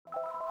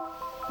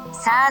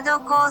サード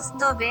コース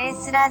トベー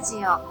スラジ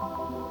オ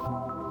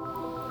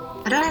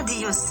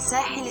راديو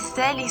الساحل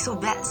الثالث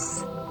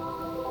بأس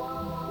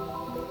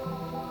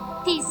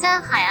第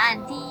三海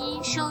岸第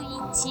一收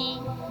音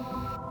机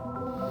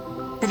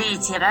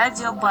Третий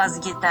радио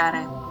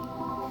бас-гитары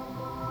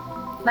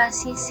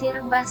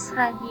Basisir Bas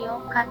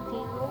Radio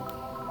Katilu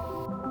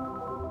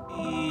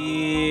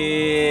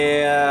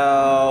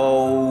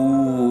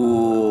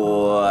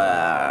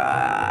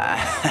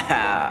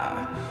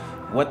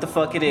What the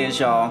fuck it is,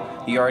 y'all?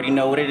 You already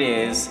know what it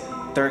is.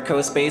 Third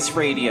Coast Space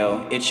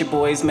Radio. It's your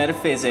boys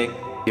Metaphysic.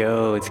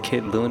 Yo, it's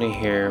Kid Luna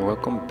here.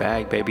 Welcome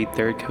back, baby.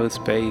 Third Coast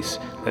Space.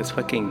 Let's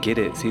fucking get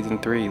it. Season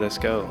 3. Let's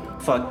go.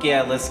 Fuck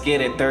yeah, let's get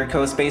it. Third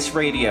Coast Space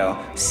Radio.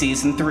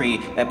 Season 3,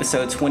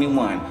 Episode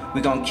 21. We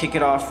gonna kick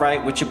it off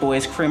right with your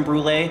boys Creme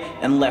Brulee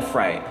and Left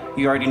Right.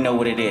 You already know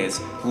what it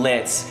is.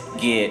 Let's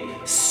get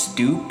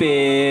stupid.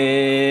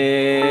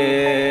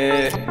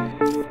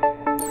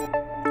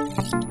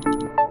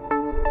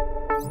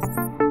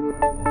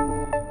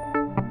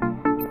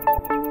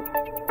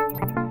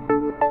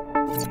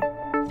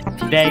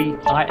 Today,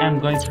 I am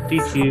going to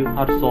teach you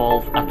how to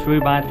solve a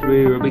 3x3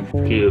 Rubik's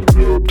Cube.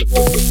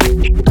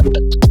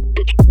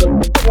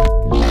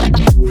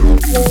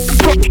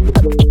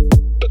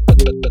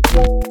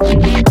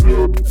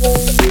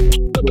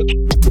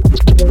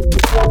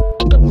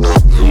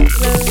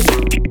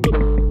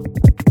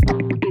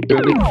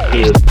 Rubik's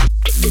Cube.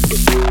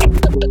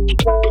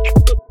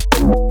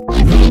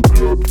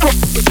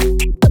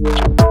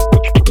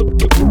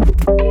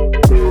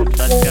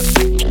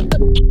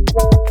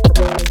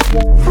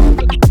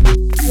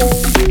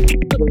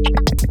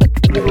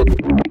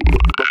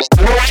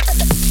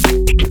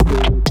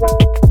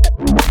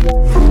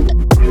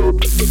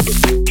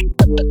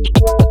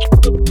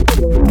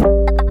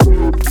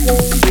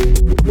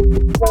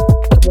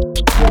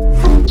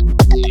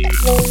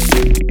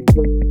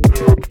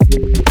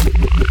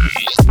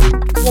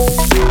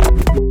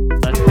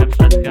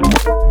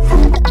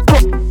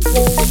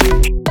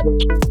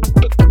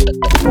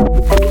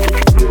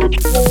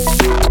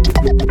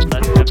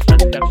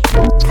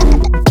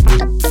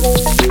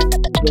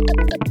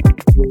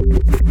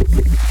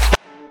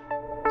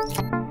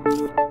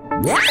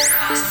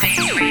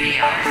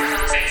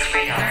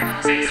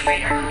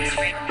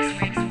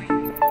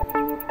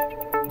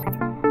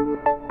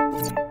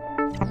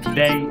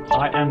 Today,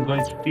 I am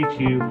going to teach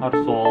you how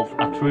to solve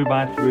a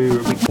 3x3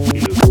 Rubik's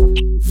Cube.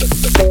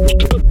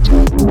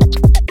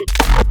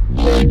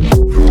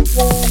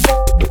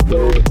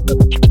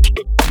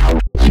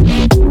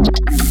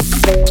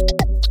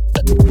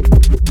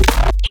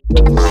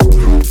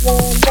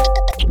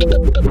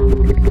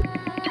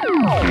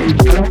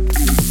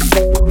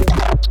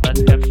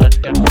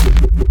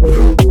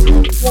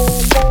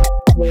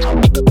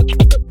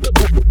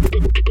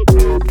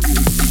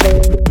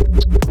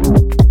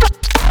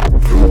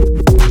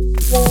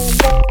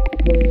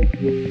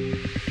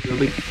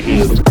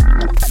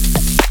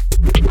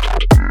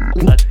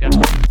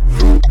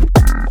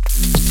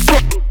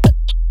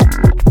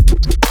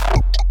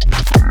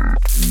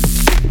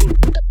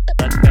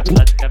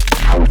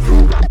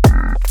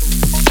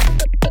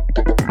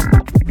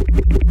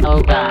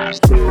 Oh gosh.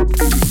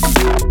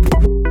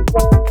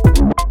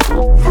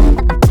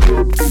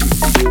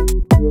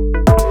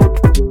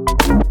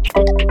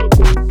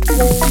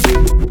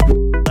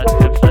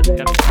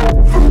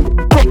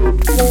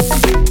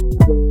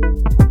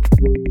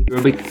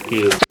 Rubik's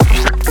Cube.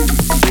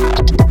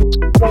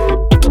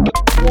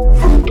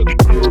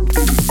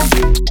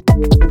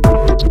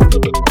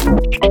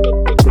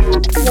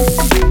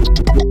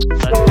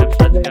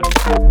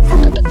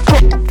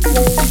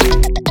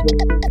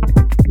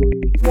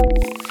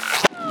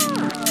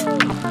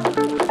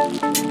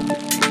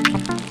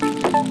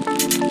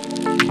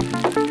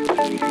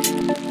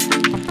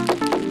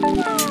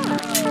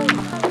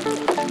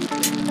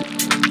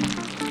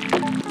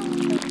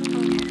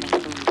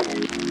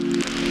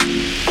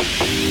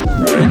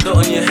 Dot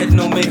on your head,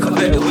 no makeup,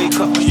 better wake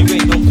up, cause you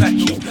ain't no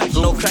packy.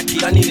 No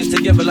cracky, I need it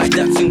together like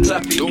that and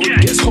clappy.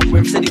 Gets hot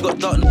when said he got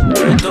dot.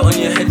 Dot on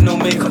your head, no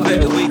makeup,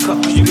 better wake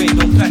up, cause you ain't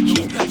no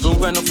packy. No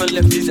ran off and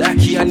left his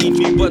acky, I need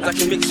new words, I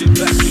can mix it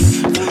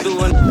backy.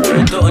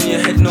 Dot on your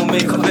head, no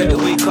makeup, better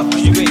wake up,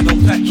 cause you ain't no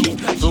packy.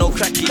 No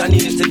cracky, I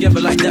need it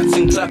together like that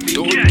and clappy.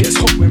 Gets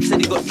hot when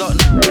said he got dot.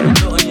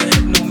 Dot on your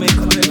head, no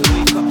makeup, better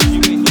wake up, cause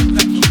you ain't no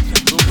packy.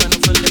 No ran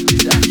off and left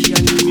his acky, I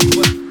need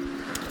new words.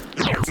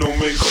 No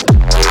makeup.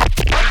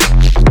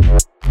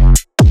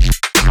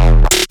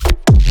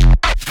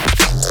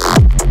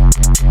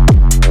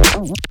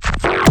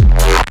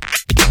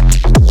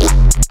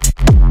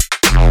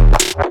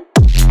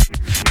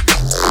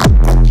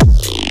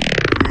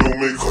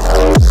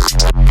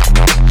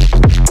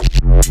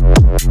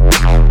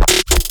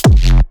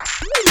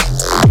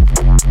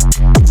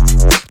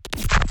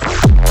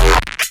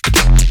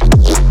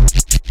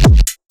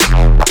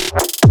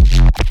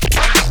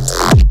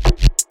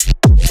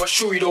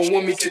 Sure you don't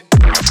want me to.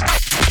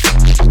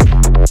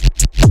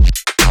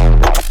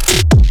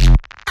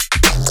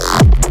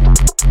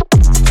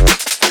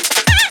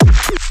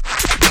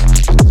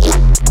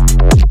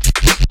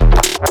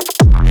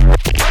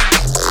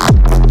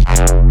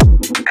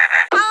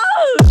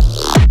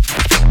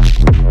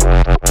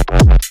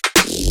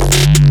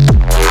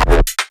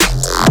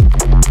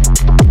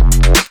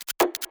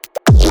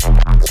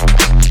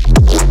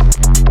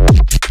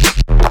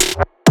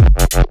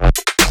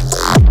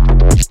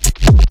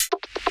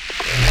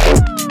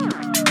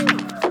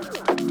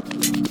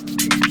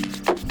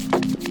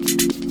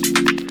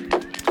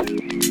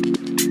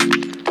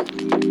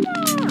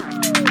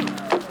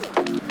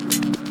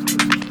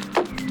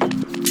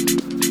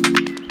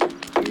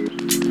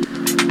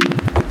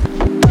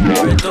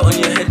 on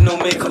your head, no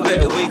makeup,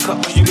 better wake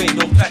up, cause you ain't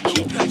no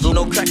packy.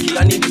 No cracky,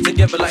 I need it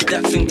together like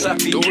that's in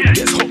clappy.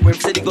 Gets hot when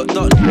said he got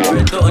dot.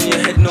 Red dot on your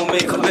head, no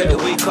makeup, better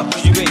wake up,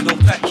 cause you ain't no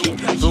packy.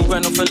 No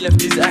ran off and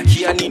left his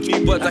acky, I need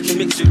new buds, I can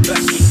mix with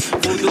backy.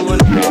 Voodoo on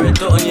red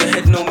dot on your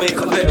head, no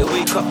makeup, better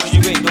wake up, cause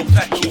you ain't no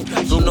packy.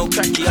 No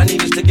cracky, I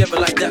need it together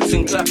like that's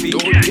in clappy.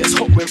 Gets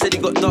hot when said he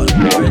got dot.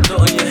 Red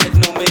dot on your head,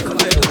 no makeup,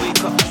 better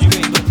wake up, cause you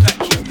ain't no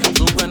packy.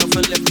 No ran off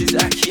and left his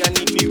acky, I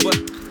need new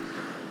buds.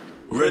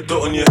 Red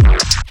dot on your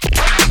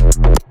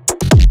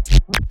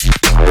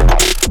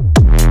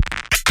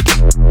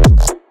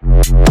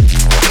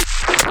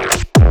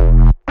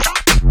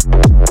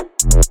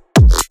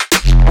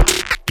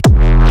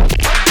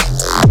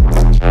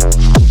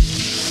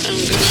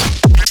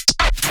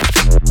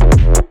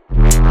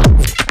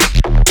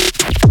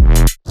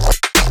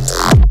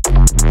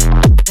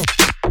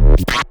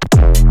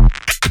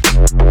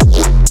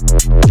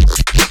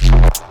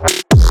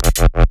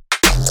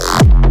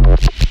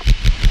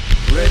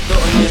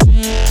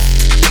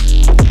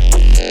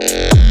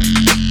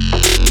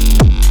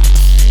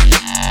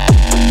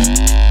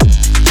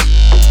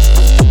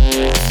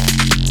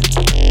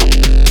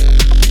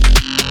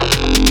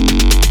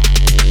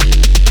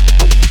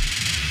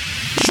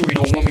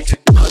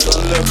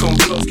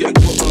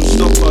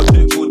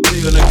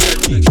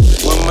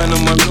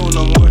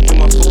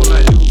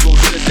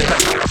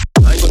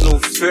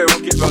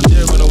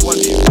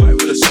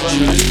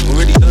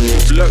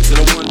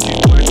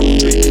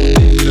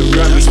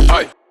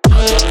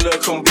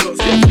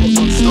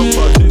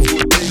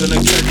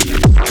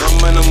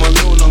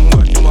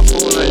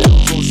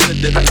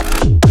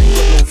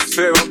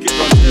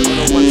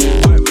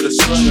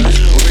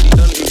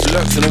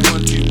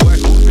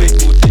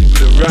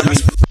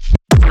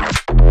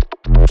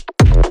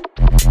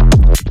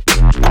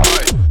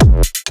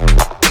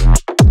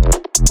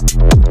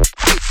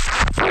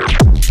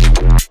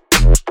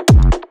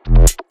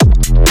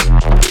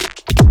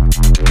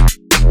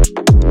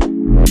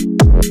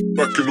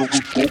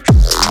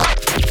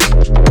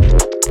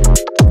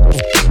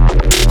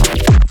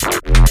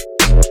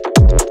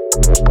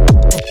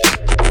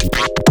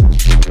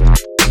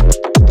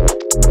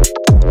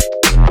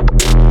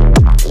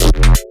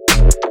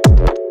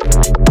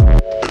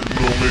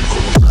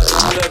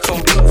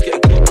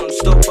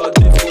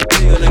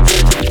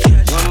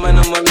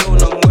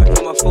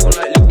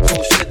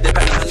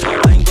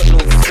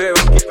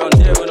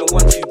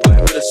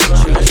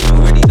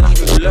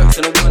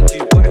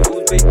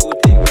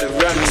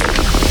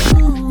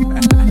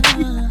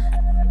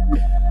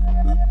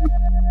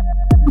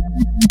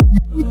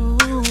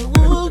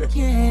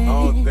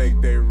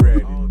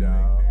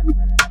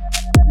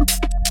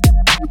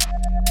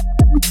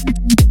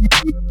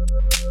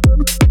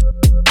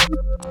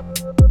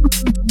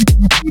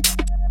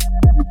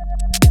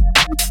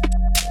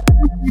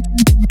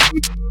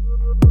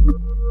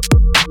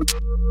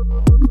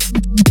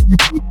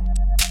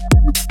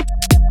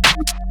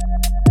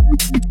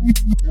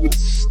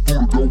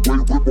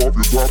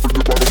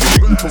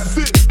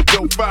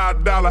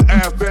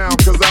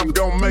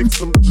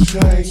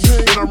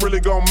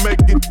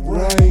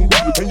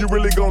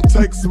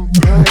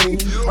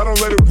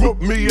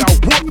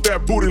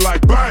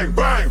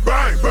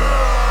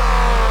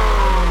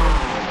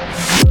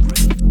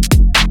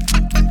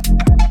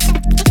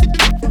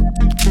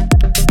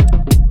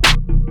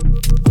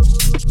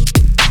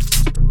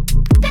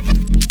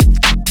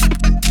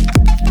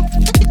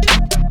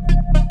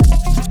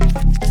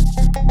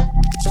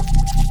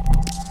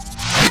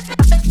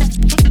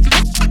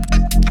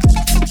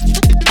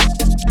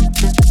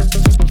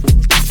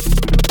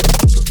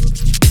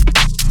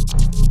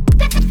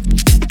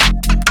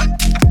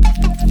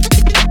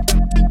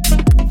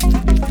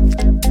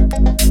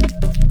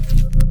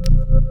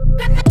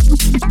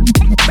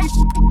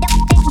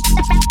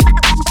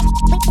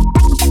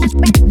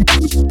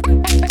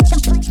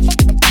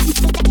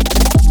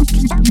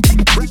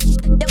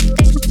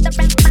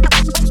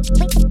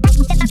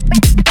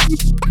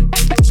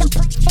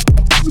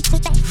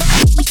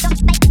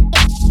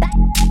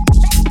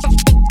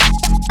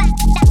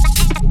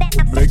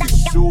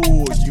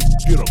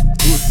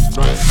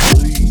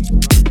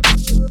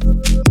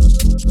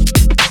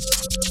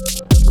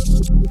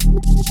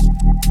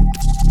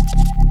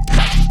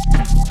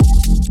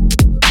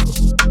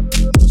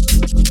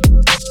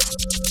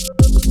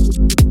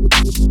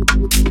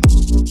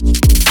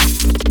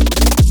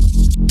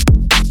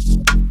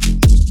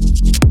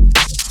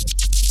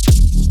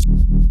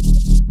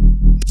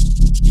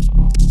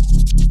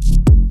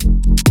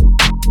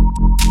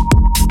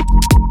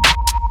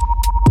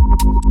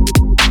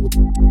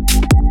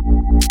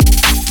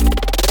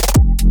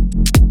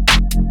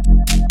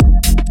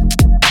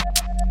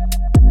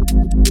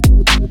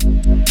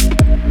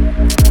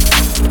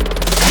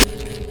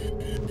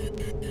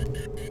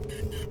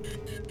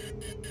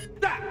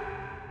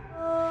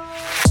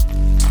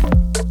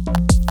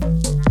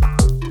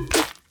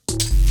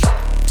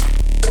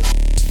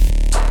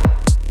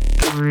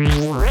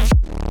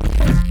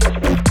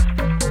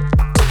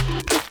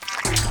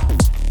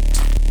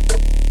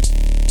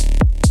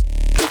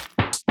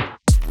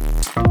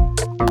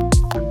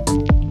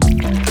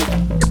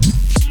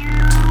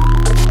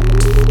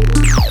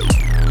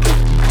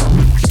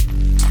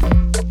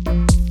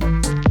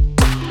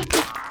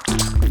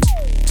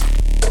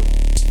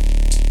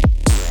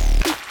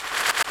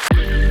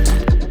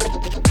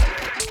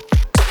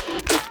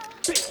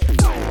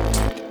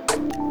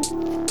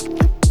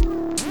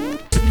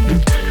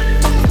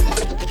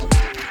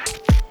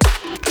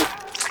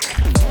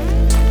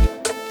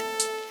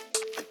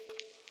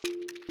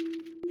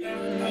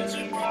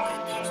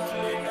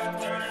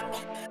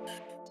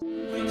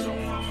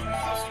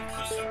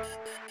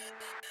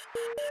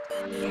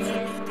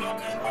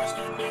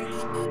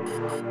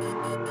I'm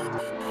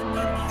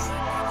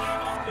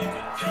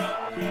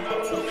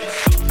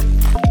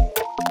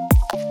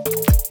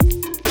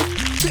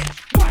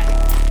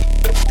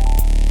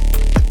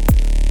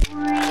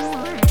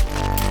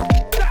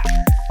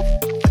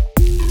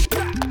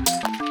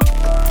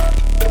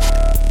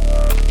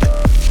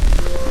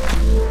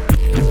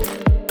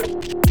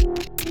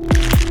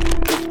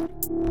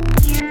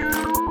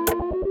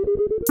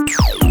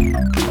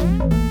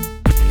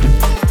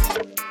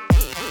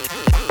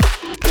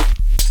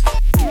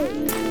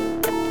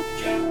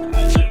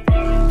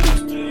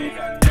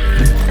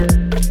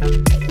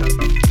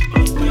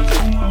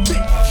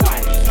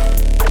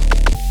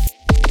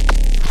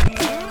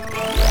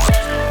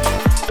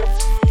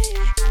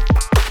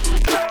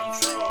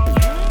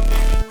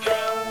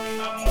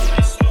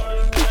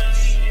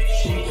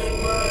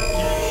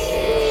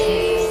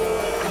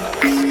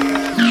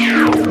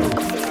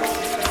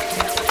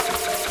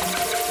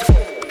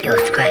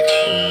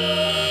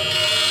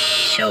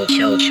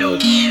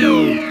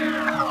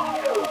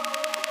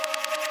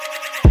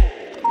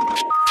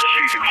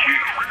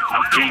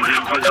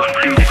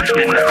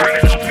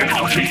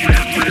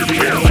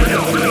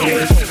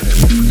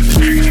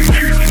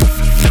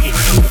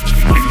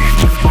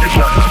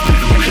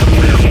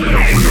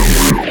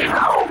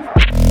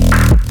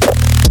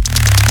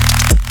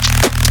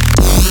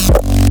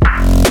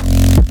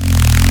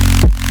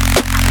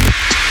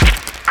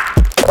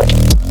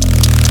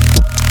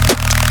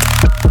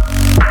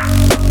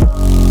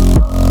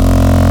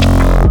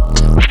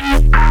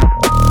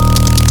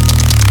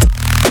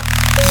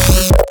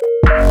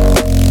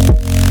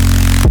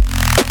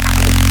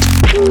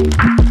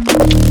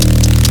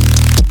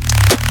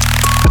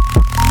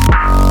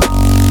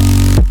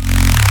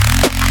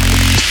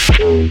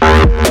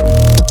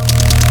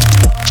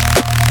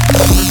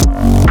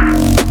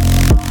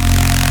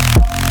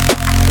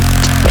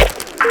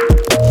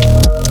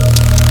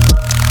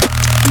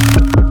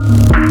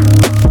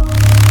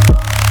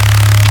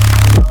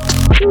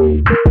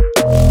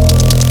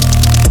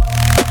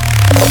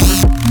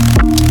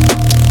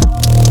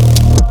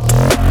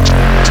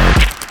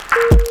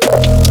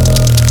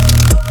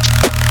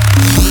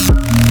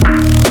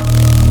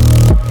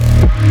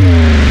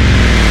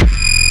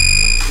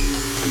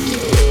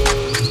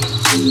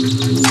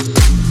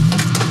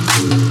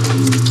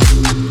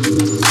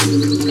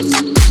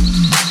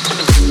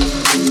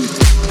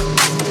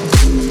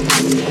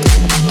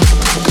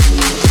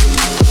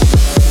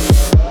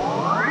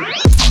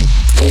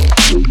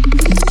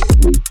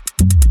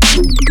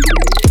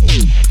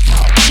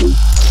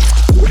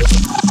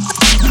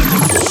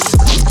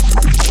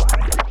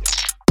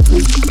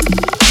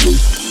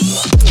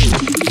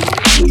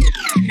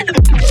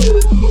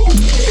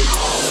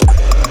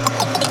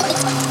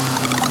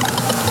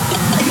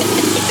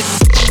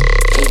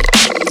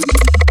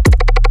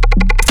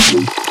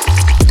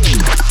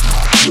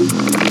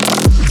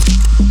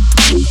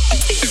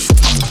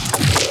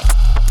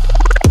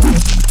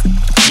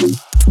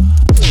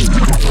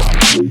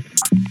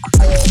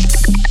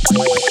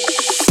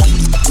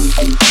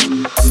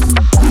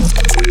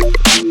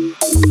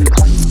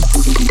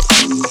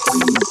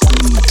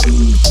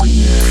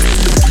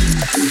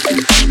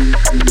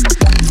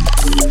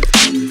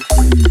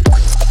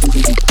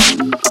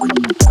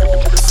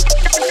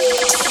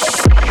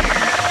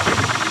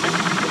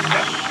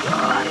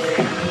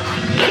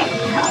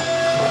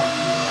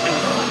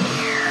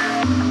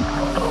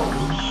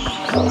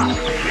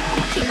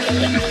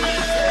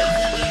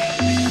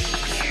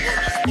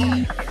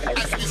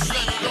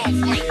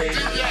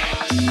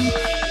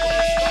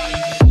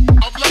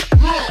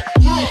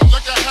like,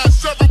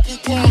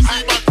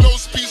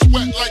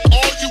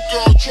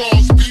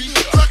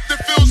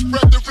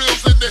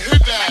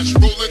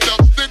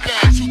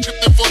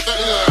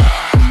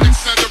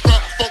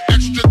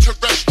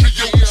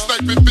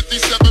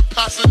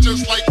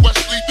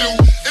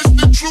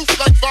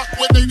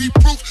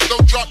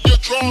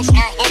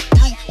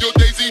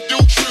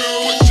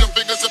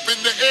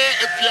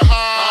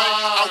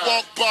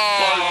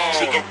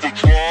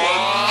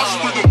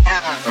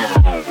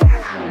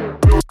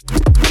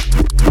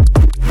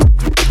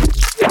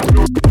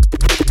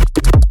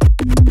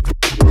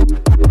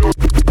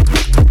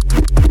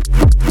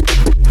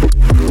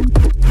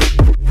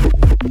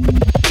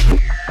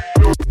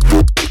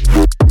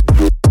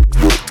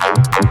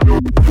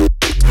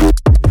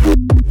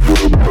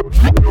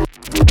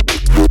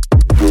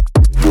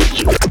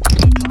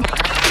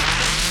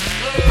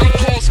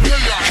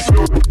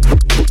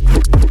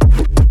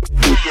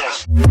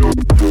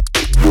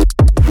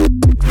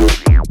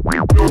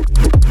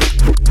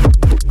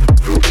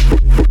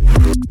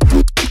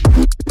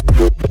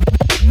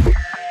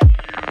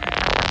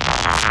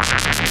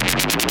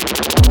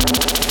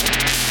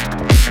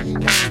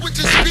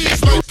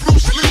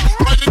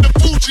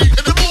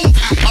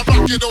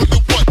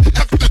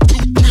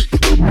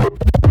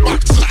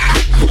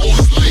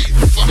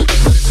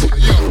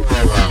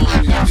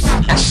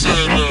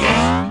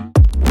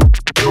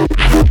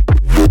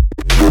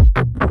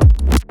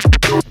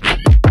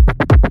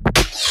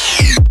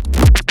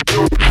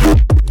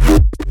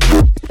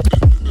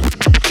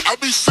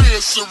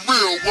 that shit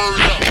real,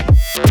 word up.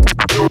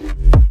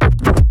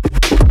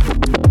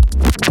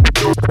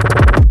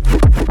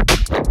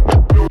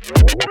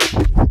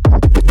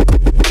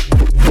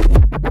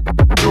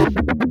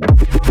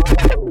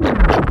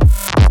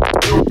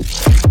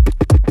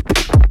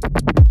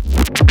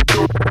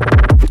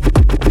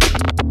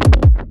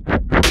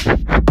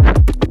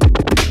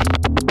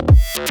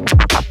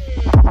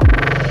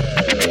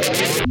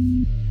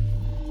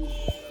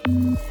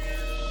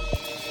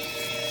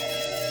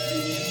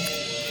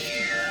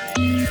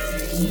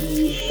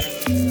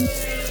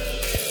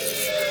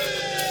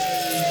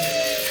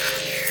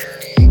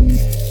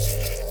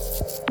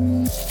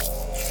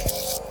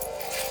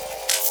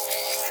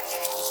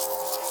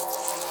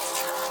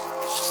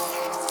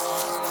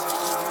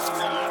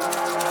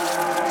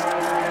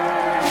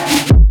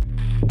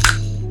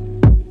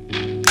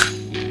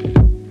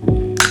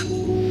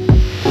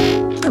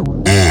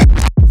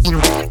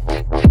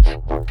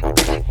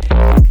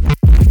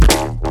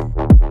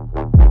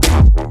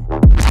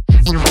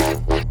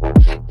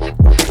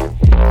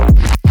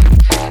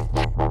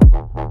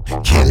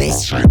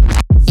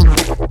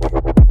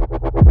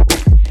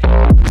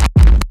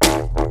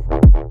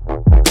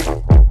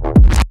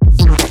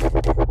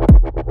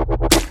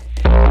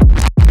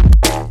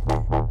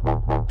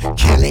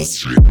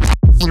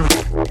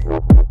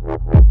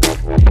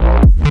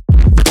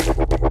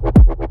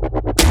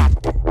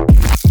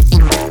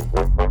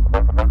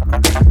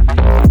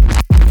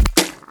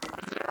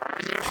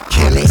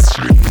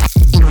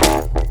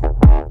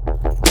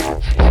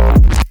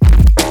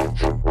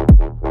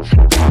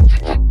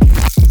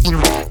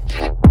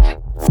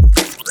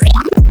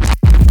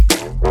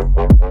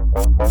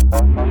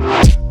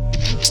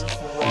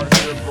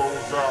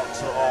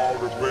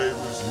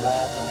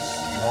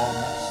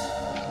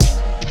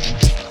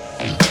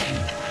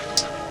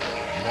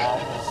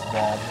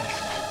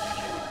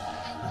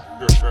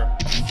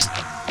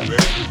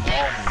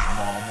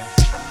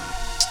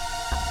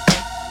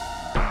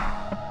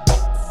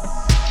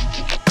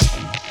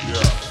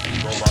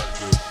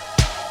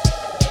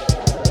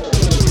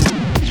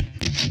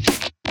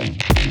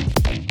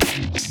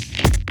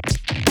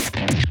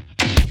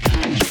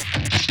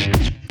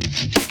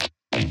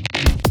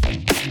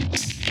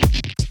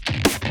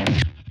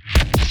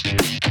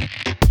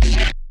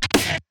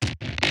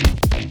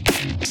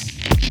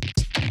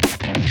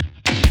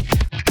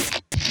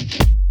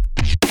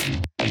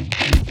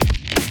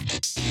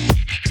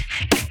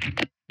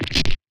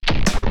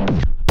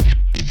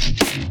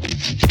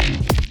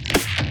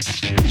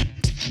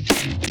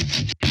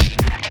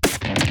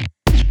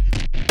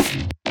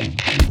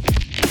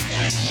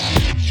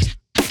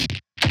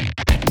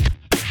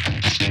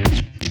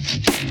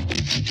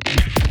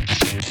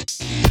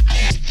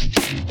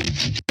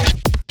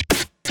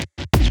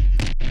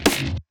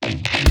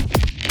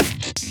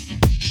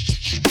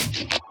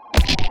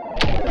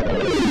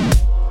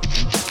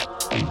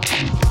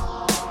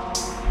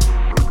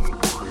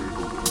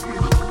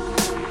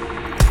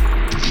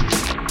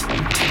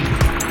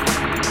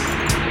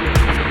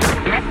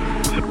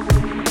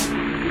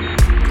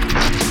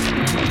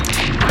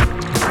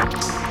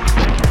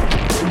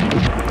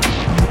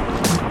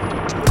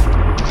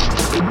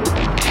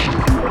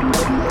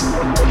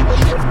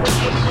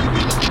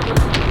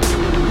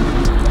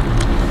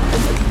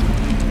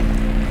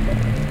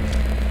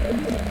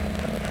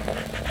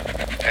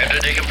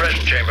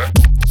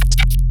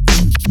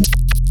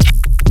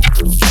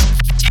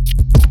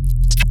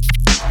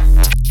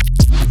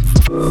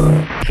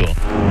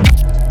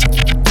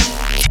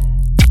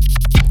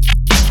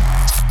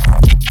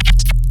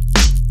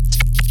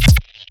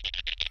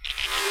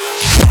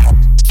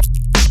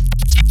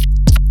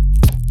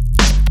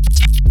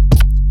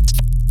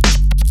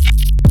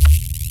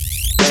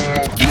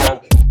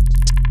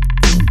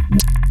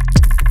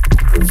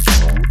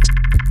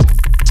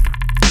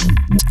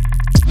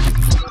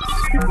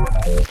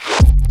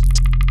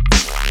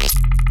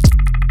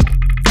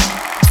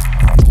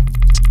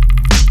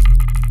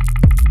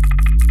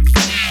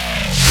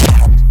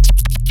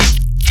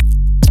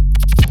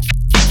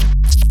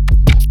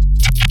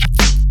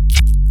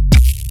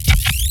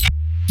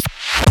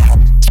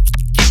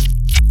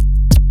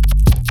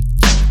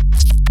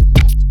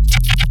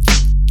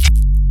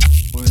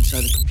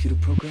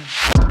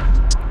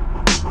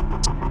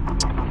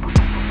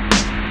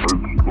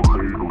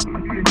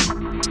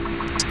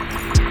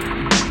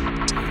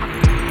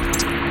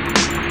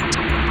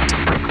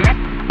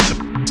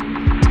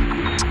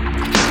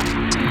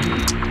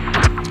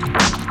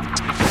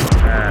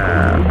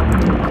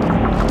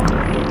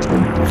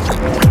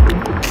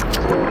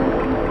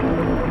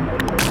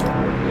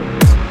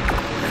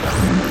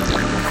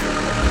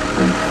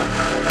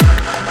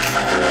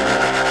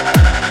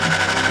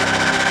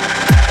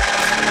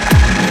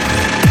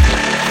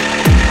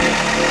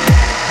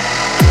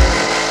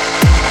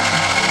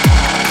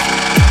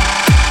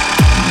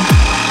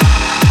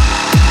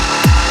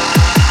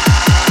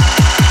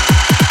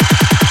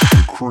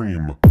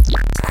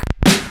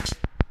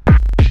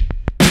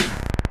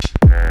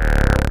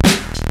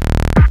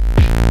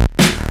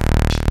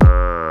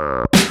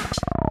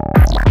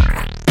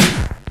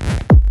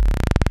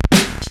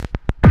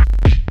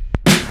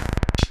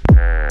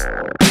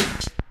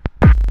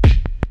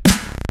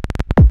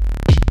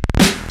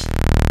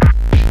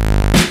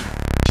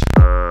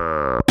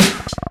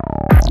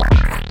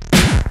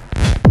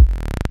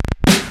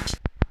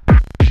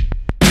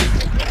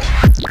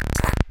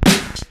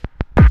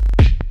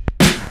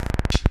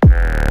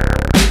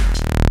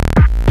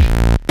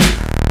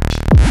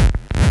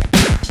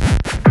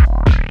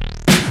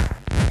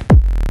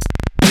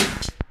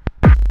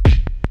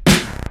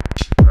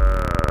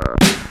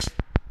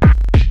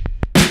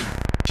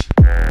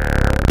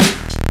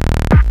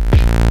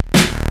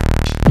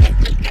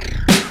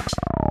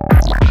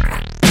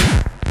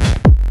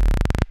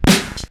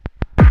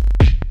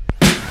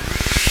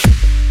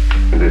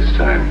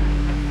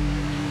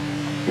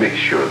 Make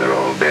sure they're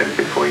all dead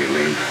before you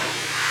leave.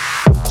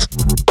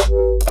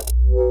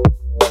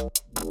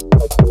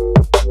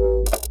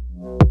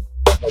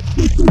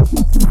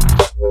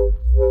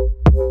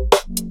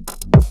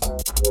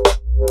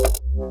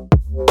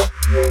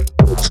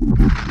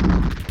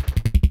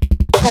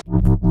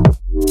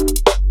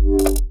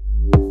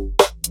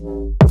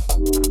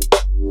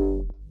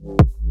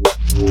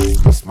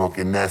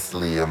 Smoking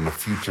Nestle, I'm the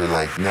future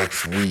like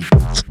next week.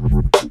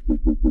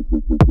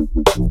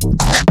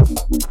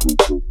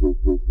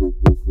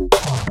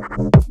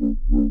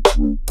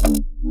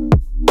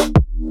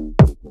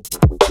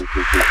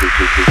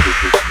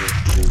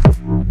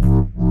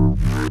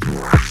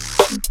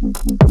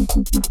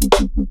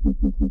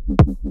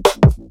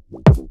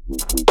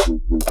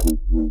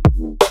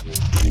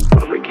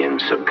 I'll begin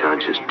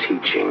subconscious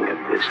teaching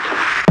at this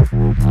time.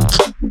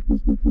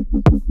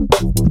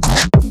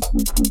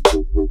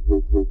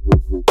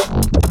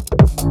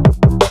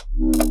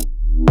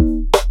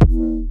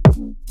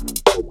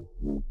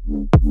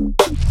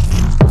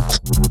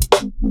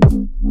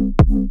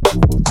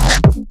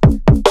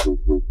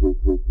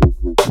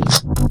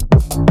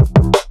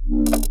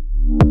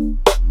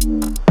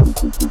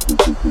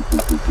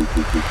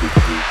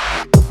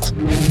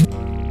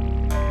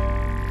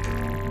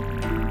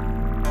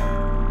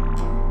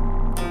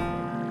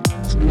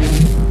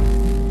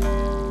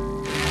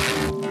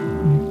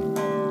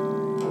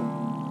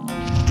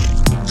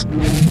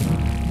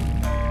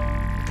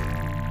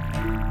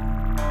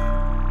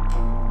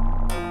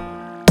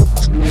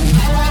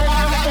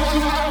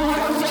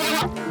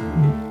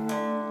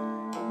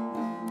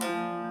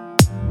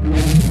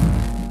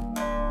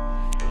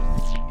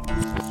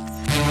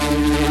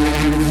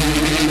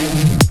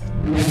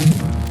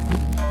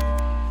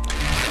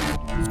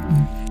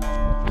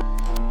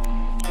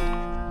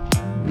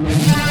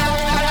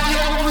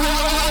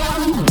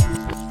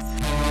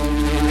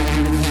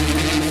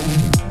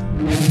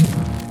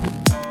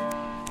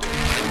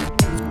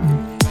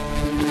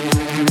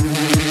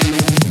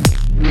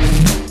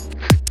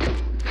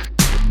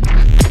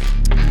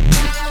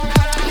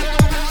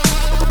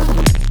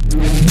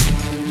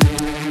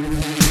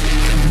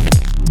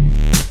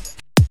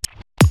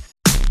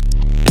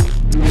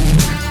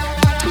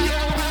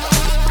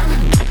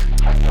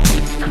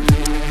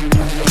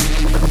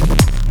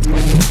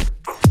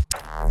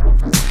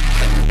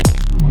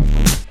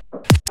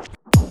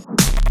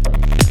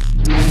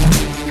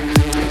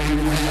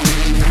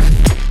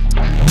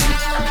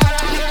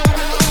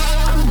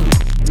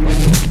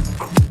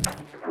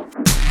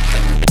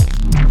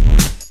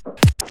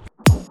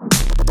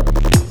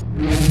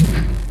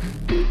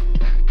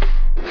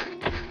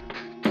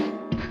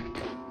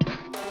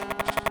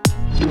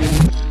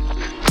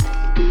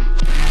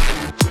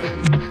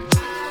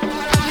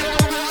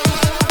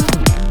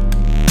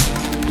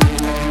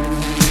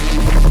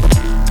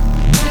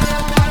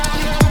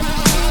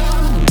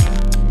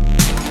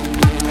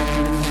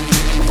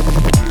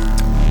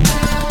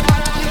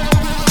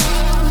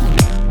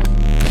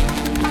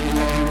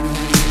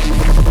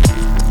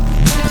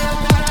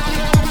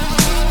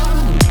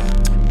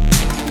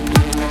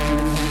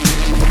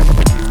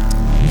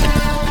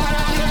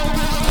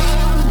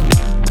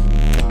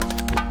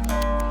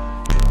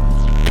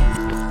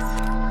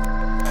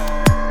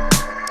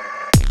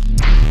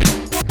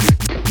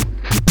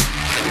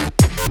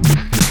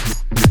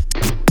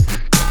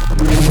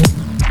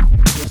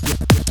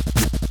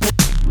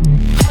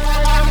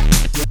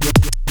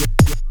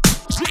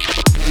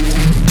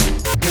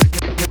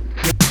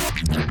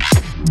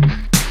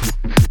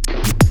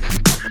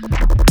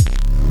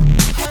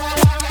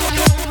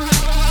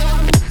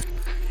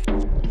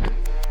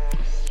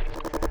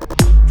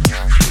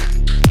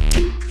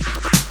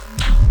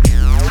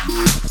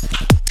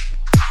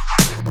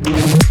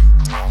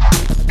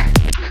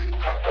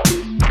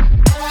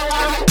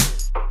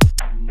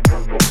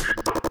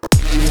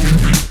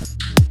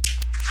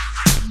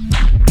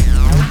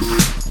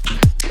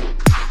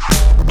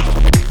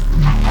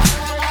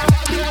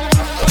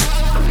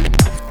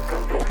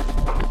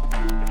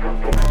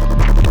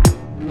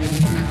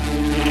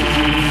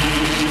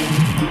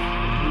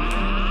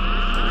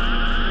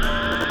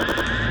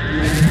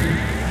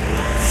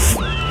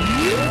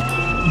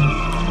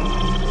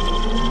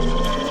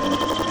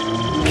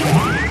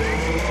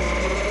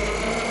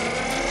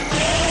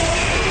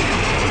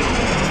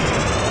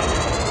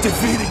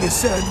 Defeating a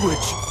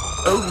sandwich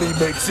only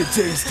makes it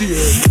tastier.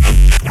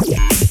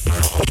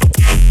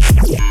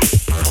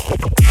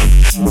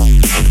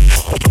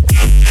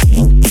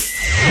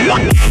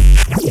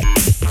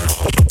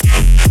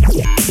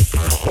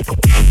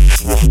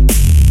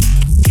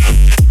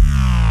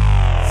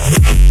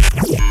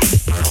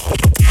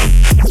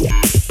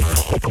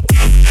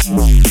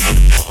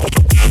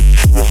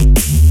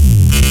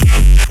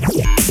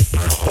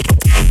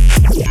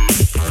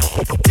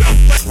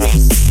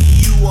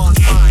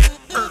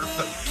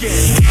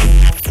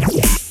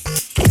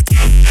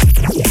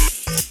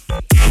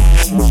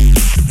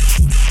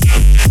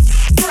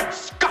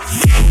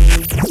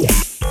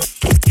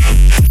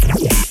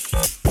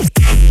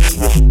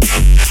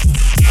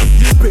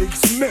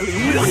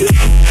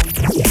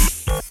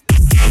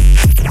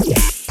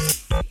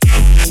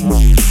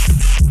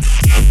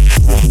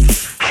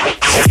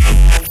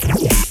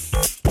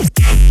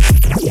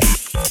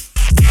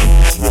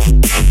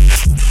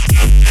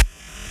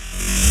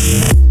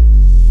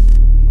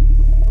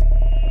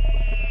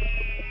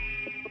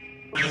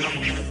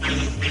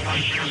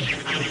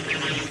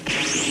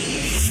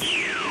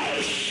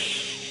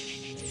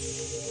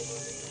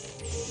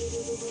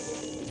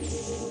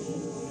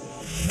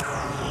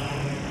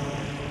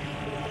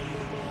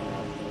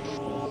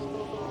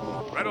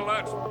 Red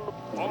alert.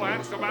 All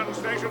hands to battle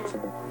stations.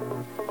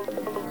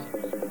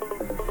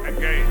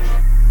 Engage.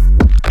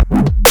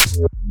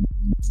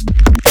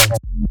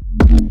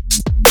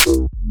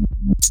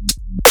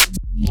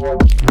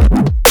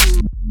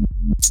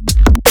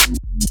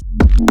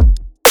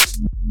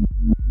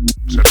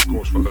 Set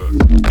course for Earth.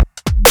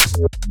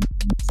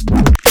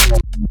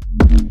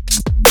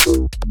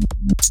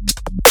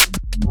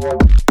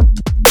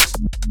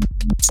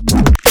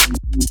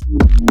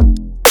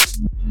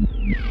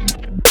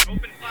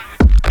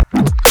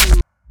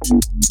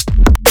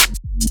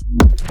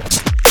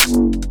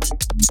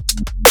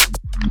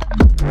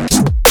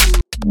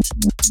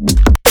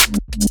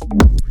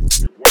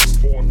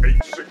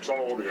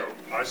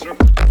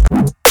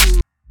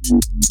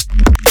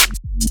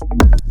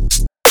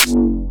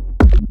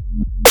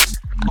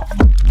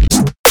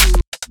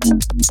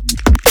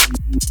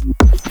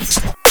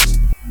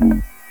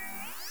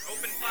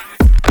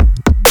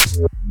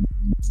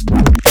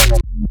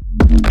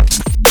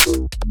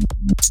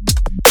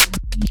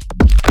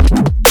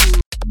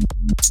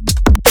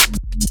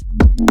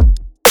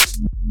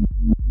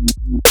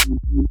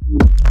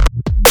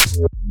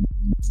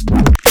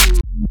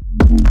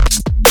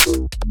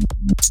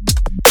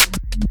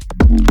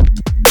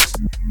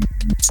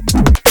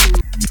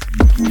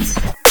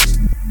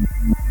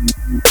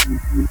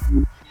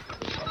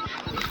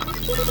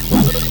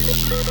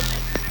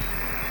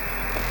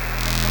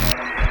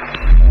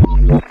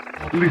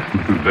 Listen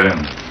to them.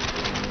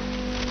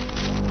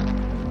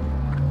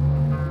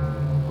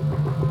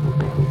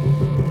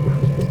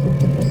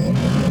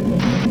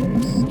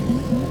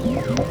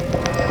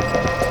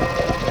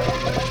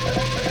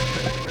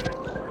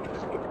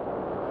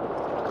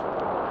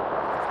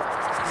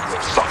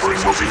 Suffering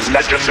will be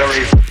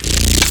legendary.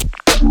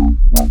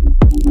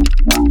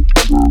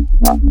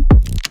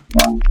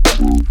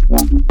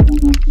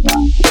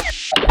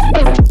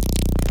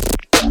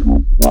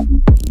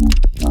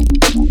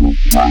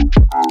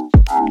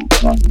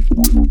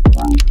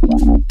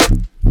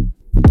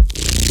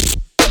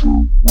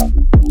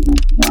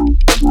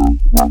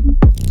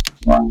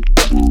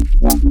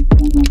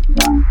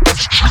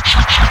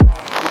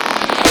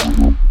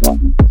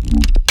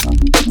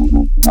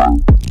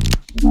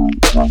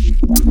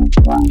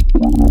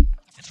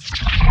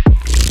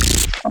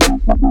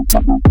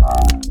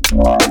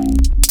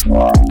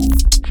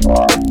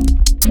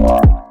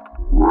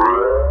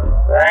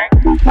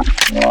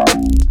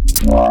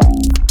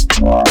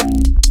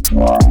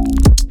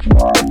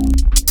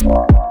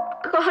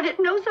 God, it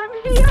knows I'm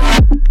here.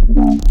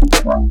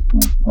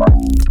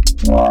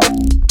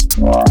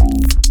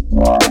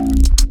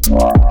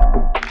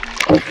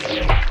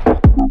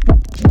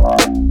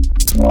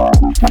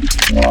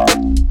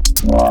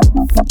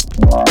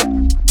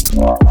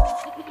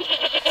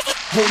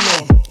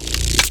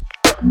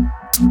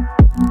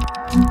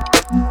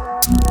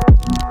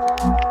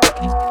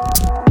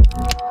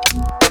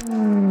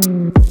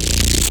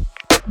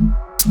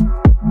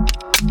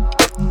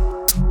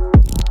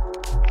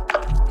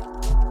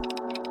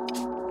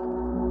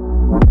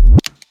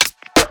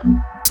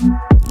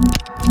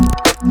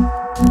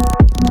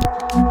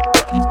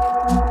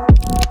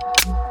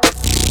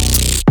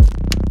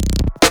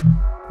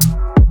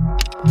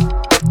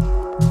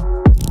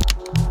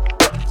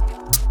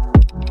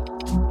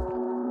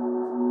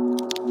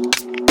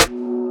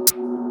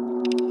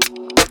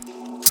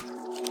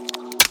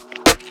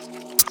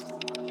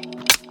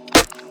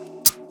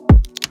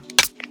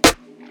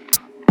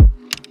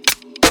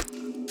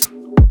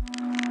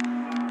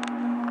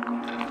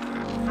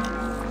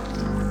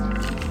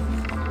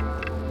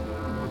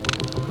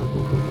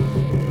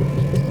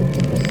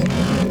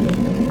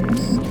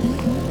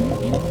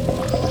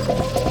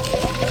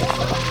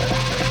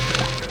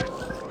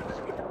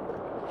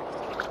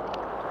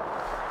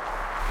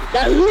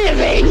 The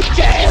living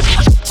dead!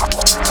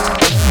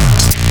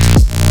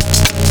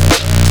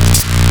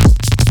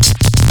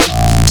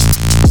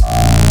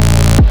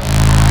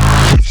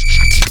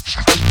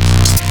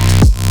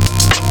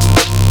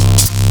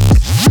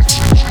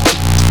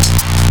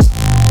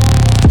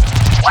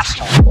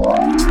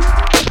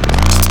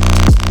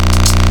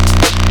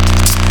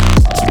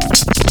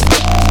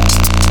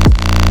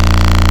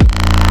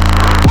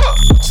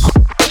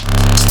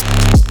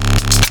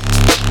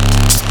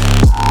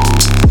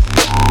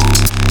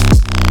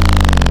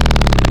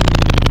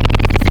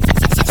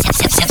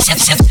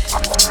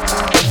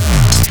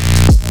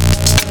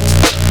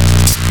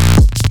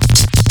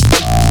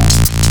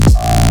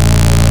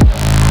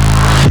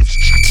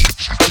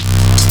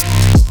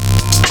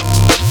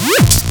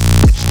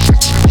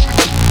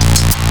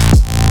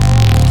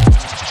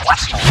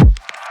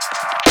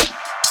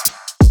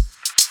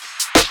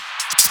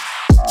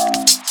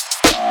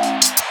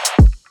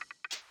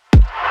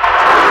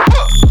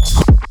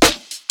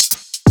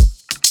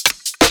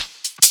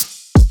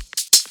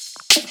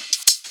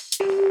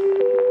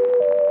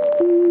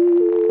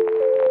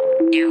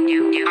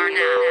 You are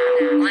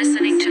now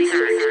listening to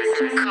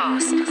Third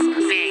Coast Bass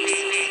Radio.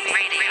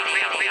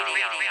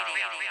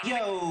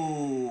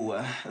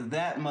 Yo,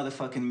 that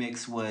motherfucking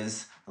mix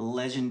was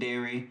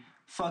legendary.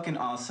 Fucking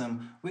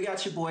awesome. We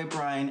got your boy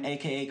Brian,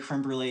 aka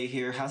Creme Brulee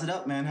here. How's it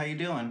up, man? How you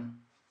doing?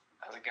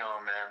 How's it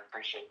going, man?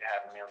 Appreciate you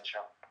having me on the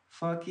show.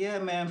 Fuck yeah,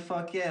 man.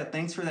 Fuck yeah.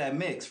 Thanks for that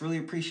mix. Really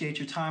appreciate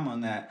your time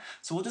on that.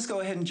 So we'll just go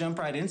ahead and jump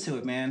right into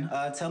it, man.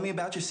 Tell me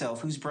about yourself.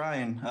 Who's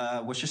Brian?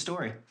 What's your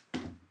story? Oh,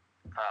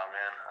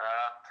 man.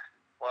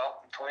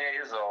 Well, I'm 28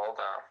 years old.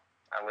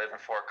 I live in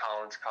Fort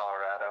Collins,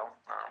 Colorado.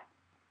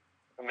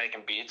 Been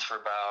making beats for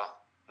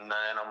about 9,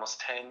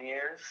 almost 10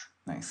 years.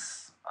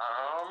 Nice.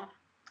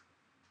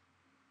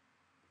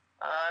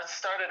 I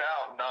started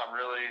out not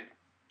really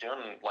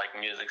doing like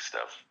music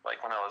stuff.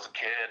 Like when I was a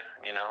kid,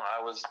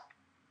 I was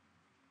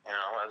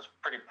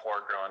pretty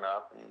poor growing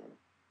up, and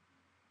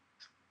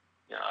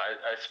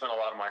I spent a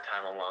lot of my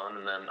time alone.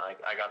 And then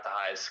I got to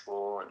high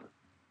school, and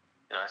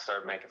I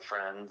started making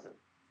friends and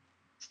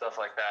stuff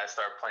like that. I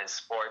started playing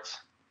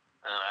sports,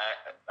 and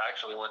I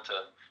actually went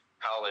to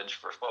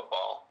college for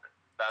football.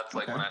 That's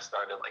like when I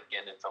started like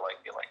getting into like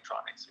the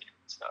electronics and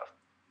stuff,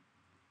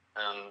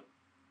 and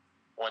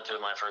went to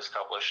my first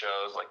couple of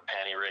shows like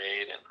Panty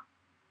Raid and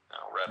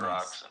Red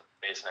Rocks and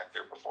Bass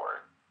Nectar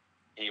before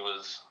he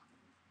was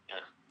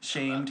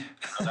shamed.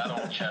 That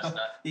old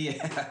chestnut.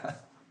 Yeah.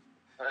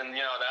 And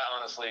that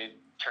honestly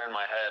turned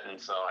my head, and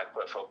so I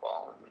quit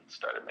football and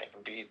started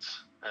making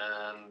beats.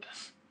 And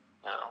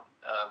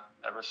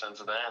ever since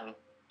then,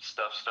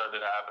 stuff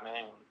started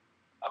happening.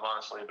 I've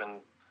honestly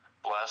been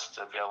blessed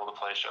to be able to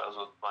play shows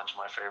with a bunch of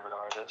my favorite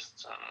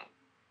artists and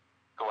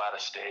go out of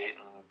state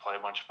and play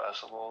a bunch of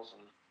festivals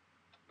and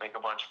make a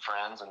bunch of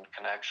friends and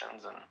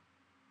connections, and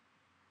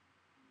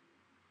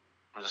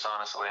I'm just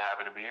honestly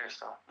happy to be here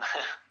still.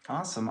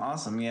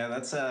 Awesome. Yeah,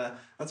 that's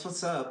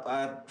what's up.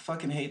 I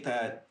fucking hate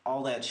that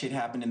all that shit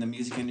happened in the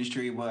music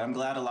industry, but I'm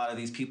glad a lot of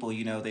these people,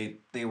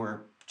 they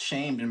were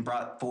shamed and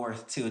brought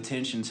forth to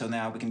attention, so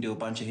now we can do a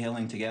bunch of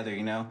healing together, I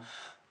agree.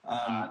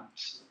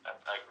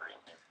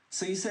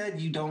 So you said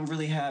you don't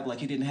really have,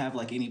 you didn't have,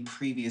 any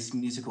previous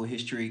musical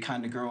history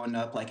kind of growing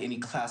up, any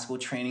classical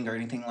training or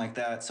anything like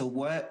that. So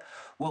what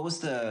was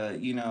the,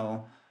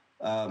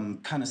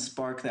 kind of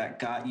spark that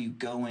got you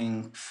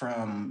going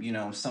from,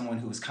 someone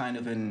who was kind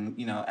of an,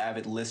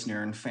 avid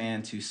listener and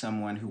fan to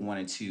someone who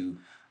wanted to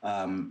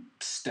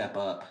step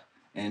up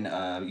and,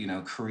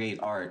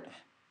 create art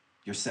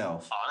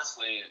yourself?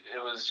 Honestly,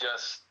 it was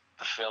just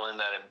the feeling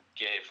that it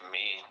gave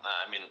me.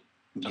 I mean,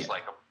 just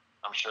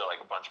I'm sure like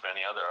a bunch of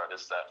any other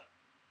artists that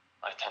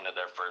attended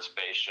their first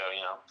bass show,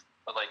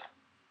 but I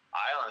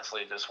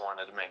honestly just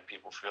wanted to make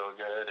people feel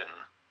good, and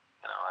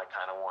I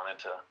kind of wanted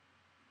to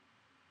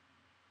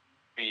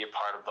be a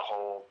part of the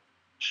whole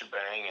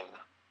shebang and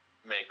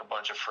make a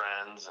bunch of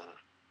friends and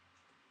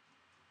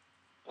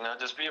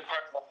just be a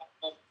part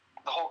of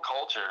the whole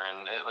culture.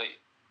 And I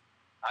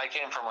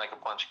came from a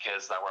bunch of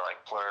kids that were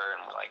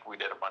Plur, and we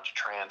did a bunch of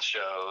trance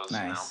shows,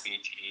 nice.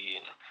 BT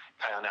and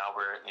Kyle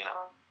Albert,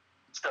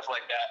 stuff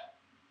like that.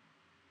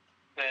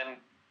 And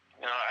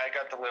I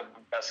got to live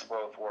the best of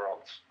both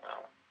worlds.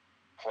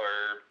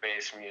 Plur,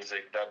 bass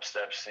music,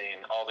 dubstep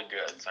scene, all the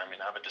goods. I mean,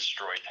 I have a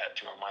Destroy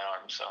tattoo on my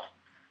arm, so.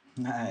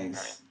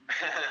 Nice.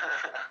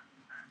 Right.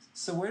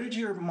 So where did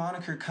your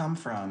moniker come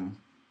from?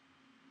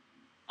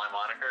 My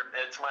moniker?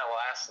 It's my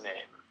last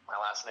name. My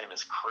last name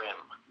is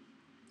Krim.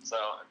 So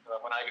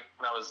when I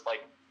was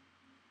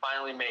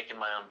finally making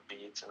my own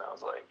beats, and I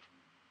was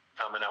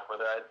coming up with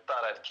it, I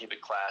thought I'd keep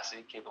it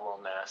classy, keep it a little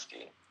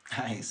nasty.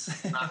 Nice.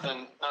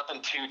 nothing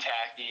too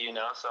tacky,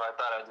 so I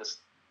thought I'd just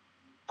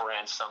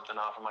branch something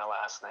off of my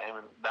last name,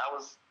 and that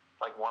was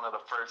one of the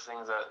first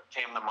things that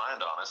came to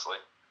mind, honestly.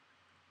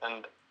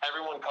 And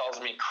everyone calls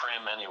me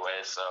Krim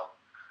anyway, so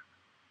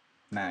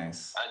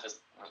nice. It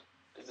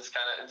just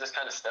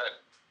kind of stuck.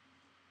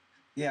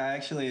 Yeah, I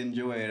actually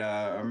enjoy it.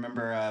 I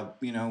remember,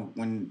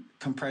 when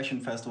Compression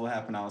Festival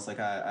happened, I was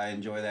I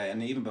enjoy that.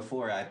 And even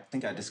before, I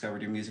think I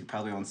discovered your music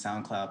probably on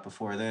SoundCloud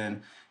before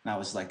then. And I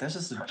was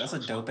that's a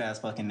dope ass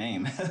fucking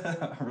name.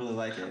 I really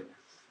like it.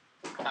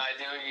 I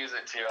do use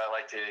it too. I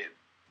like to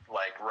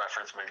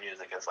reference my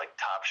music as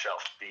top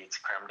shelf beats,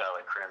 creme de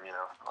la creme,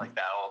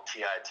 that old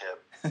T.I.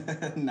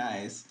 tip.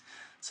 Nice.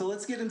 So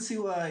let's get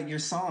into your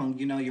song,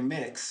 your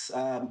mix.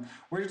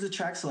 Where did the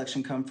track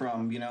selection come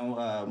from?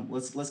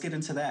 Let's get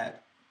into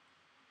that.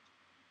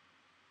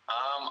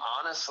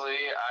 Honestly,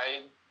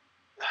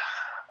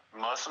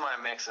 most of my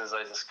mixes,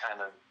 I just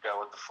kind of go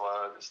with the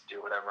flow, just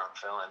do whatever I'm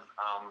feeling.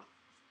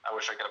 I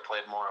wish I could have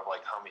played more of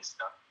homie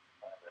stuff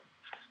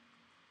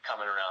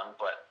coming around,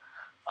 but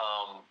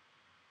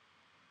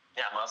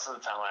yeah, most of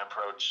the time I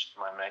approach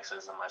my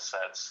mixes and my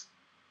sets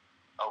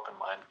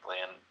open-mindedly,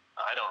 and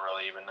I don't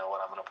really even know what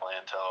I'm going to play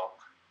until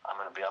I'm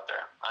going to be up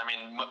there. I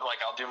mean,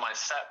 I'll do my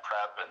set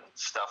prep and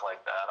stuff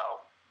like that.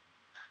 I'll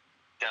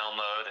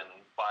download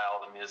and buy all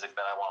the music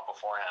that I want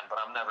beforehand,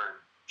 but I'm never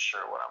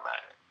sure what I'm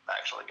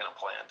actually going to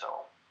play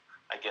until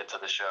I get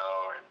to the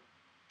show and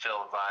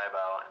feel the vibe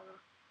out and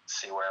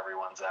see where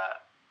everyone's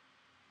at.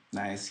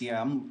 Nice.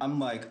 Yeah, I'm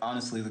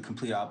honestly the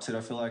complete opposite.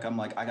 I feel I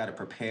got to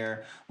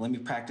prepare. Let me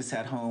practice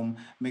at home.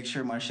 Make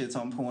sure my shit's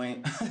on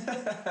point.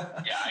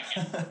 Yeah, I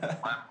can.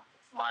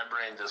 My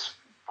brain just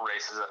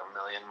races at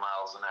 1,000,000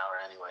 miles an hour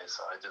anyway,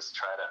 so I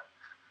try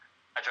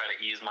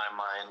to ease my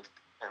mind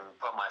and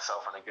put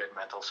myself in a good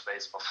mental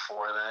space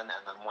before then,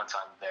 and then once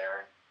I'm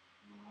there,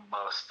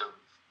 most of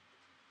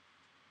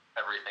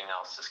everything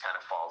else just kind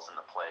of falls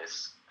into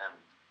place. And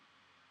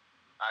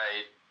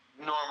I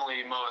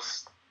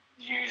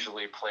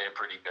usually play a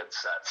pretty good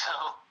set,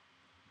 so.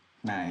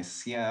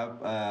 Nice.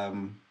 Yeah.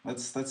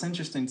 That's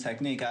interesting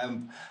technique.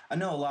 I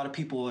know a lot of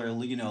people are, a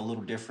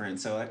little different.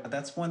 So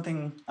that's one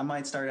thing I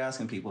might start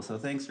asking people. So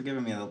thanks for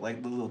giving me the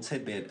little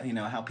tidbit,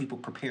 how people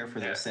prepare for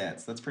their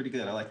sets. That's pretty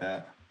good. I like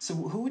that. So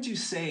who would you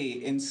say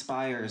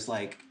inspires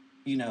like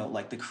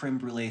the creme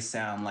brulee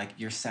sound, like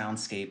your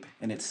soundscape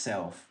in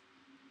itself?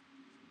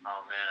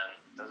 Oh man,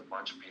 there's a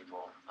bunch of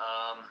people.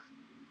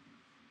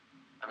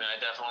 I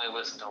definitely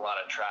listened to a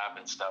lot of trap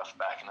and stuff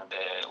back in the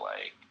day,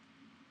 like,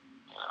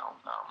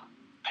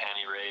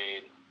 Panty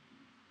Raid,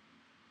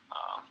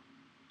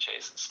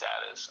 Chase and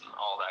Status, and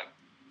all that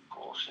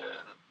cool shit.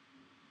 And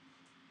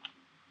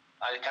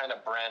I kind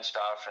of branched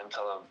off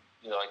into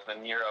the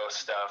Nero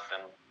stuff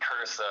and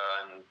Cursa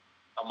and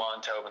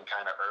Amon Tobin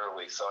kind of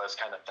early, so I'm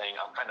kind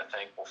of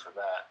thankful for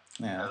that.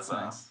 Yeah, that's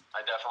nice.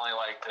 I definitely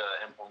like to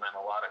implement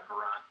a lot of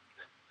grunt,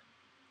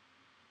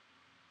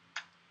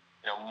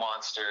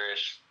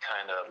 monsterish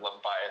kind of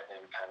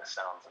Leviathan kind of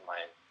sounds in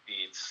my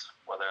beats,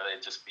 whether they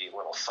just be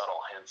little subtle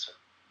hints or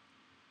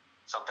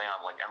something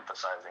I'm like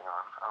emphasizing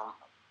on.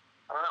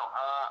 I don't know.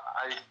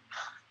 I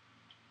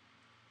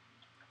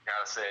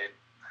gotta say,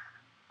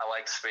 I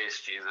like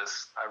Space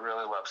Jesus. I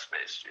really love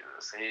Space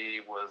Jesus. He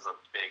was a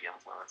big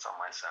influence on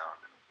my sound,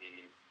 and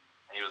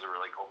he was a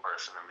really cool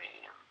person to me.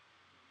 And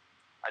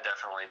I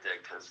definitely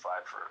digged his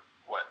vibe for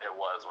what it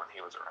was when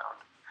he was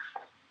around.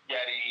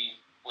 Yeti,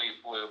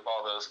 Bleep Bloop,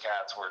 all those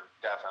cats were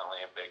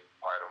definitely a big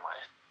part of my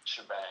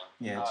shebang.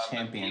 Yeah,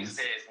 champions.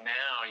 These days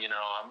now,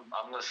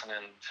 I'm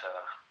listening to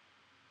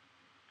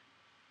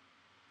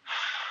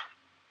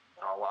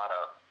a lot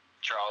of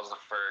Charles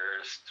I,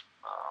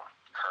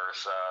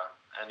 Cursa,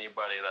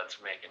 anybody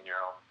that's making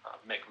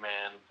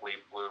McMahon,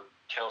 Bleep Bloop.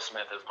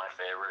 Killsmith is my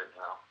favorite.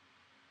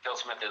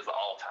 Killsmith is the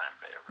all-time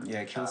favorite.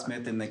 Yeah,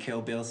 Killsmith and the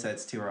Kill Bill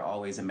sets too are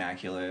always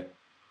immaculate.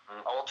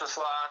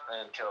 Ultraslot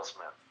and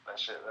Killsmith. That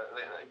shit,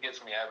 that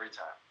gets me every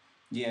time.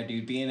 Yeah,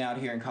 dude, being out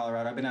here in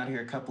Colorado, I've been out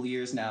here a couple of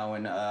years now,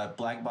 and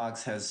Black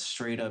Box has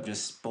straight up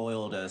just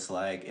spoiled us.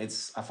 Like,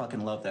 I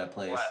fucking love that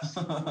place.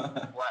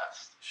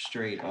 Blessed.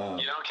 Straight up.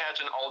 You don't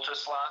catch an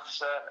Ultraslot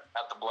set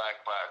at the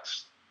Black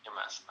Box, you're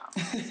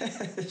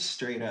messing up.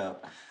 Straight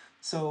up.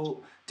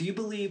 So, do you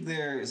believe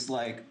there's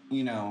like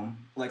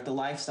the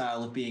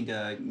lifestyle of being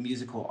a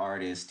musical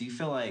artist? Do you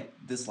feel like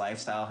this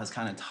lifestyle has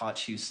kind of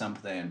taught you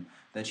something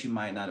that you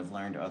might not have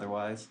learned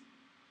otherwise?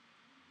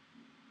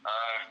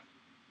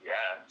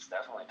 Yeah, it's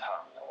definitely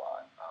taught me a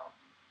lot.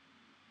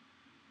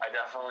 I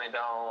definitely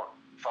don't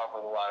fuck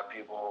with a lot of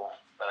people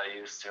that I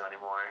used to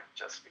anymore,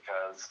 just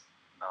because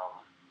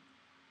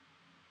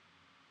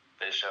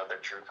they showed their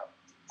true colors.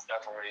 It's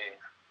definitely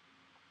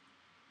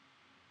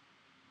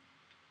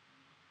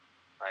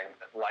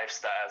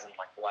lifestyle,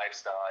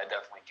 I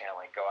definitely can't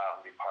go out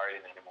and be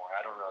partying anymore.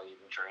 I don't really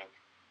even drink,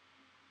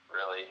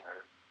 really,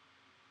 or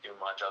do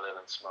much other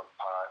than smoke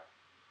pot.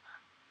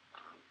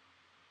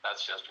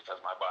 That's just because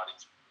my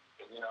body's,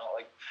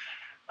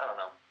 I don't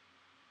know.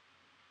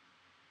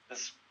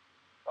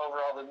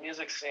 Overall, the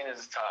music scene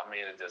has taught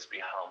me to just be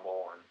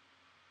humble and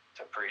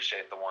to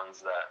appreciate the ones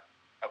that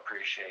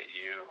appreciate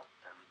you,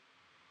 and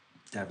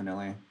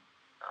definitely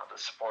to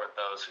support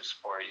those who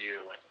support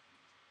you, and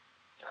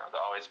to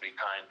always be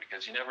kind,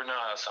 because you never know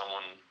how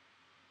someone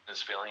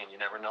is feeling, and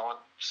you never know what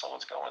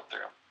someone's going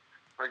through,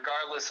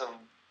 regardless of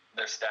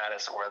their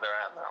status or where they're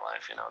at in their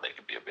life. They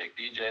could be a big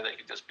DJ, they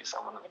could just be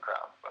someone in the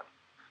crowd, but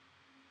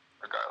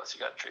regardless, you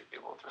got to treat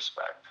people with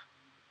respect.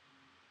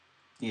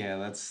 Yeah,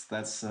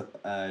 that's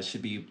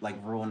should be like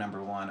rule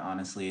number one,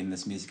 honestly, in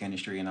this music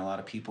industry. And a lot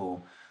of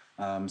people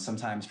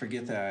sometimes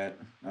forget that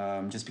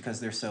just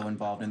because they're so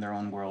involved in their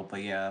own world.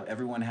 But yeah,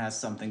 everyone has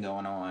something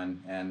going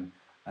on, and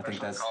I think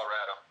that's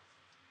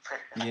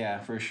Colorado. Yeah,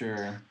 for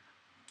sure.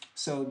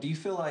 So, do you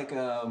feel like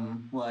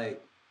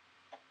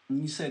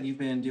you said you've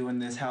been doing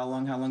this? How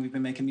long have you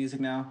been making music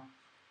now?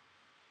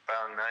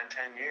 About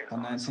 9-10 years.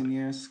 About 9-10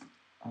 years.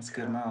 That's a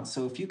good amount.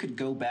 So if you could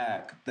go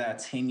back that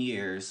 10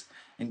 years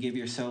and give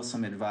yourself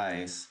some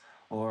advice,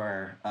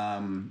 or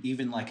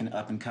even like an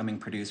up-and-coming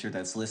producer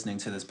that's listening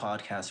to this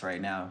podcast right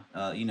now,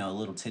 a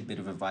little tidbit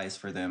of advice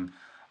for them,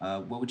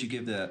 what would you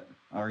give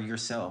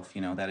yourself,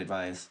 that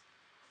advice?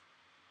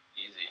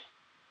 Easy.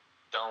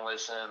 Don't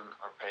listen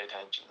or pay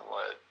attention to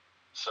what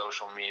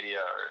social media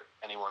or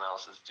anyone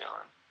else is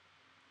doing.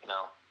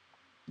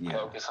 Yeah.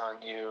 Focus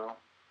on you,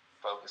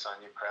 focus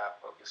on your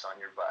craft, focus on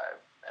your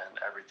vibe, and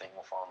everything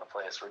will fall into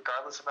place,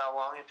 regardless of how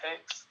long it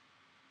takes.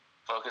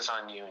 Focus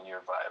on you and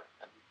your vibe,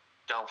 and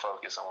don't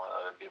focus on what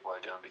other people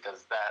are doing,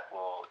 because that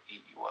will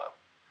eat you up.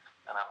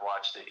 And I've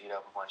watched it eat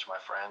up a bunch of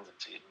my friends.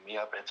 It's eaten me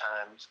up at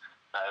times.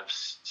 I've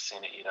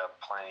seen it eat up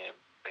plenty of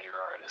bigger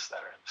artists that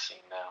are in the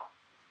scene now.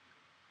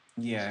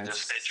 Yeah. So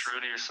just stay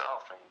true to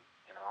yourself, and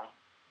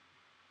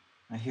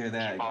I hear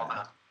that. Keep all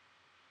the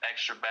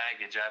extra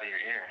baggage out of your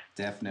ear.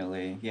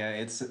 Definitely. Yeah,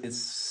 it's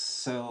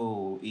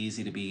so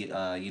easy to be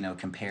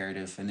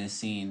comparative in this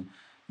scene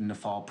and to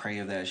fall prey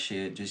of that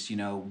shit, just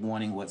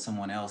wanting what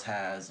someone else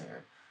has.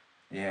 Or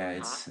yeah,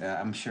 it's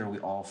I'm sure we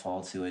all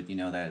fall to it,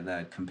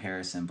 that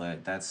comparison,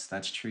 but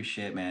that's true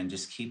shit, man.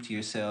 Just keep to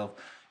yourself,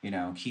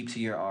 keep to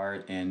your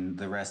art, and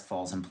the rest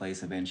falls in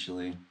place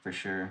eventually, for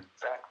sure.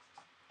 Exactly.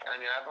 I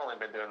mean, I have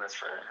been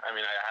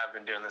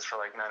doing this for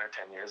like 9 or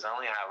 10 years. I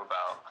only have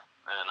about,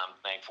 and I'm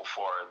thankful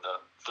for the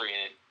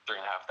 3,500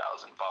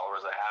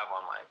 followers I have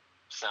on my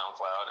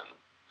SoundCloud and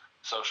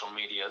social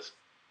medias.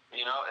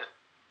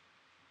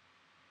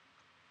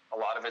 A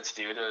lot of it's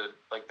due to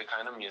like the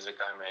kind of music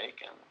I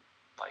make and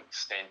like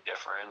staying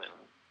different and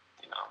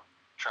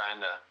trying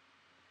to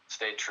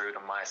stay true to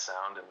my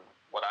sound and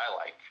what I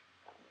like,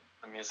 and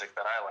the music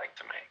that I like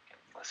to make and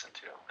listen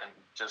to, and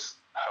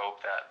just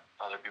hope that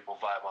other people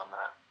vibe on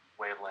that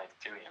wavelength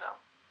too.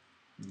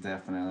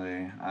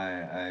 Definitely,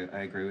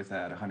 I agree with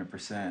that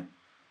 100%.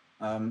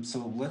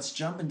 So let's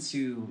jump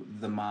into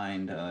the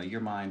mind,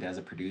 your mind as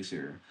a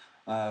producer.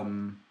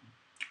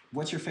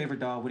 What's your favorite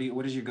DAW?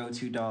 What is your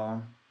go-to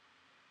DAW?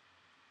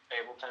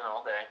 Ableton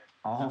all day.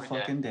 All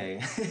fucking day.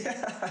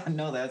 I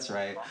know that's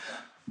right.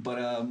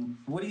 But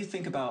what do you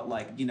think about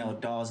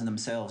DAWs in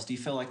themselves? Do you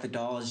feel like the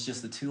DAW is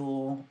just a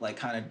tool? Like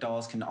kind of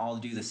DAWs can all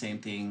do the same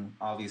thing,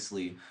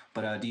 obviously.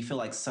 But do you feel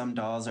like some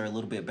DAWs are a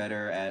little bit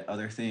better at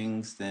other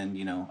things than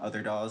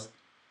other DAWs?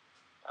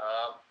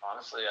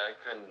 Honestly, I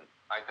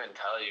couldn't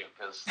tell you,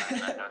 because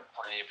I know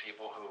plenty of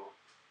people who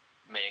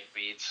make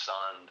beats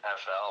on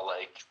FL,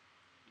 like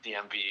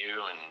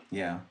DMBU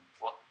and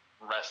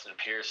Rest in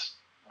Pierce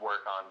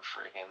work on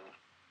freaking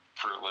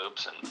Fruit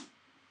Loops, and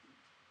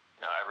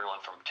everyone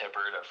from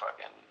Tipper to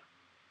fucking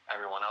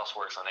everyone else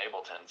works on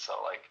Ableton. So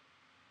like,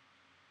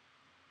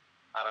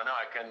 I don't know.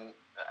 I couldn't.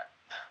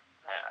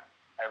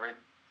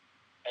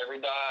 Every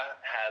DAW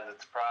has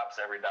its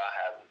props. Every DAW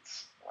has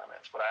its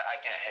limits. But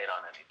I can't hate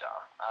on any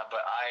DAW.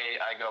 But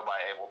I go by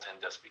Ableton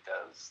just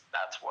because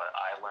that's what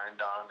I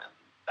learned on, and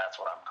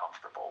that's what I'm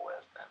comfortable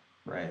with, and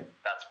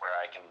that's where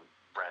I can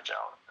branch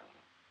out and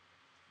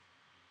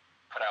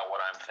put out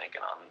what I'm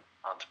thinking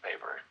onto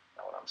paper.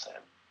 You know what I'm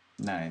saying?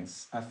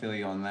 Nice. I feel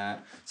you on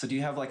that. So do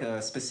you have like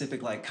a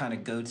specific kind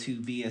of go-to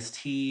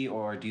VST,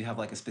 or do you have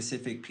like a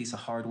specific piece of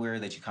hardware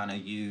that you kind of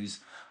use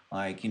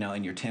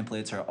in your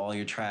templates or all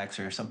your tracks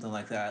or something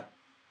like that?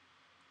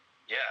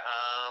 Yeah.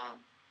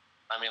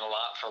 I mean,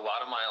 for a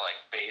lot of my like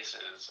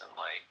basses and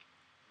like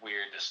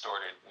weird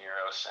distorted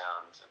neuro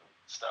sounds and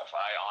stuff,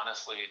 I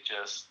honestly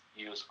just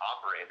use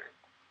Operator.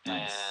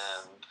 Nice.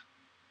 And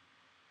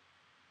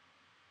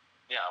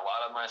yeah, a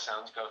lot of my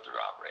sounds go through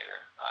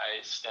Operator.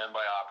 I stand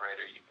by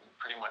Operator. You can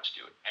pretty much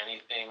do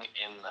anything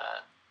in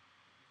that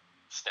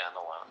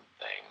standalone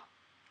thing.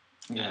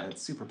 Yeah,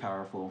 it's super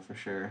powerful for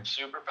sure.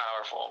 Super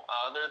powerful.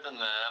 Other than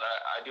that,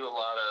 I do a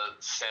lot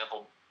of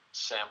sample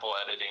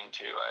editing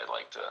too. I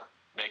like to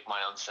make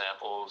my own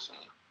samples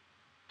and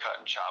cut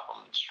and chop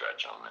them and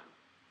stretch them and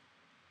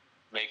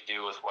make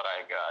do with what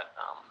I got.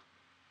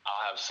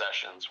 I'll have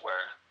sessions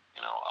where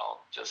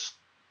I'll just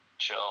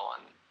chill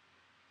and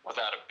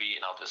without a beat,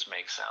 and I'll just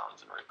make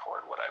sounds and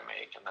record what I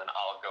make, and then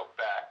I'll go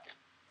back and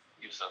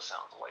use those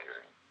sounds later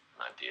in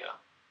an idea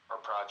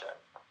or project.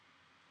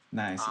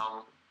 Nice.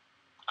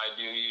 I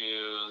do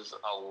use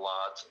a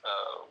lot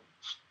of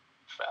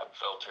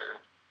FabFilter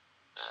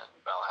and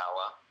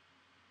Valhalla.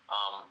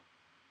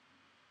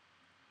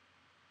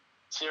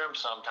 Serum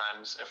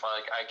sometimes, if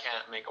I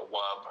can't make a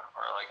wub,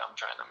 or like I'm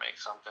trying to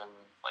make something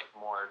like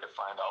more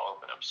defined, I'll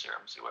open up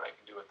Serum, see what I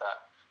can do with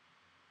that.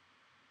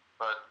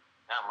 But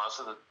yeah, most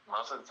of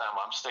the time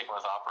I'm sticking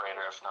with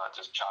Operator, if not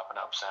just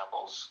chopping up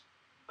samples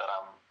that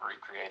I'm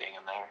recreating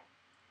in there.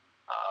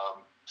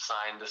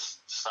 Sign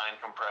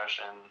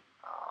compression,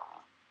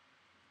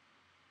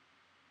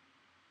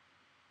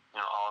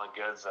 all the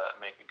goods that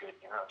make a good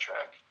Euro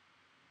track.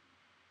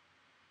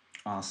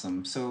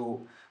 Awesome.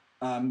 So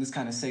this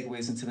kind of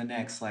segues into the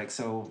next,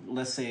 so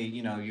let's say,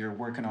 you're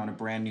working on a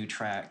brand new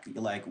track,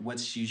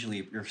 what's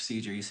usually your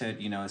procedure? You said,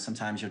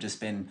 sometimes you'll just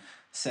spend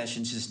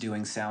sessions just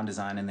doing sound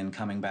design and then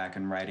coming back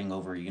and writing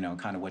over,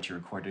 kind of what you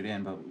recorded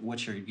in, but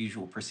what's your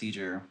usual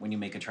procedure when you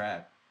make a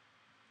track?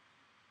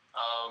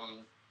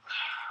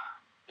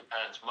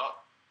 Depends.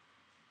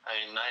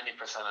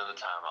 90% of the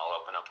time I'll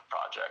open up a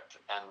project,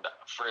 and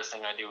first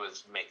thing I do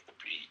is make the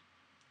beat.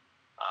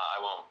 I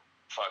won't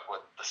fuck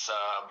with the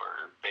sub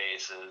or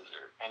basses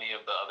or any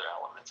of the other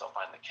elements. I'll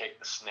find the kick,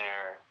 the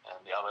snare, and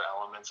the other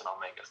elements, and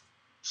I'll make a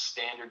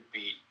standard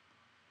beat,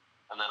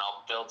 and then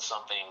I'll build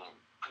something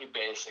pretty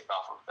basic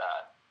off of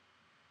that.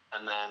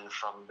 And then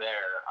from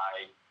there,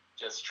 I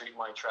just treat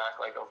my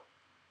track like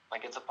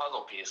it's a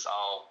puzzle piece.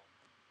 I'll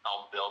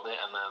build it,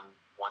 and then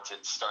once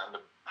it's starting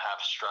to have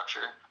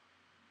structure,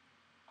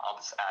 I'll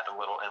just add a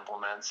little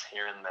implements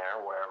here and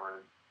there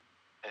wherever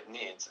it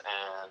needs.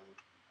 And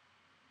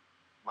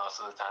most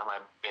of the time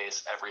I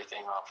base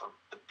everything off of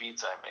the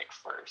beats I make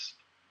first.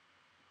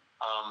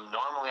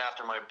 Normally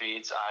after my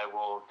beats, I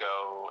will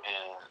go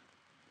and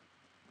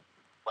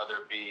whether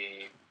it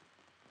be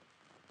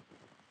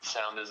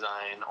sound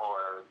design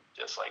or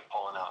just like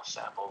pulling out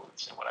samples and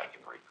seeing what I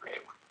can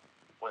recreate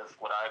with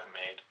what I've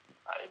made.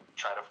 I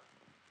try to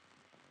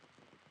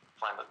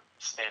find a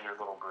standard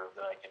little groove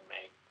that I can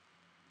make,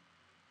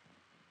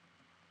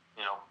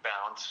 you know,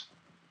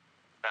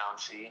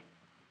 bouncy,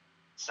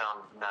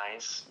 sound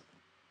nice,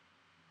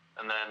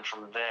 and then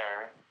from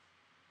there,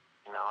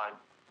 you know, I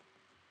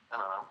don't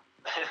know.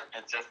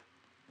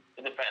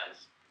 It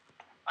depends.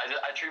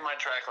 I treat my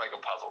track like a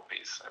puzzle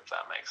piece, if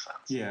that makes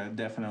sense. Yeah,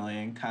 definitely,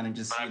 and kind of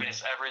just. But I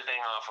base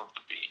everything off of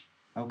the beat.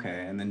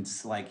 Okay, and then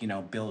just like, you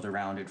know, build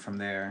around it from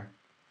there.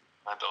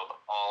 I build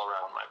all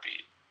around my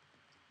beat.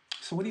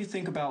 So what do you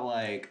think about,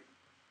 like,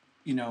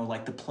 you know,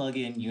 like the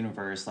plugin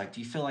universe? Like,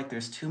 do you feel like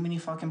there's too many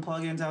fucking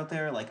plugins out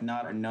there? Like,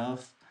 not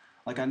enough?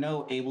 Like, I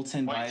know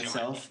Ableton by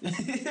itself.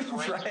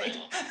 Right.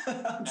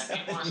 And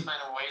people are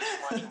spending way too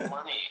much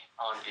money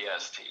on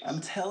VSTs.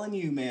 I'm telling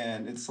you,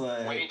 man, it's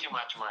like way too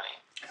much money.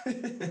 I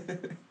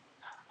mean,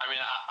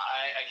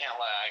 I can't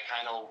lie. I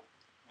kind of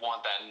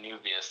want that new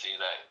VST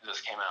that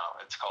just came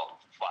out. It's called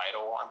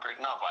Vital.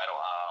 Not Vital.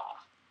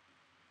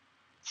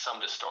 Some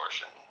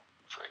Distortion.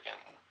 Freaking.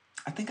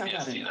 I think I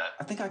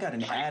got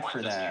an ad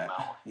for that.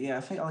 Yeah,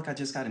 I think like I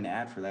just got an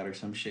ad for that or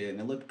some shit, and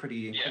it looked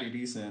pretty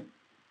decent.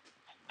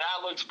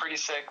 That looks pretty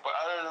sick, but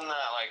other than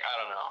that, like, I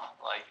don't know.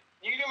 Like,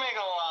 you can make a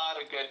lot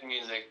of good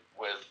music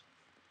with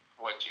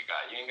what you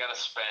got. You ain't got to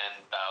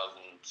spend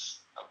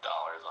thousands of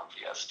dollars on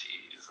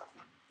VSTs.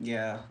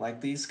 Yeah, like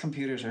these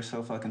computers are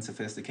so fucking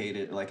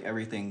sophisticated. Like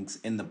everything's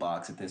in the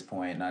box at this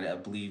point, and I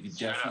believe you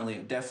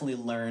definitely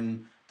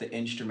learn the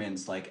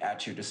instruments like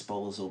at your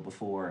disposal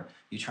before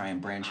you try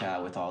and branch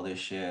out with all this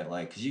shit.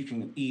 Like, because you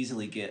can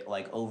easily get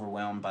like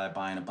overwhelmed by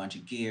buying a bunch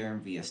of gear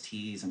and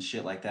VSTs and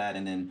shit like that,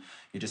 and then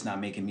you're just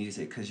not making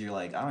music because you're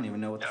like, I don't even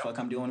know what the fuck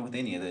I'm doing with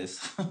any of this.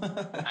 And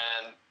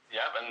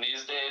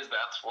these days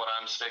that's what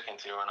I'm sticking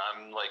to, and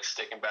I'm like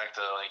sticking back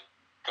to like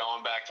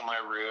going back to my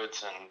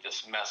roots and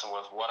just messing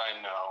with what I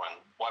know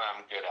and what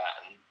I'm good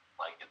at, and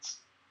like it's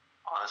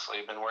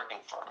honestly been working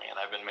for me, and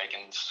I've been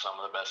making some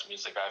of the best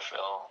music I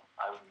feel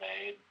I've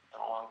made in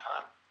a long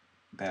time.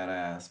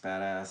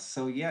 Badass.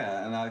 So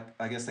yeah, and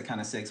I guess that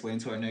kind of segues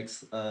into our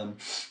next,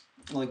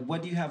 like,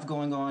 what do you have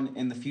going on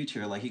in the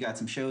future? Like, you got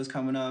some shows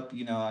coming up,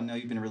 you know, I know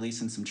you've been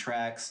releasing some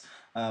tracks.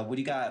 What do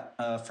you got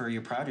for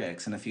your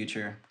projects in the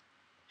future?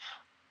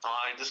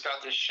 I just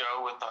got this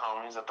show with the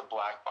homies at the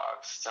Black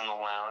Box. It's in the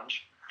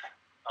lounge.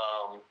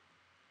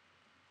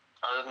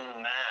 Other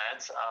than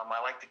that,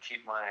 I like to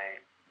keep my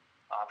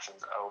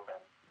options open,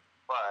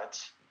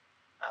 but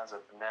as of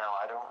now,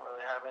 I don't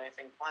really have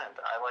anything planned.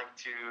 I like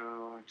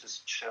to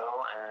just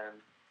chill and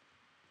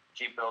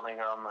keep building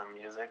on my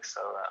music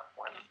so that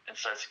when it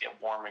starts to get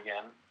warm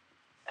again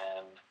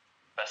and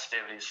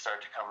festivities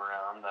start to come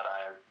around, that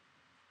I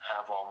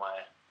have all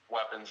my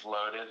weapons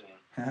loaded and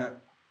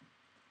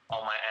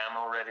all my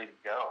ammo ready to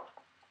go.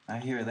 I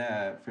hear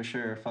that for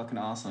sure. Fucking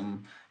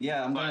awesome.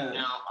 Yeah, I'm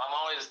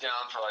always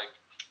down for like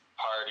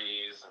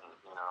parties and,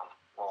 you know,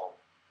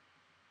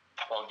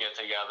 well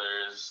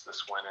get-togethers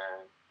this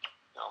winter,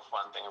 you know,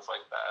 fun things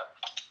like that.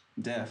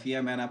 Def,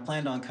 yeah, man. I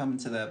planned on coming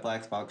to that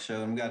Black Box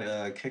show, and we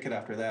gotta kick it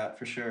after that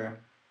for sure. I'm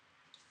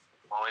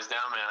always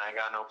down, man. I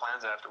got no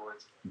plans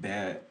afterwards.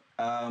 Bet.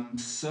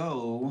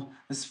 So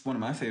this is one of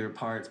my favorite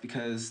parts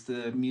because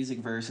the music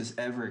verse is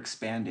ever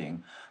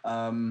expanding.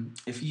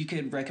 If you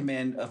could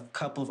recommend a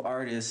couple of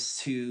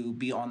artists to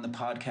be on the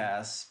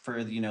podcast for,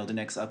 you know, the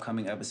next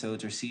upcoming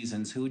episodes or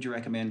seasons, who would you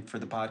recommend for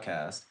the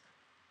podcast?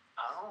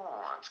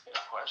 Oh, that's a good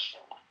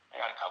question. I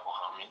got a couple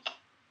homies.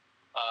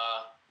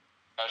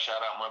 Gotta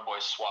shout out my boy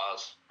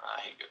Swaz.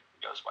 He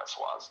goes by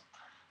Swaz.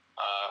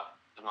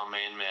 He's my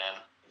main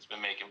man. He's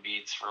been making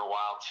beats for a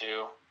while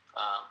too.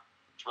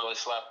 It's really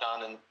slept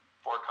on in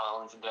Fort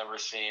Collins and Denver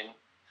scene.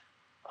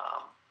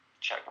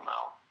 Check him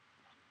out.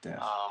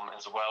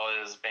 As well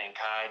as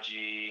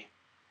Bankaji,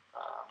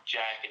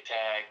 Jack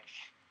Attack,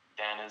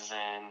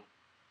 Denizen,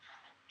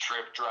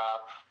 Trip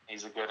Drop.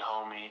 He's a good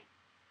homie.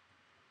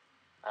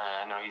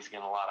 I know he's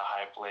getting a lot of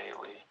hype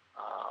lately.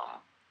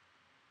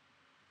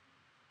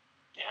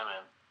 Yeah,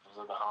 man. Those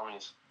are the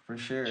homies. For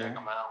sure. Check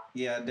them out.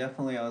 Yeah,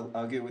 definitely.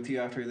 I'll get with you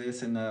after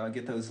this and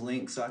get those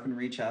links so I can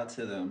reach out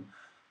to them.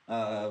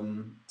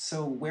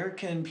 So where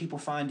can people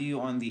find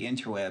you on the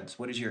interwebs?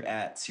 What is your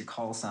 @, your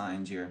call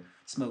signs, your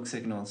smoke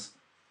signals?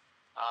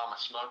 My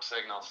smoke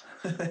signals.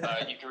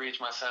 You can reach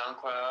my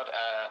SoundCloud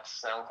at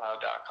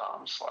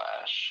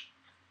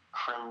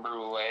soundcloud.com/creme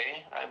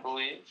brulee, I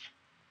believe.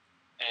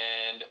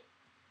 And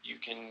you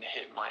can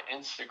hit my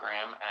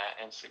Instagram at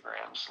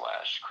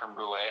Instagram/creme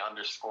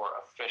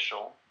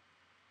brulee_official.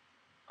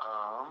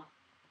 I'll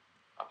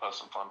post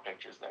some fun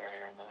pictures there,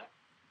 here and there.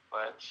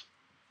 But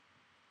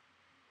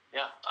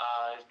yeah,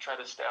 I try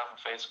to stay off of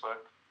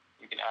Facebook.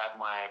 You can add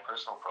my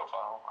personal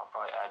profile. I'll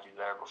probably add you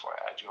there before I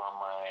add you on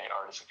my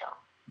artist account.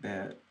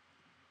 Bet.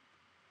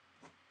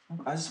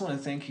 I just want to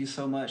thank you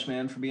so much,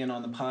 man, for being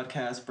on the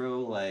podcast,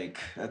 bro. Like,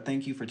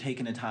 thank you for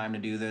taking the time to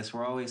do this.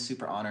 We're always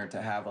super honored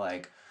to have,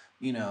 like,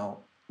 you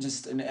know,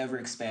 just an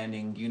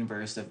ever-expanding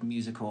universe of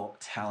musical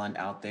talent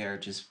out there,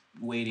 just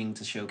waiting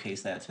to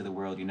showcase that to the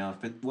world. You know,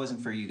 if it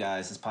wasn't for you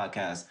guys, this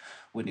podcast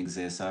wouldn't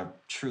exist. So I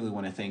truly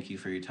want to thank you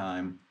for your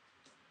time.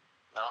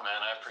 No,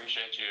 man, I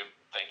appreciate you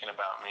thinking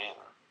about me and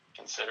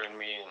considering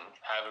me and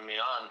having me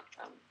on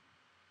and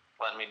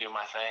letting me do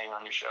my thing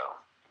on your show.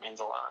 It means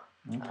a lot.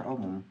 No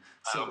problem.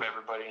 I hope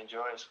everybody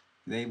enjoys.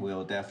 They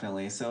will,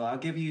 definitely. So I'll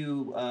give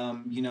you,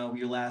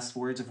 your last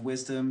words of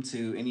wisdom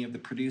to any of the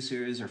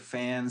producers or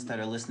fans that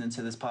are listening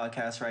to this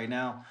podcast right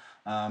now.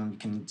 You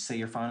can say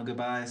your final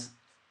goodbyes.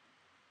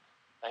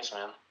 Thanks,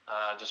 man.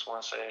 I just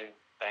want to say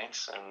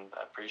thanks, and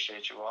I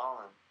appreciate you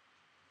all.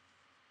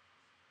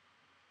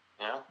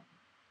 And,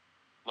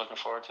 looking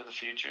forward to the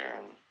future,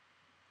 and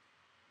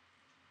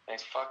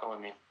thanks for fucking with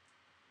me.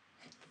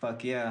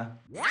 Fuck yeah.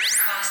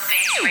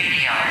 Space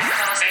Radio.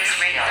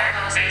 Space Radio.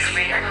 Space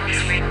Radio.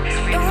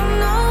 Don't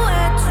know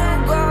where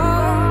to go.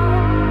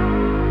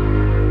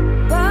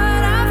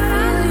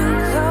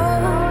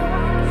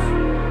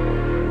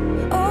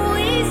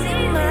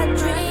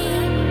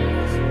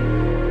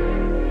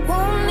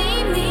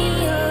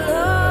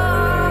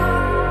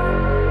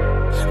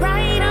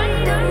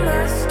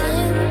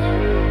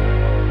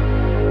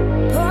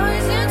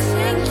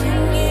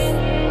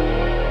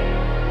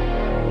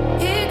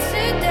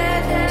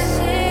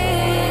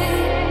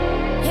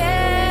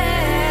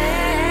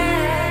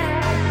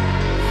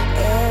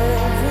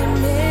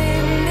 Every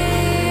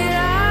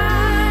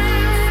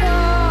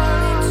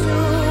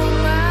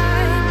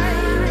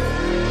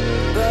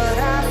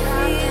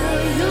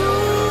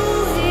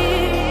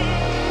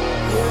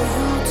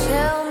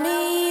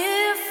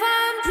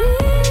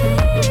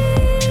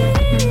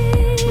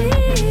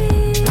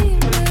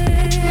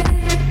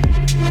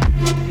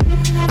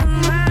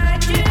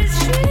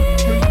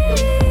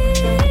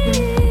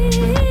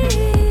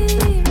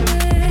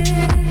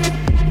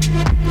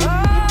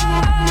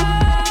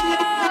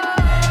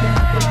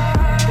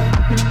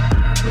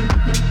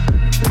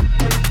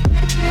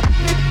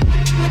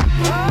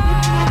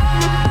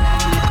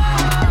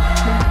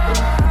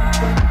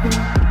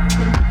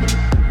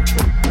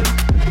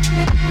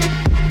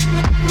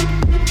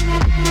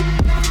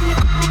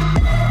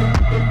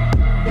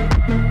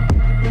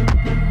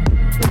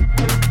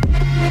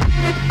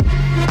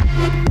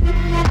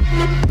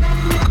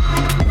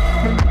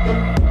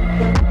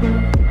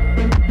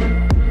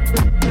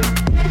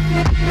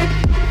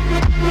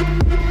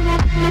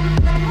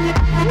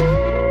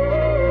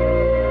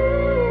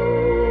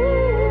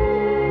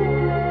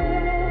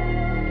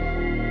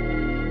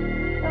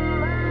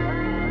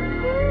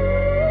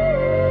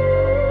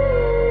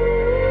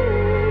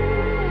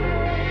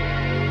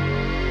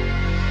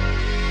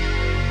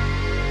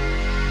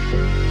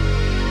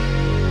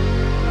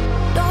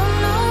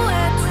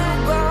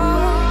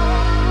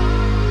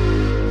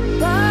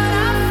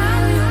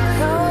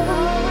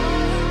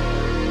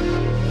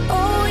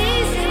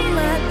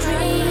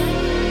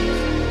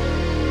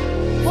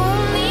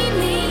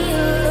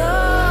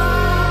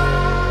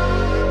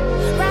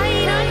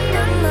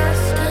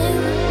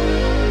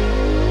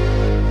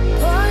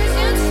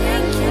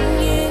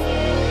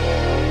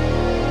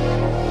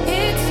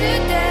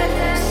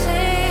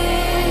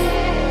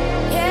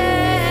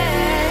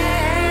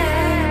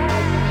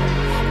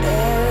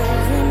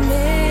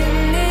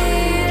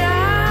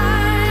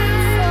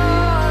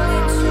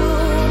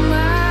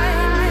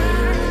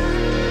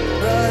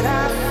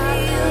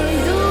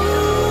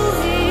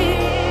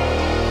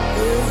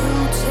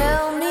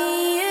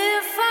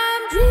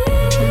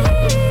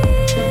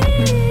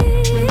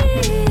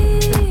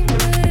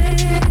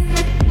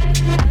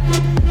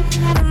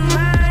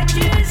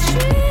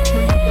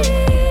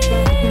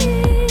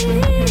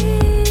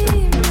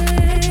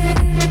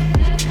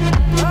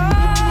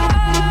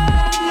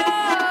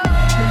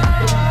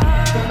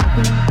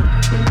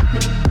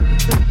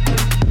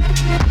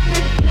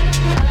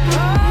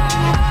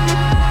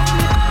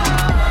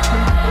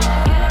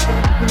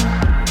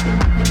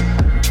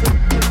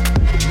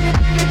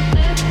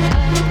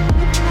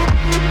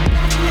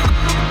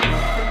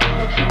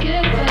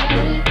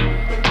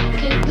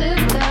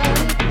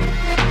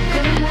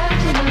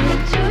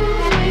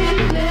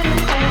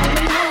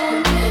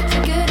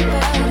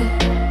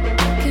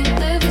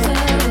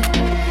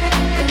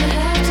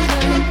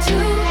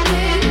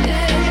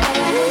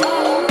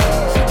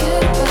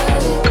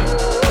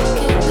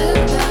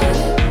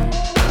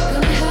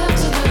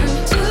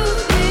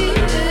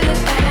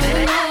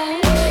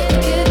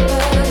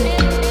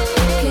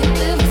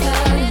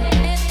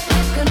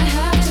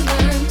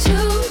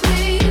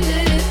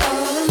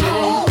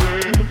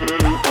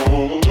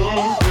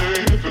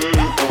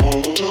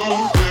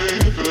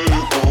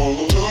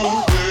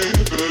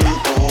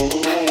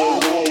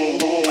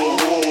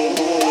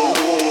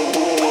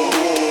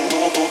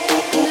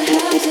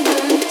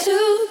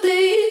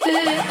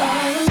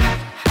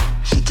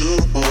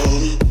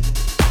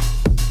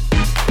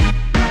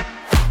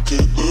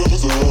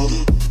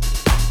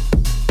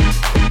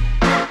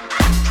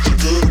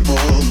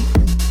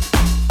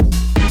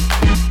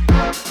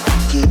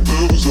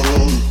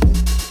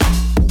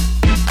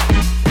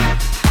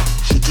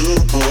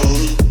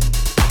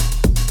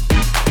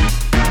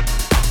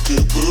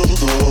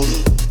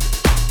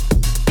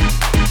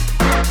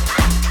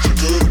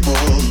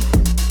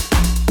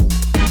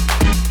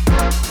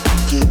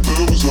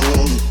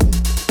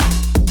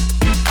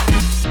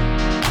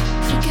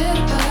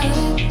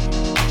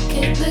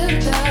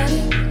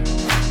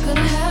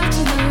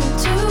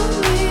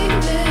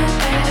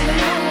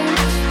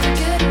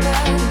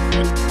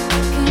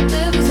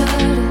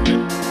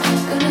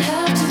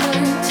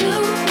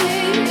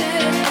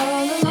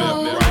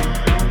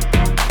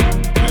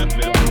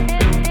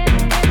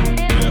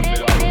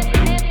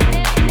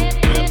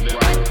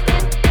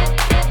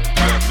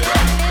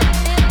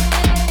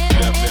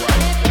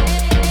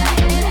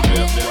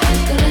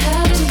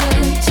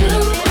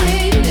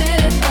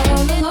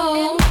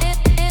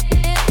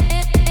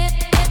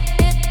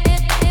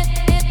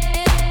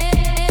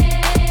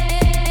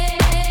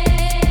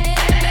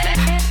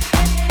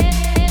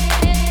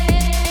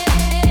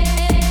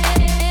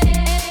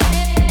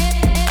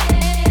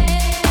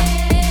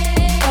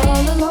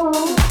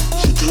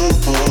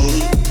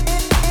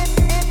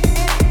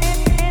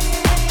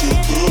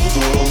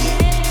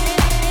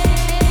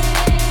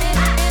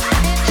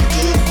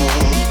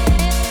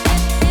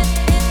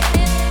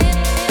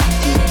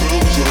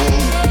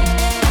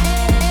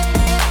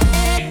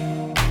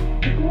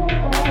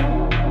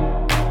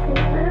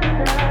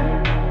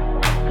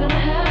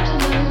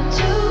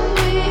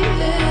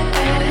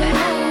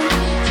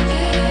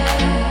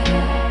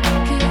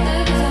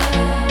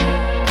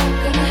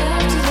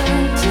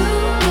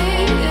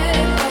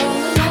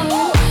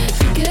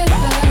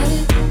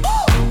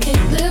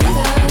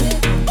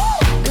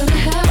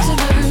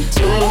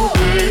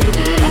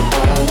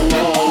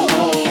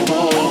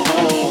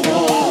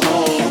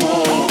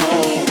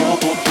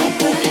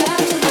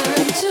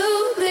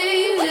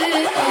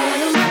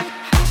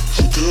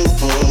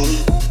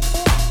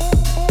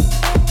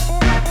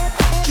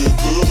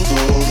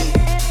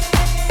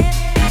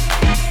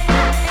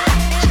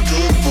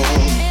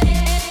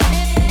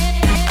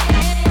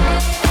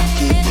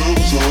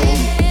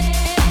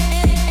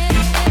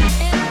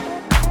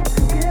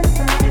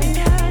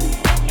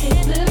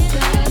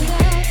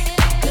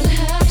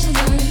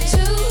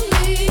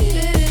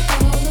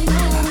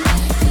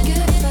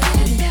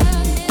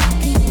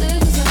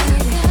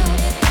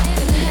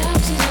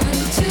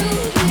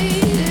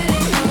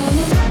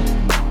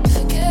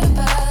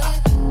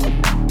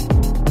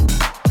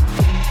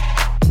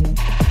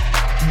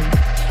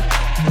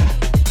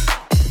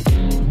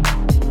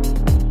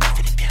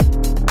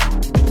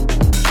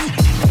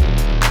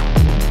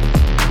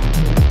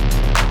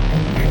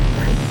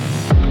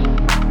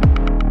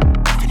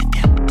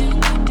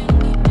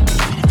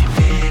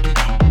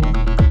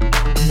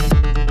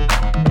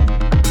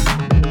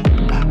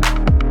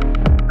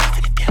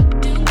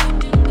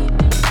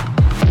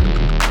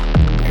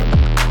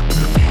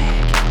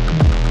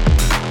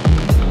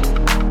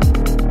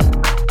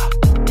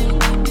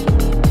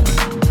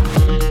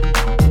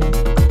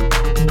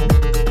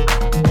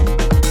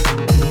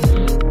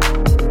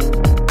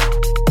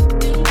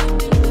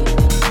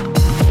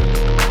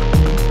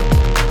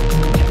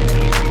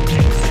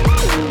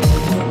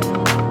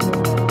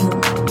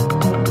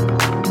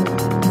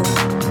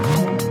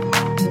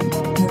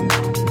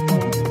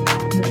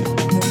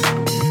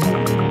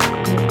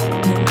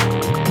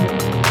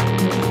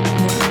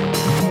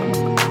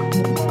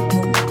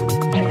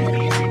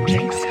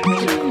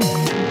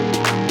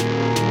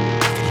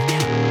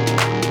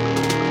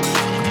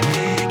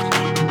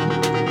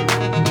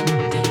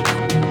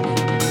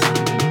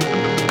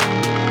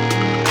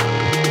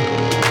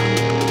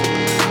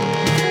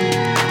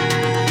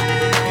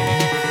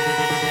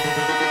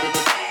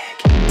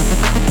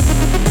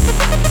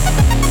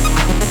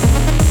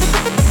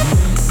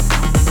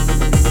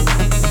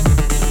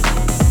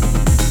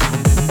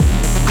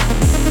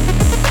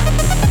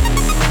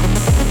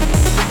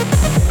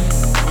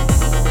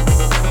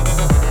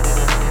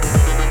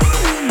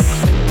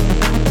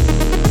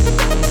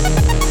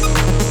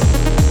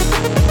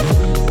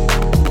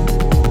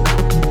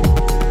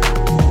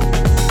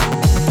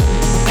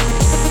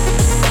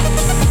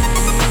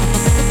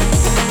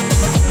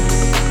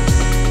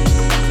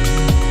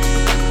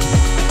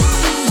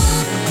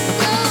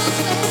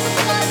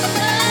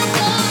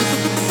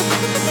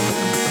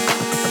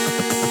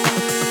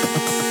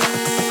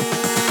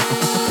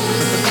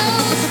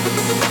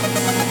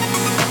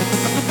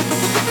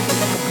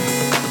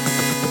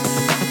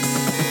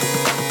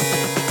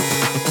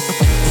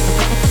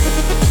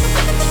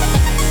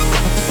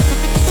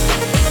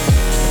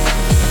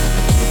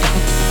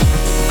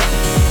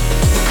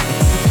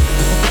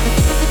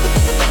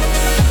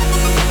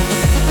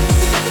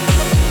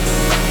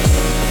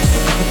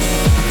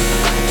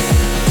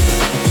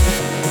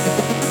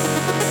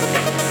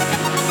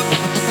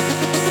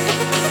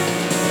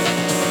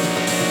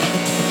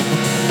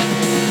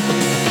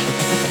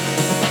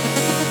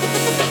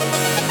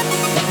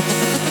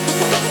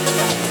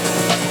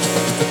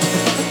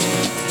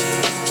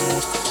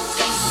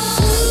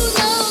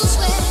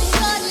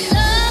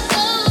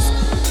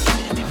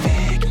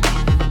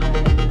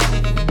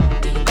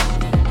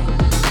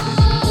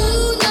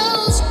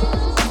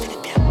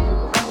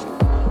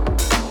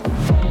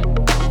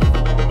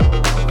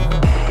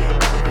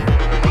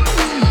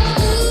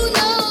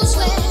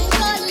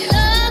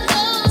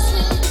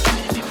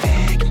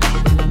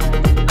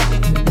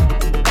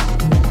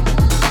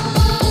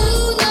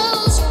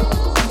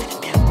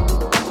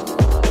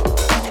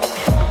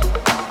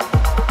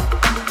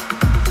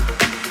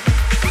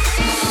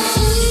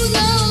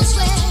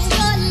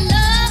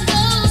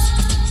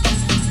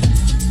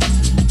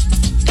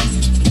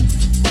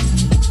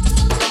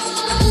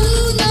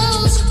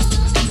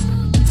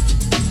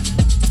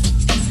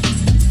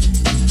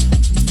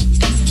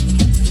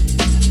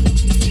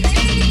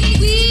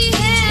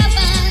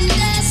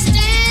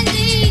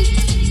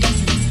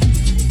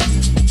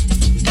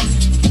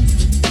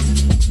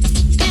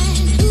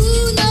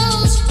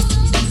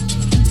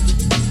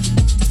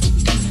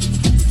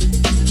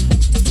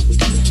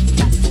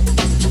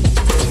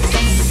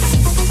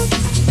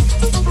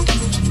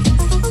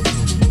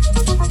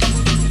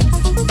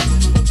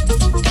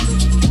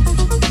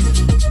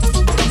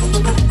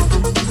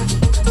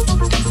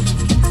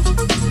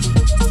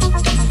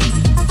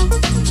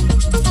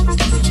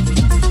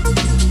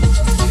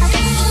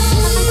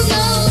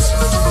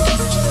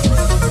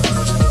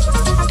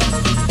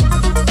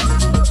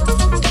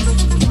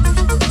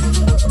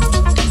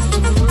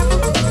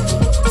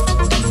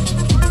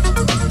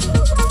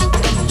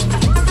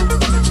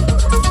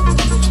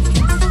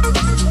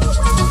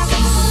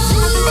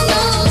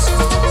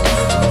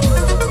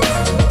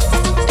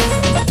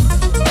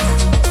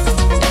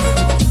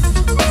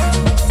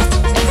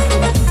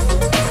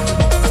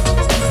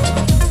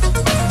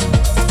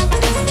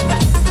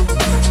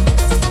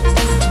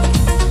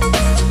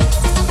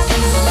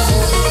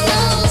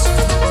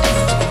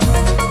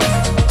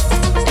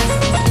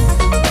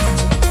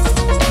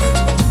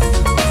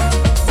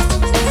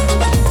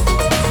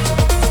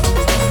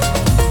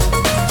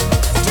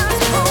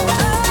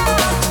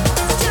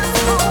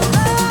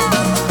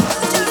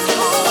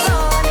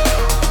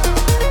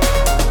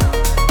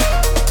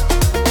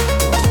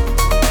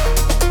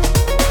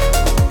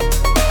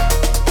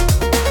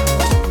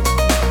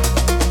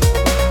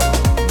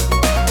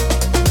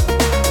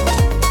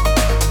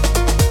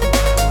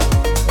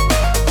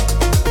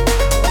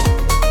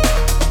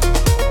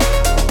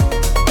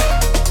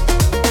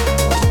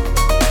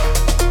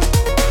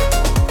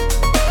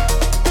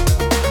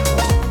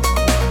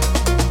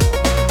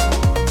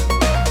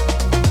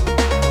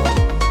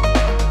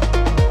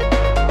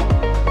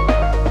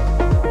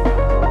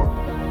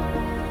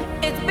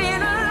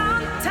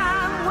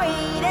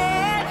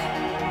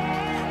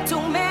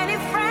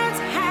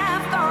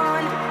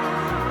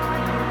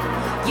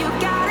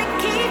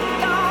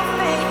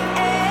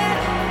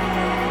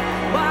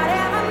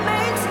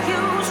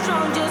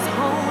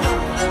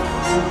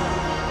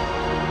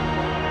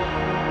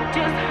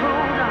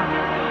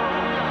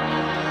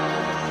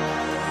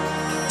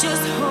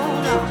Just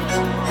hold on.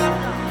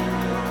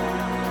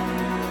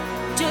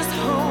 Just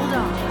hold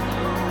on.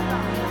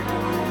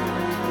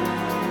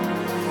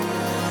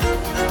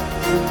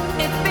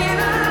 It's been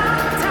a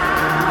long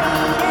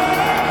time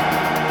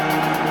waiting.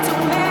 Too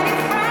many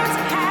friends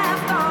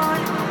have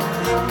gone.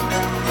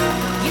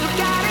 You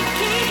gotta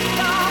keep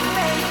on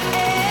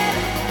faith.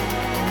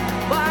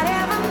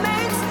 Whatever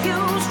makes you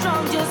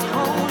strong, just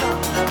hold on.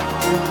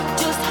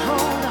 Just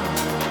hold on.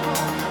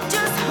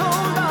 Just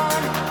hold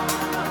on.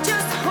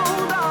 Just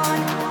hold on.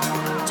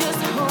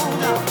 Just hold on.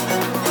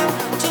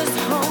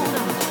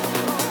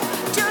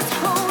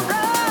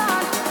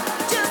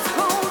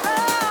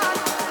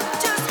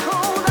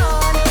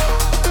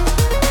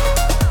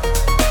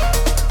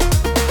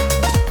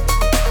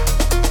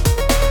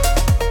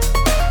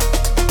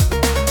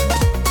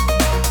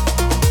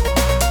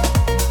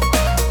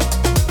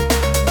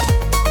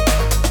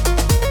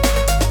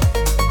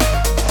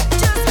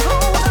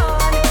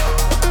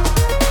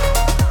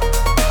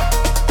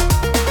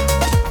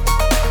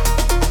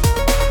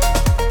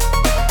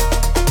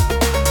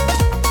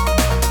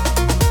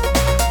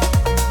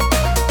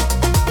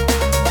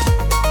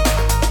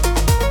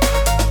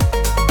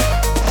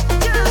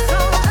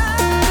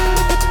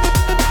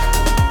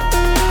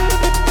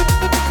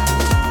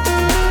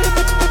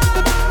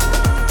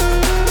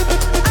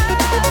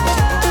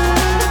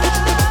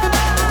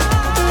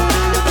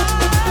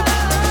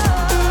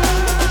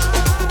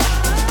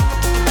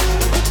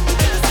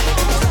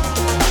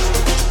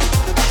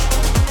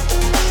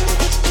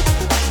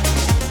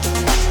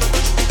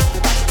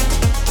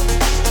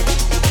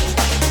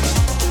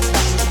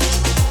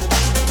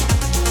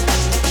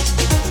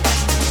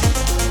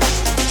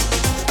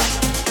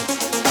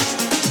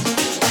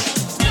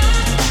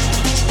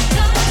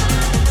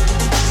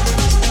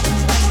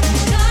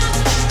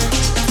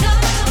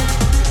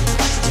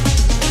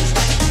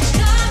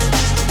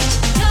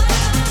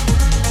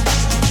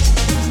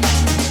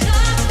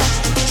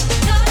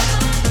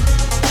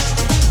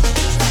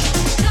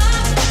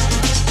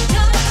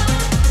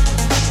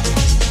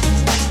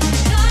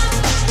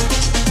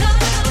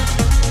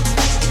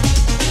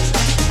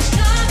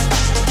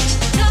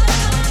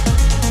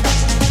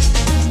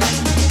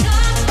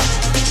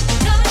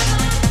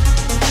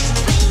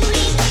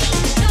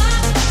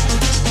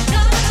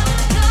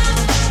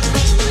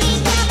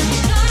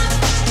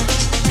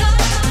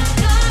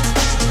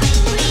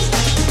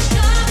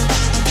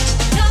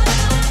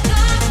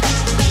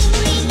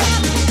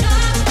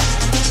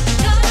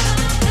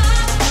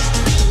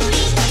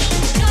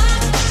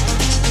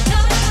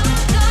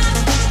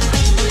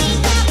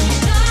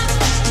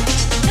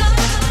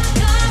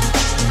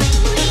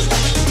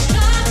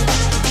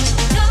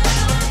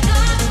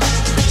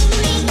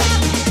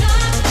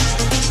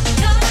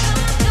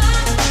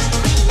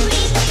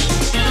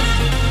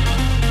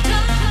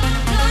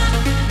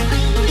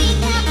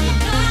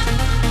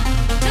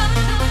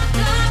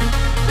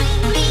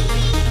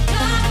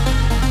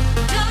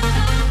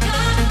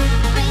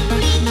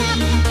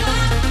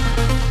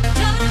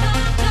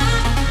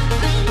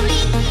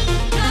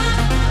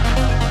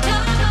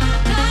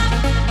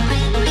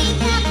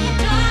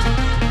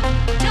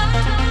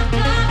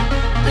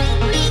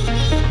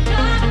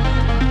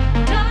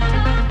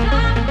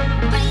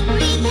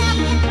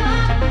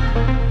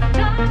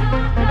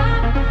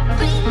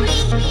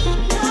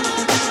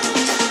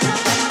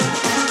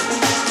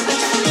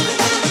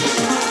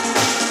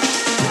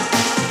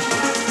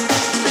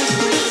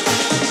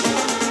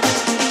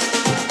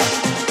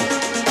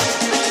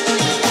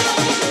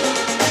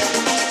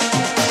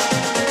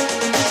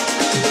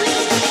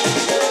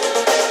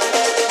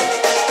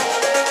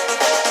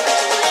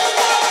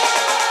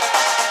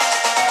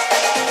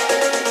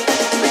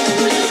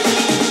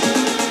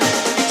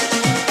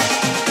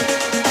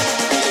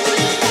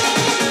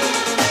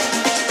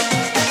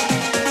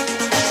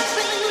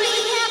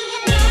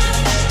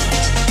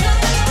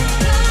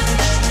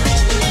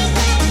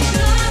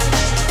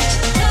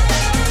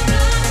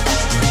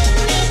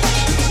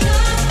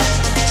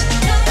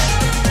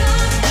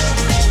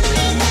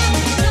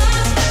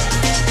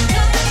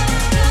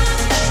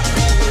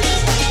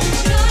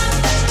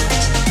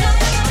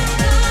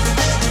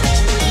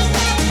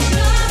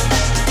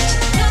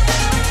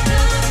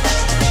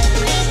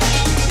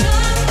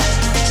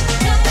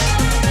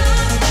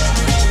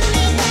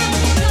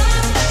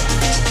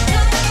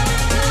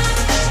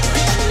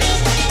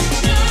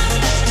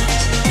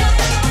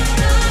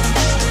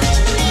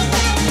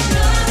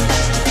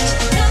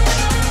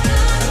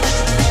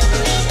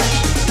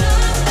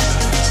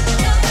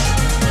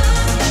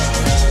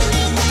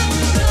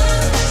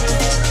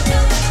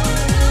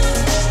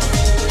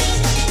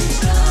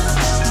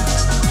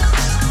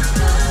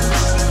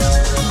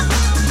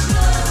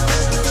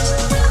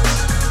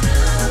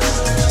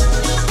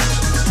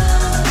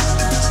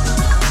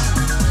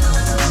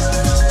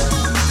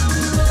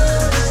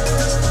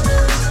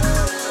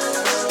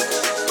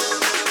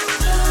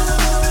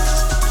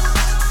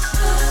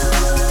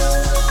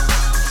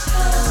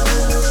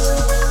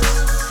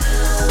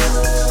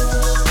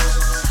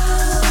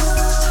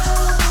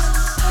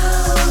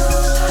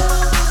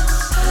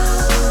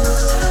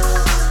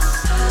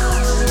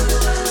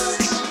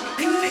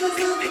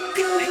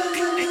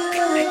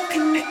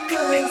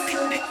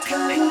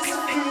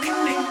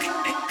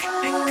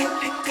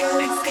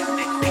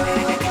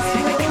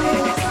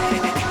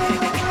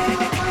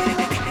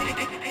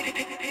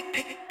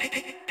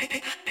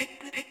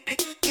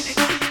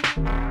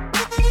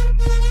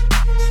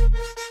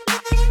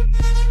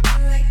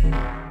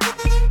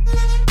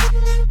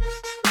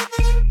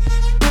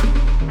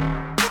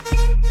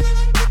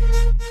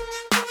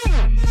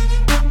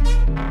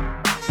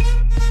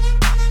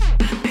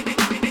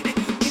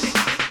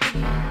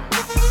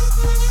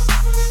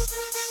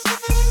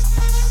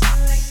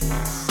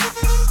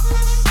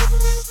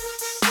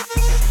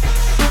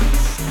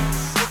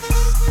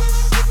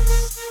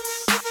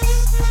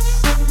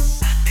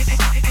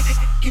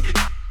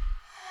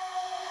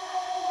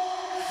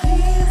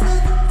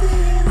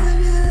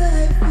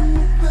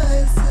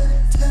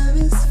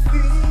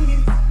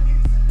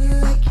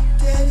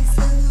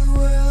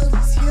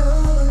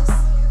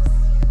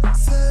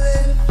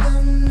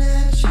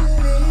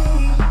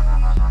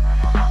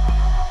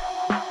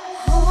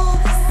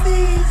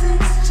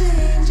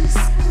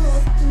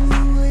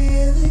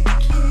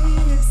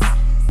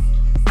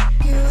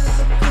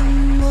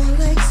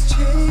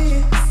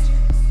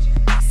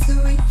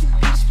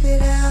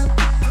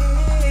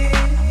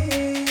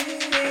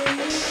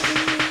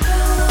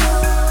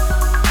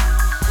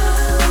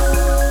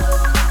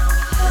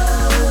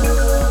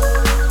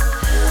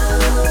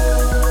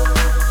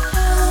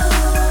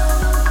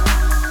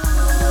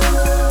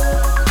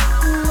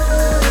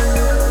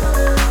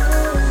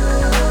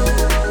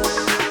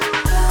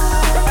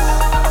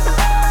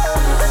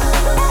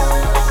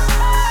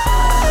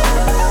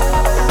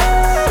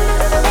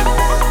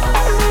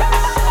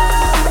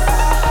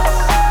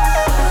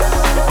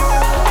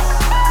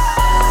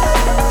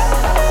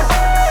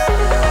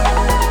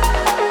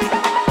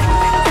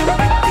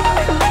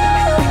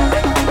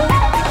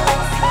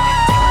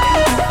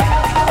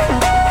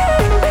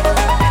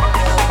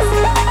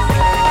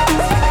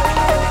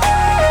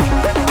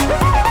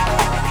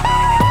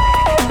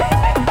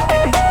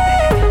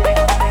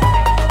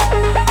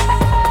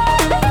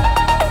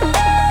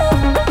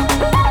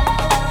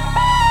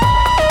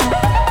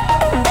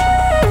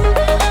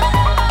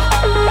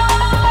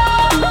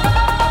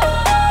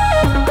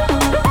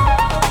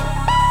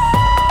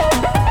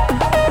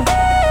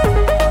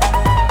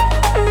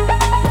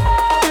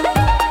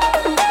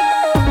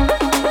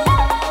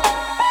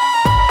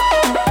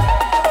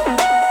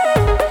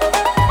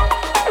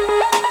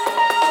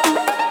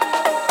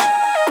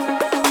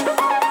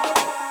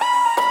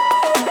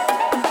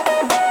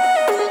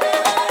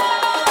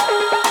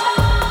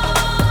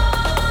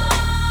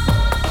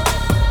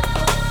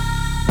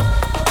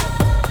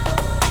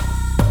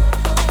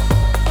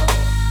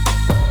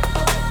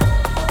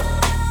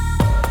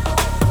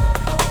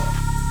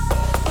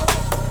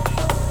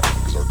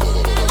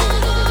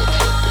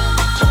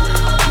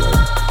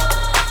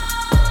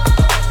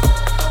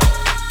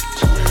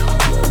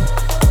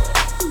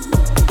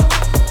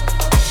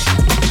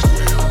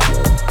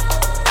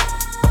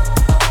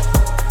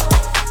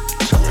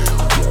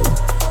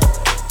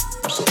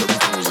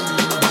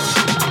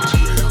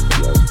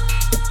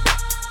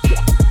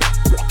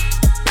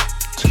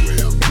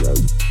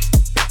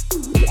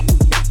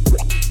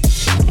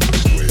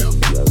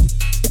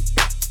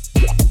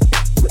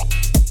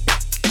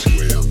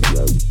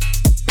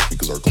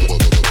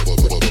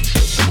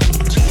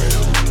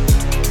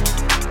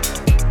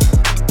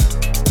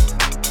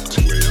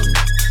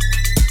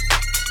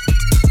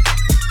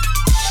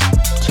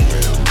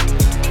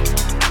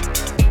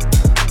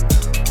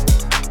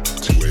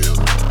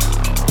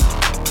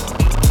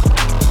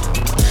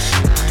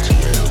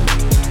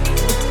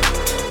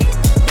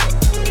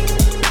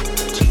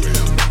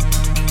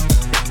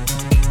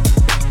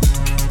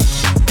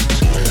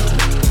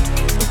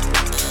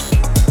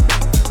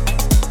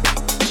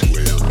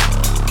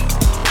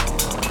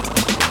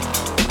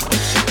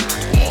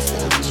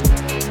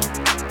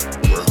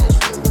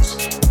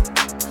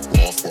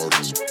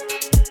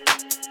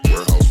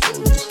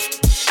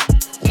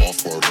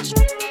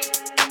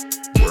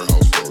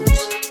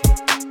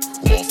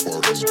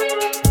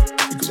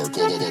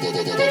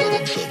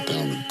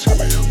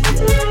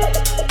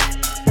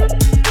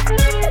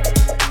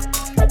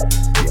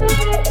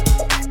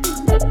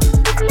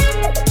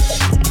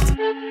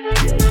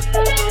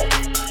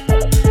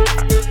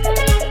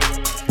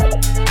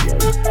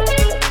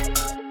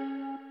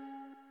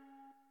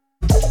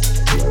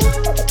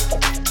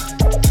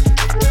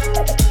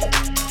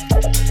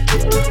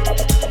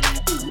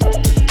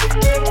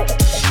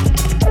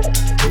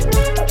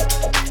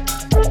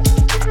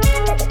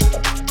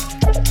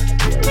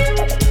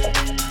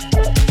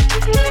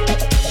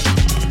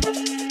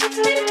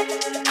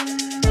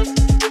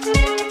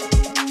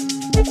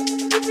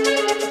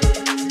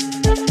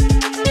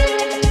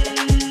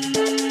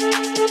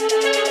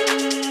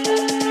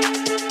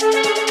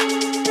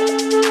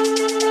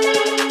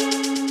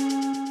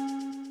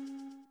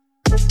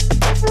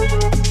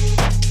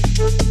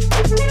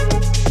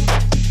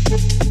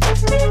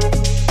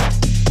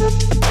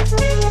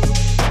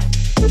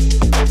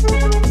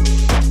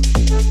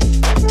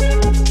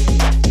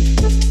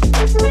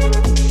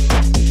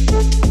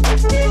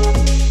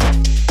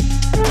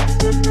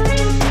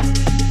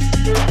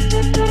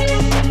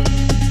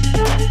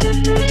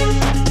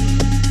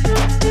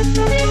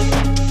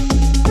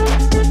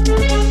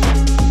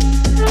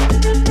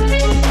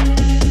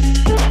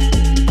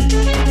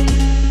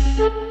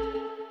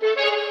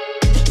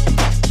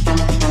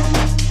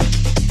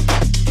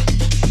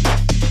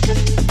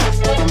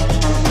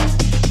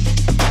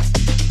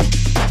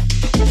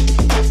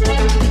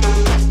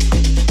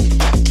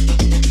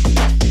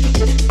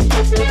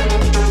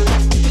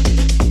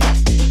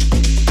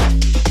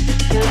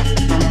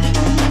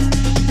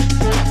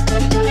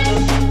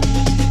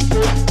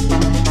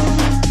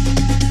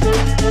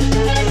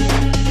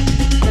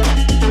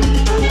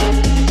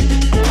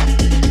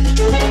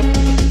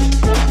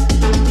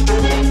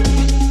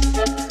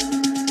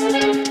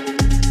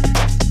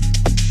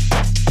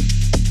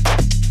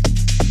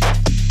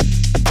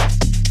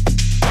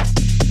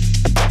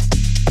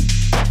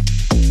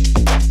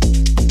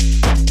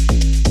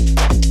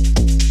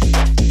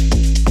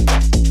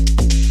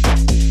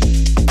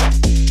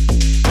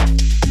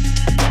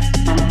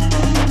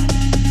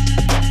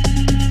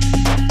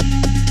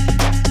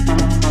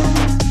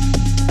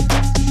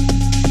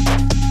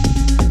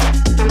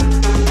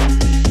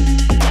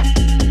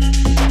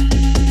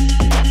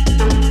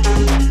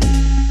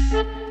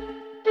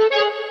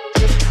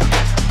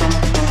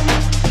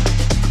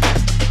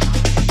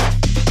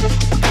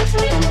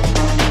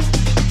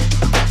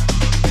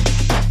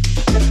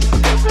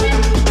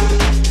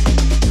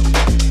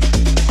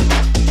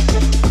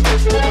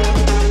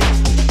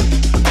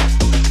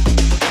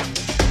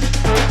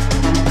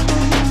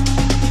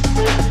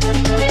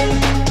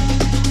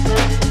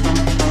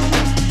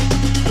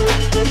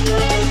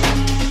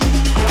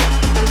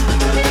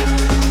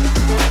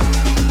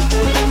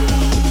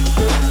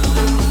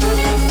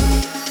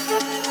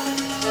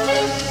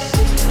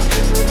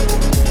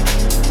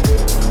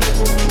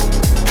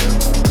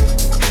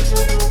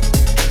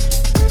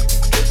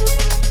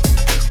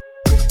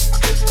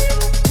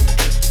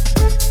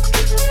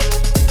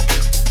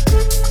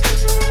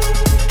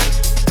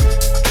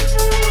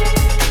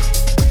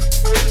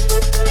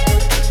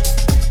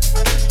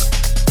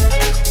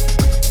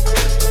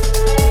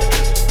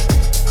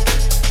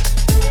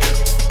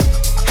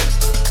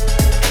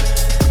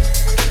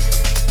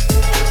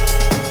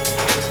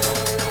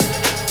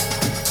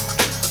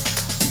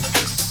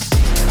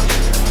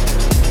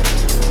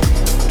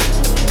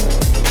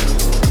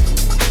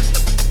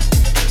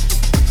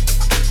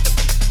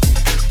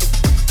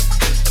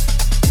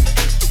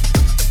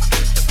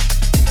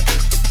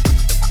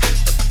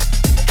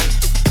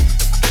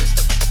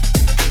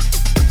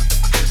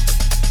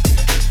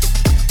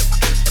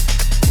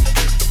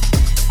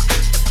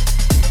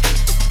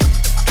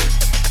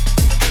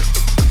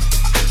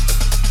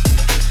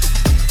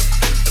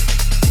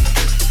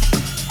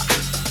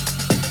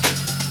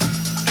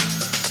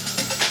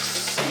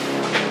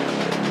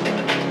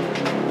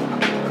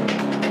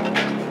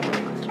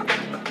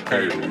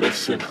 Hey,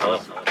 listen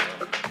up.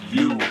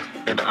 You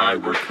and I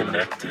were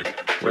connected,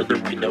 whether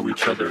we know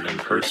each other in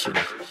person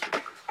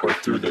or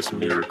through this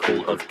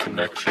miracle of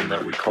connection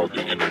that we call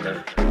the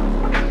internet.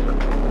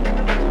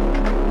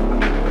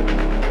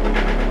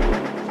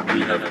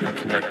 We have been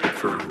connected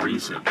for a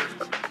reason.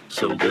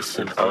 So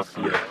listen up,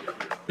 yeah.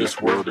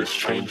 This world is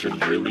changing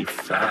really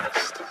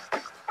fast.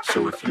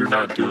 So if you're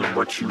not doing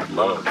what you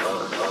love,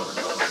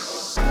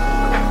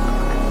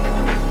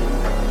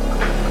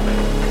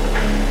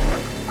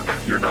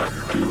 if you're not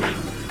doing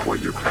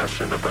what you're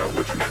passionate about,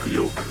 what you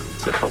feel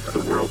to help the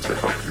world, to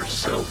help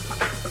yourself,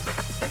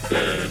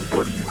 then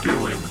what are you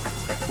doing?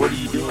 What are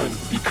you doing?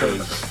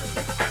 Because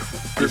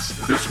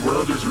this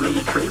world is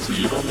really crazy.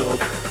 You don't know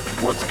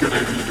what's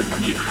gonna even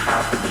be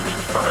happening in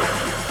 5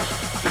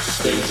 years. Just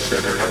stay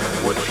centered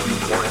on what you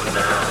want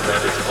now.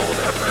 That is all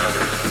that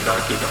matters. Do not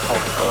get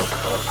caught up.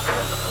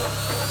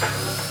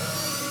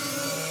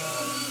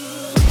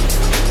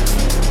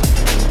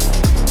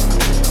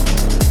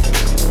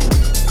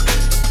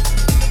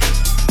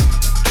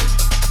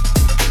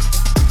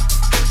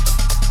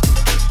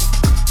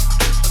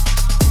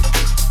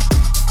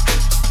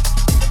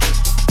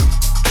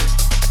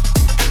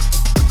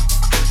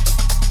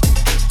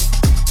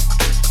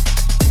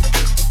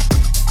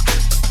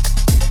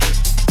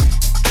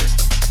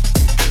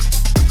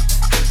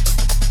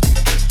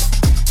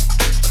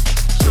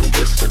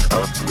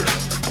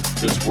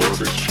 This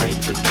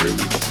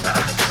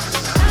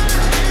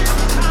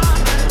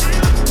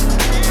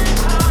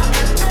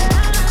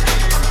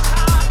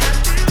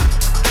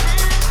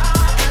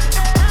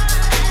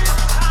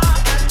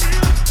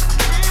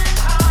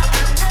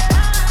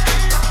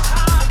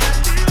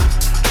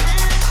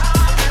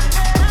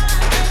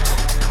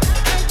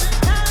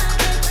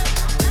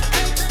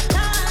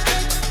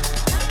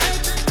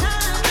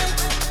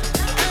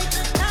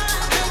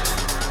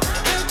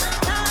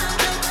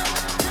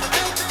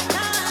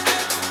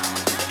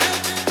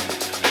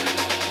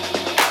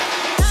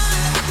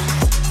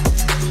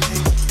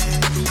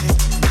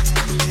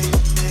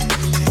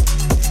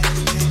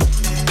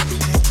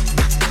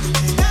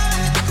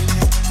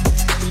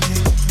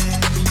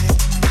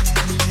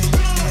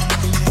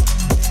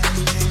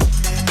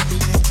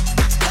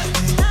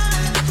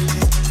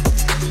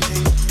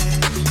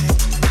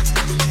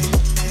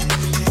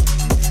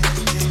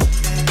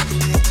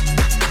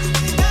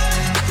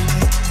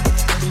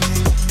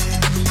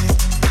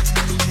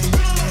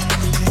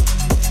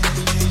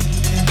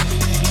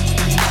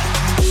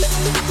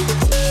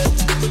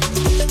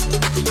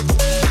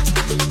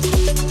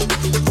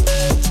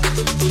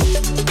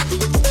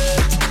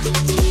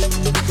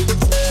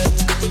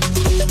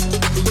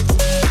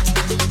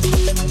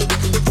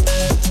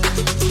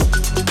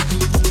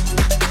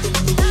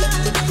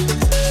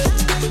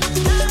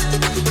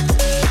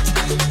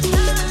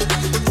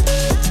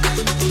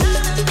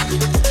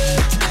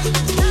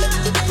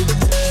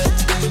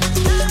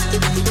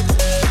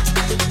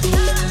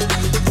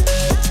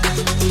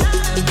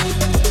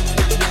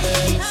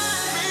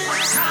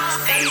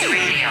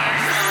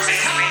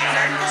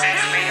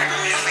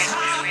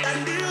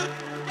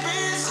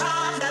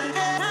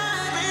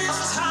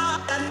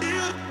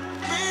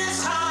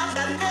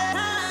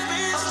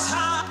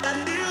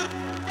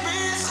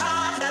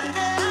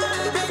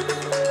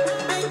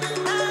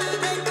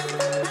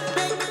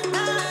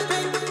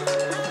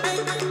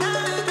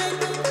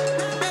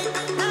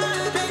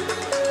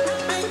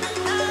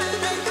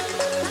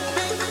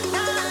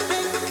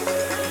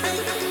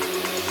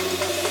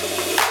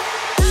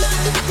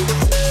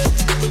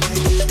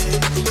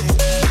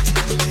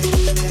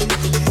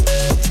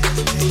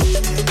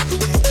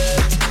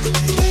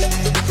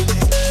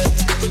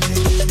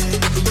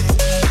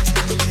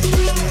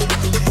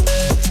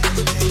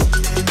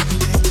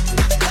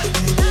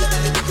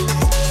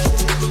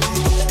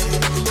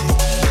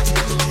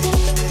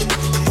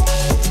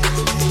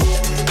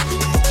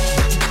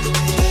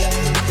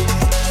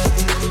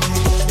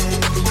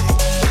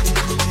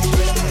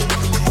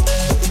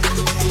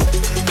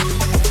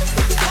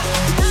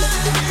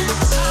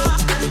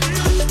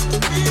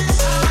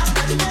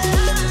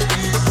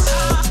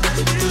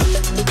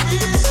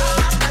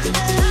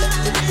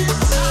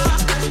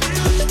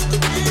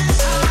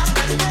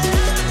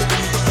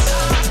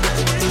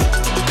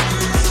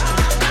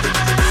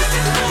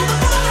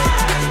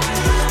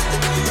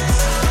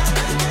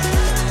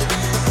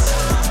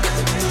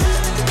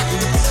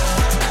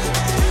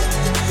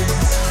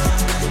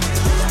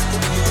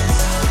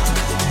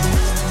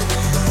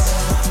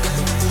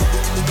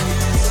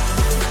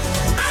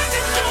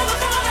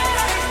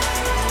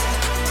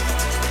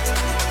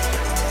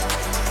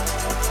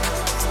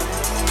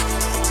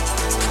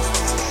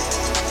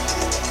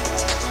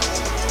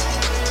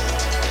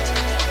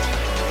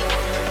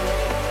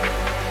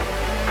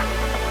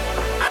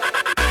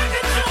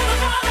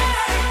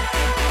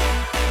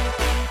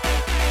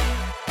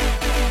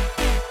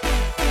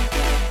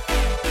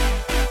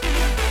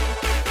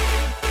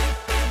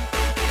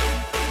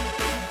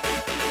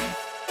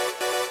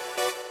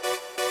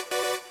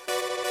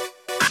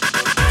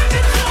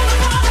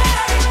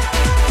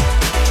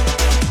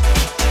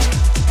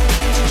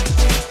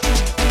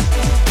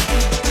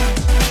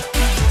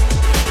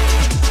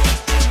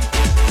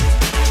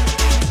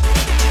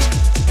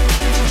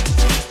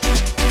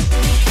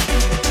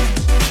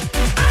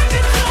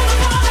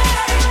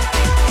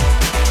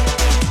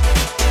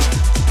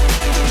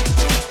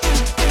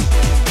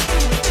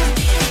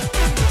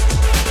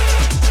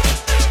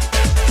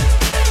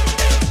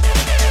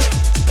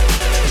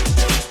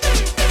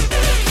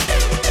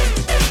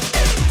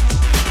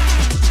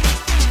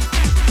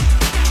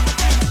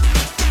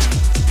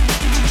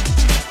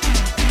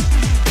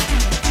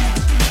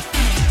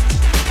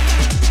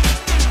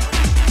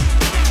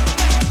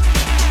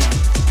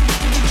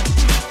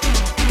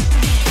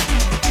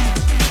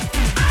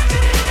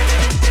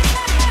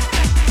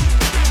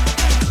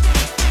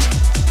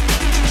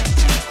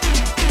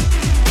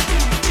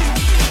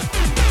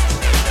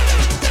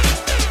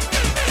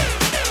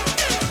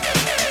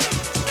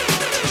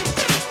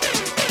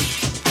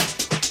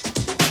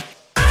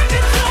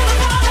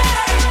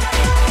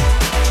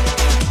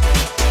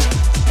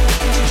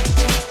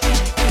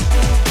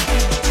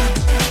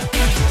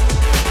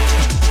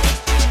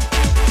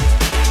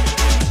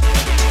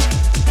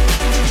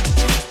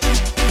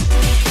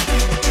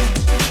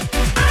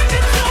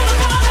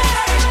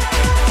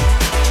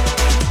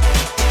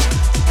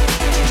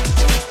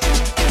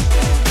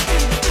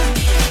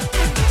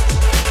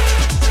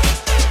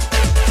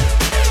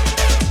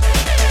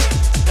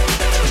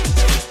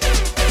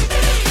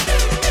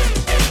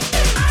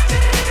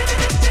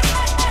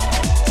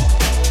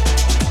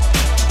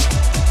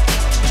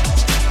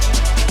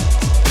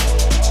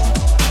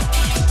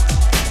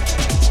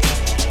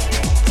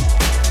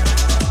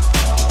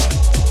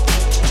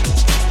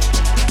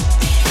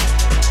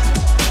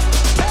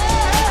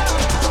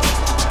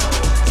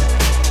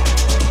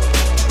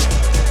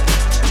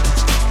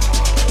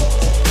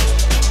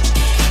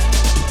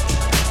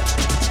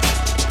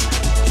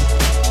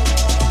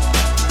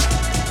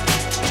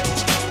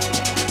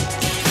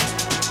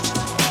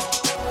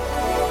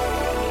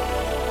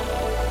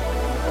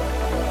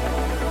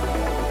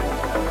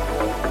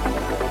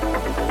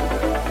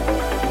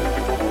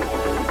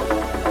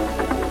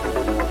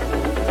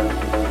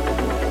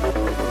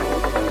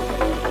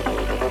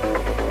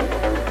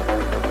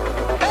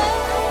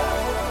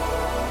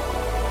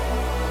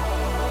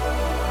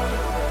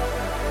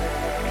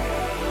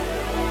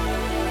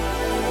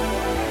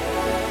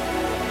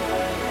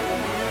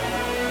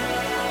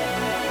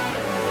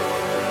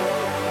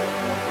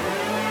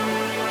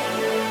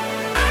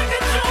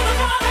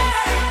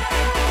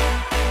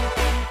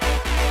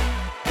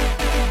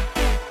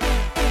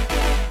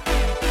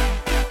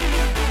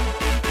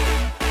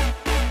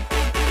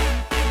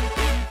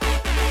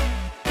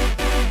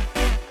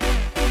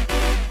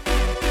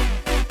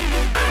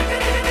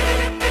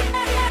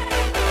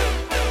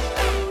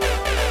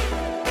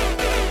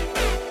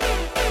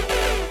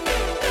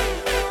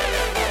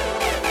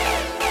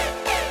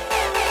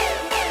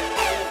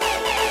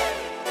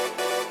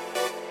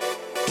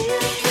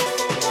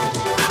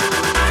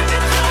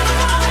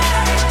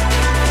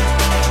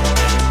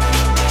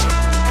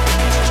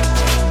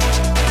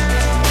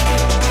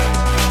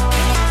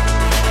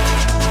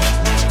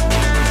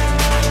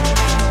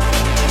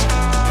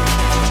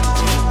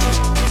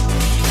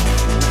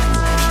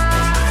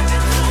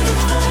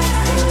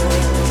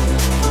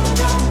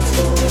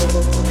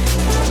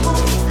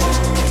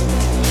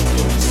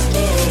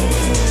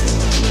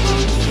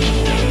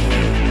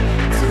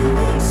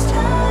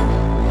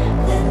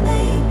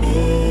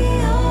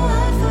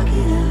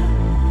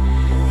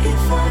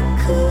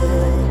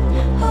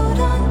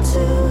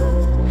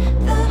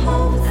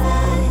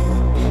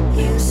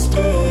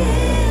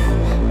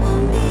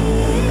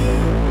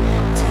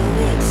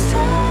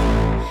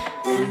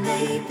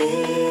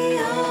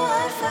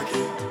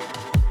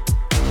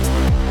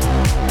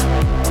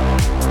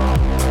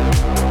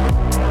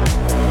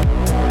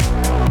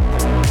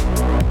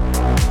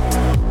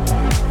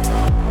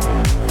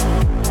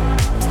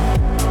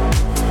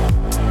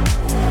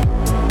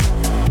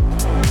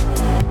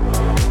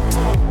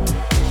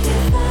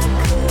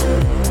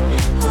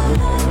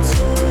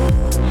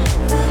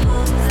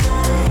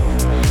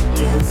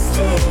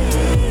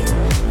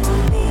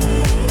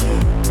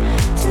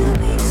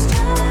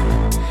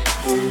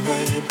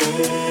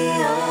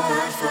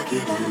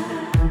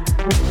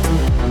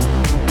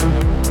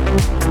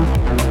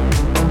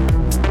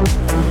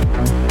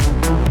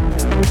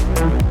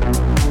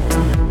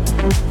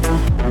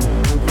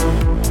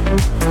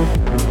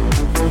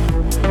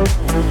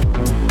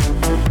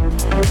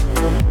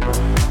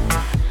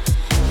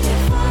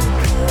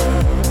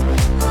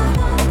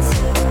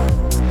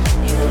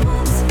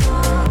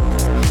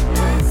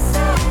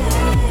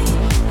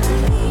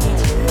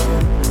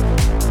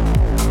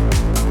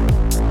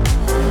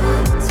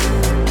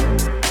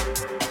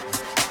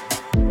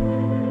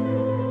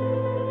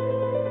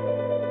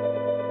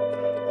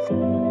I've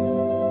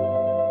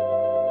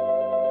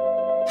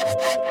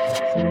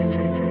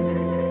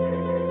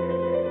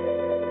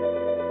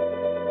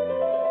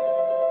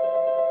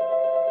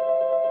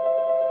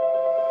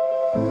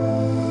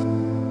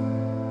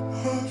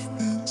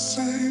been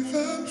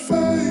saving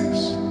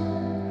face,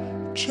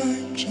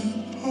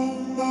 changing all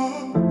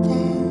my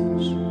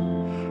clothes.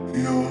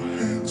 Your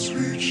hands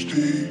reach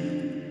deep,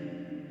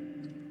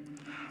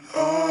 I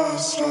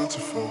start to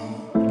fall.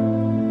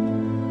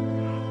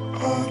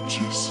 I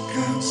just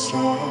can't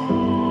stop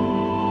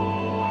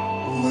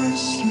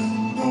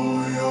wasting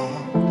all your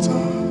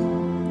time.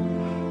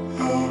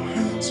 Our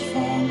hands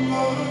form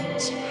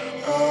lines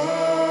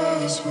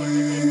as we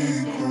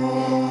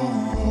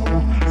grow.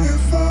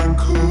 If I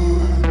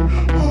could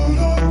hold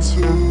on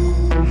to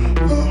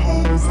the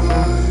whole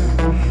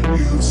thing,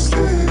 you'd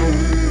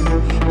still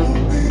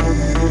hold me.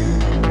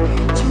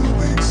 2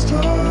 weeks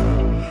time,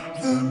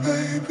 then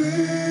maybe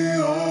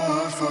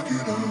I'd fuck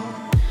it up.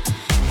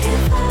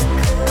 If I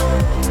could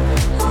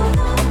hold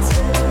on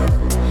to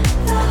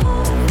the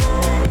whole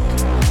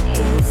thing,